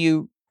then when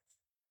you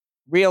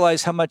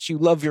realize how much you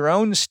love your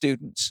own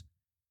students,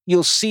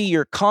 you'll see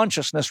your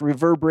consciousness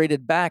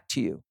reverberated back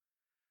to you.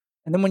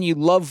 And then when you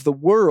love the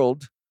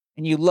world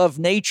and you love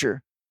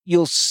nature,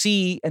 you'll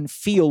see and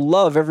feel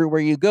love everywhere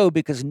you go,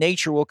 because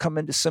nature will come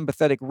into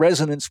sympathetic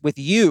resonance with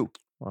you.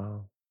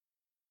 Wow.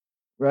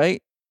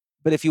 Right?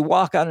 But if you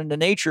walk out into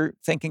nature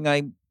thinking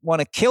I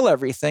want to kill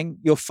everything,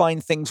 you'll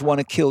find things want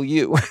to kill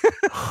you.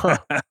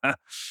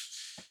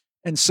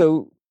 And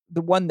so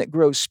the one that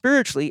grows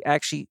spiritually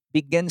actually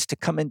begins to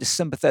come into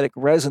sympathetic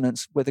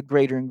resonance with a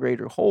greater and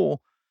greater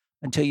whole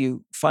until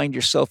you find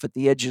yourself at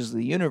the edges of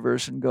the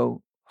universe and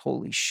go,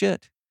 holy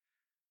shit.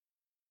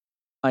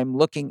 I'm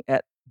looking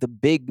at the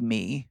big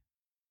me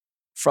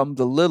from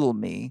the little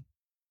me,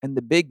 and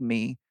the big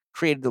me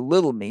created the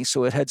little me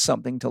so it had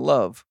something to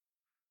love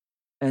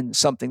and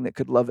something that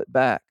could love it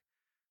back.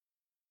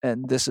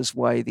 And this is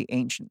why the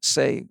ancients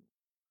say,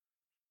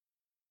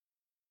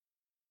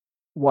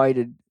 why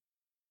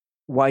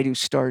do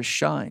stars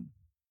shine?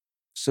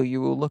 So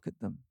you will look at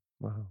them.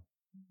 Wow.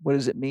 What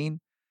does it mean?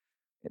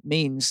 It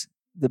means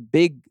the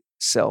big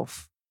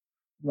self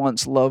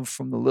wants love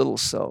from the little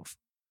self.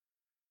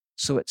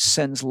 So it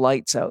sends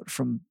lights out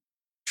from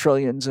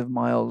trillions of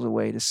miles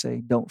away to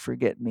say, don't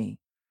forget me.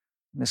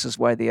 And this is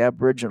why the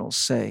Aboriginals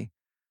say,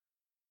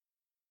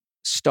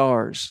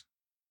 stars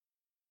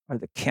are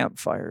the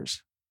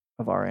campfires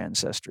of our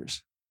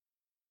ancestors.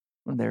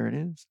 And there it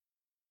is.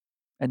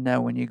 And now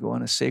when you go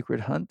on a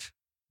sacred hunt,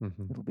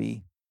 it'll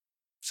be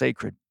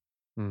sacred.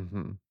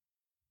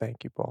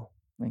 Thank you, Paul.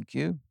 Thank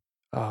you.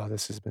 Oh,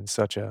 this has been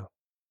such an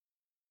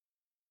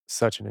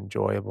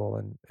enjoyable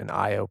and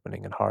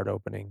eye-opening and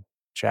heart-opening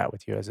chat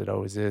with you, as it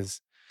always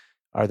is.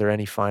 Are there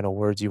any final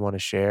words you want to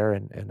share?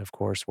 And of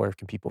course, where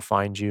can people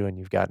find you? And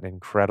you've got an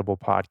incredible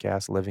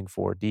podcast, Living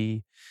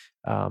 4D.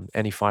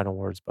 Any final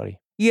words, buddy?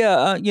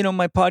 Yeah,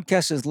 my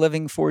podcast is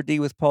Living 4D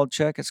with Paul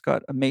Chek. It's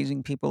got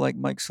amazing people like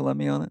Mike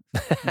Salemi on it.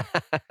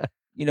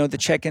 The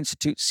Chek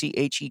Institute,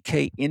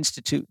 CHEK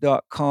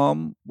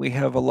Institute.com. We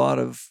have a lot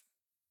of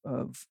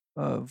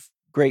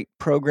great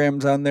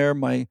programs on there.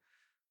 My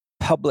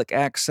public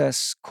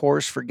access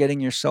course for getting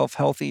yourself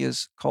healthy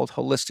is called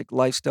Holistic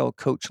Lifestyle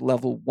Coach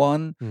Level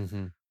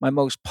 1. My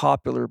most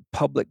popular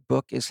public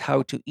book is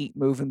How to Eat,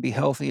 Move, and Be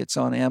Healthy. It's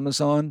on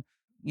Amazon.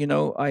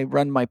 I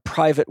run my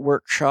private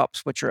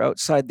workshops, which are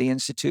outside the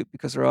Institute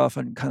because they're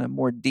often kind of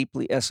more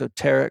deeply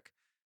esoteric.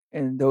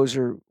 And those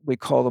are, we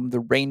call them the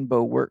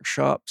rainbow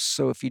workshops.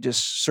 So if you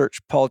just search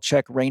Paul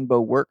Chek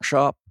Rainbow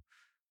Workshop,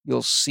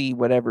 you'll see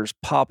whatever's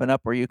popping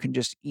up, or you can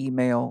just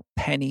email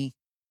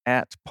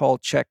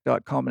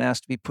penny@paulchek.com and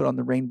ask to be put on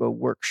the Rainbow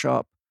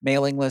Workshop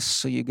mailing list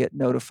so you get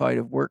notified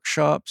of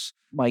workshops.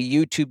 My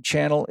YouTube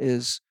channel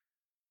is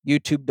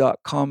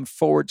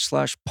youtube.com/Paul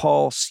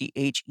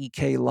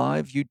Chek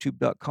Live,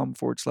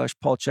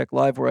 youtube.com/Paul Chek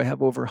Live, where I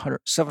have over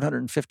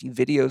 750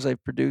 videos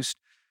I've produced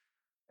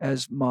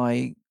as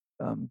my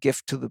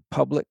gift to the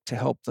public to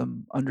help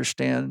them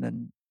understand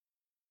and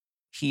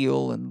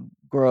heal and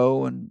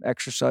grow and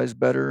exercise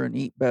better and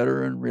eat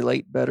better and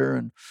relate better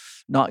and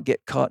not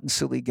get caught in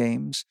silly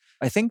games.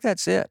 I think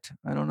that's it.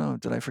 I don't know.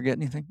 Did I forget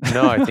anything?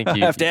 No, I think I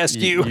have to ask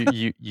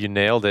you. You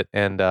nailed it.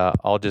 And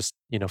I'll just,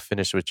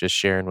 finish with just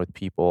sharing with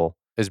people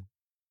as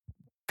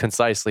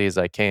concisely as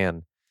I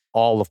can.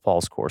 All of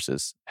Paul's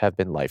courses have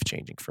been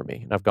life-changing for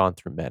me, and I've gone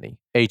through many.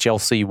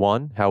 HLC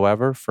 1,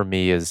 however, for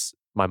me is,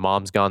 my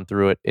mom's gone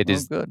through it. It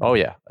is good. Oh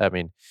yeah. I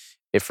mean,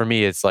 for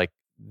me, it's like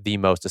the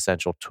most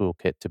essential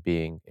toolkit to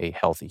being a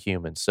healthy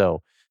human.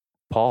 So,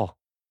 Paul,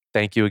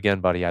 thank you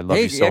again, buddy. I love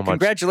you so much.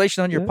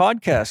 Congratulations on your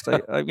podcast.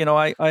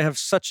 I have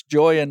such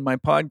joy in my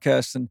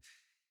podcast, and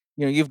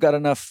you've got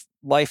enough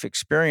life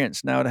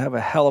experience now to have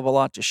a hell of a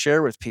lot to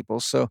share with people.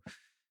 So,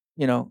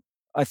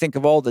 I think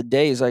of all the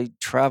days I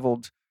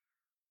traveled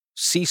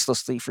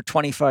ceaselessly for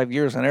 25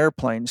 years on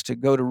airplanes to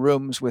go to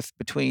rooms with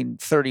between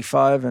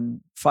 35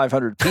 and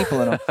 500 people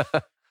in them.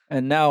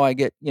 And now I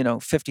get,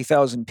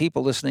 50,000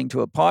 people listening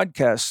to a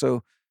podcast.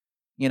 So,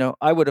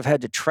 I would have had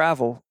to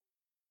travel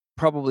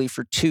probably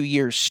for 2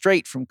 years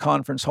straight from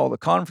conference hall to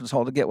conference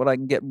hall to get what I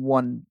can get in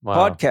one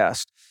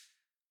podcast.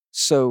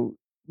 So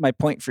my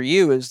point for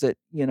you is that,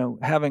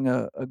 having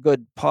a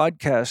good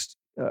podcast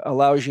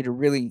allows you to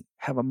really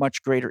have a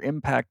much greater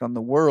impact on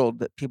the world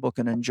that people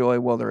can enjoy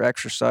while they're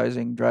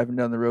exercising, driving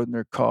down the road in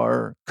their car,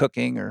 or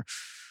cooking, or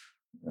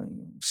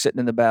sitting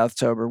in the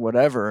bathtub or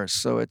whatever.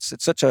 So it's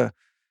such a,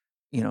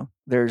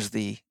 there's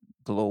the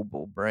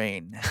global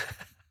brain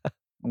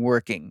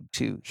working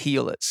to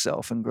heal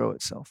itself and grow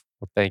itself.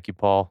 Well, thank you,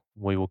 Paul.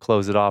 We will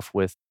close it off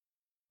with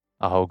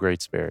a whole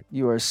great spirit.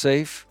 You are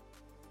safe.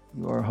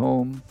 You are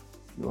home.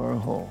 You are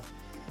whole.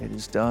 It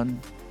is done.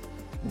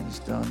 It is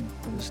done.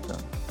 It is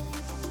done.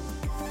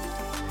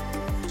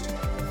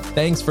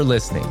 Thanks for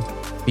listening.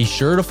 Be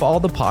sure to follow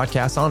the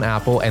podcast on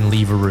Apple and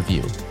leave a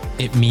review.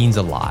 It means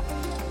a lot.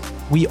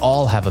 We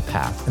all have a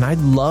path, and I'd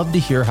love to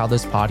hear how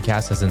this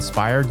podcast has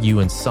inspired you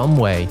in some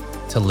way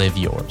to live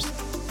yours.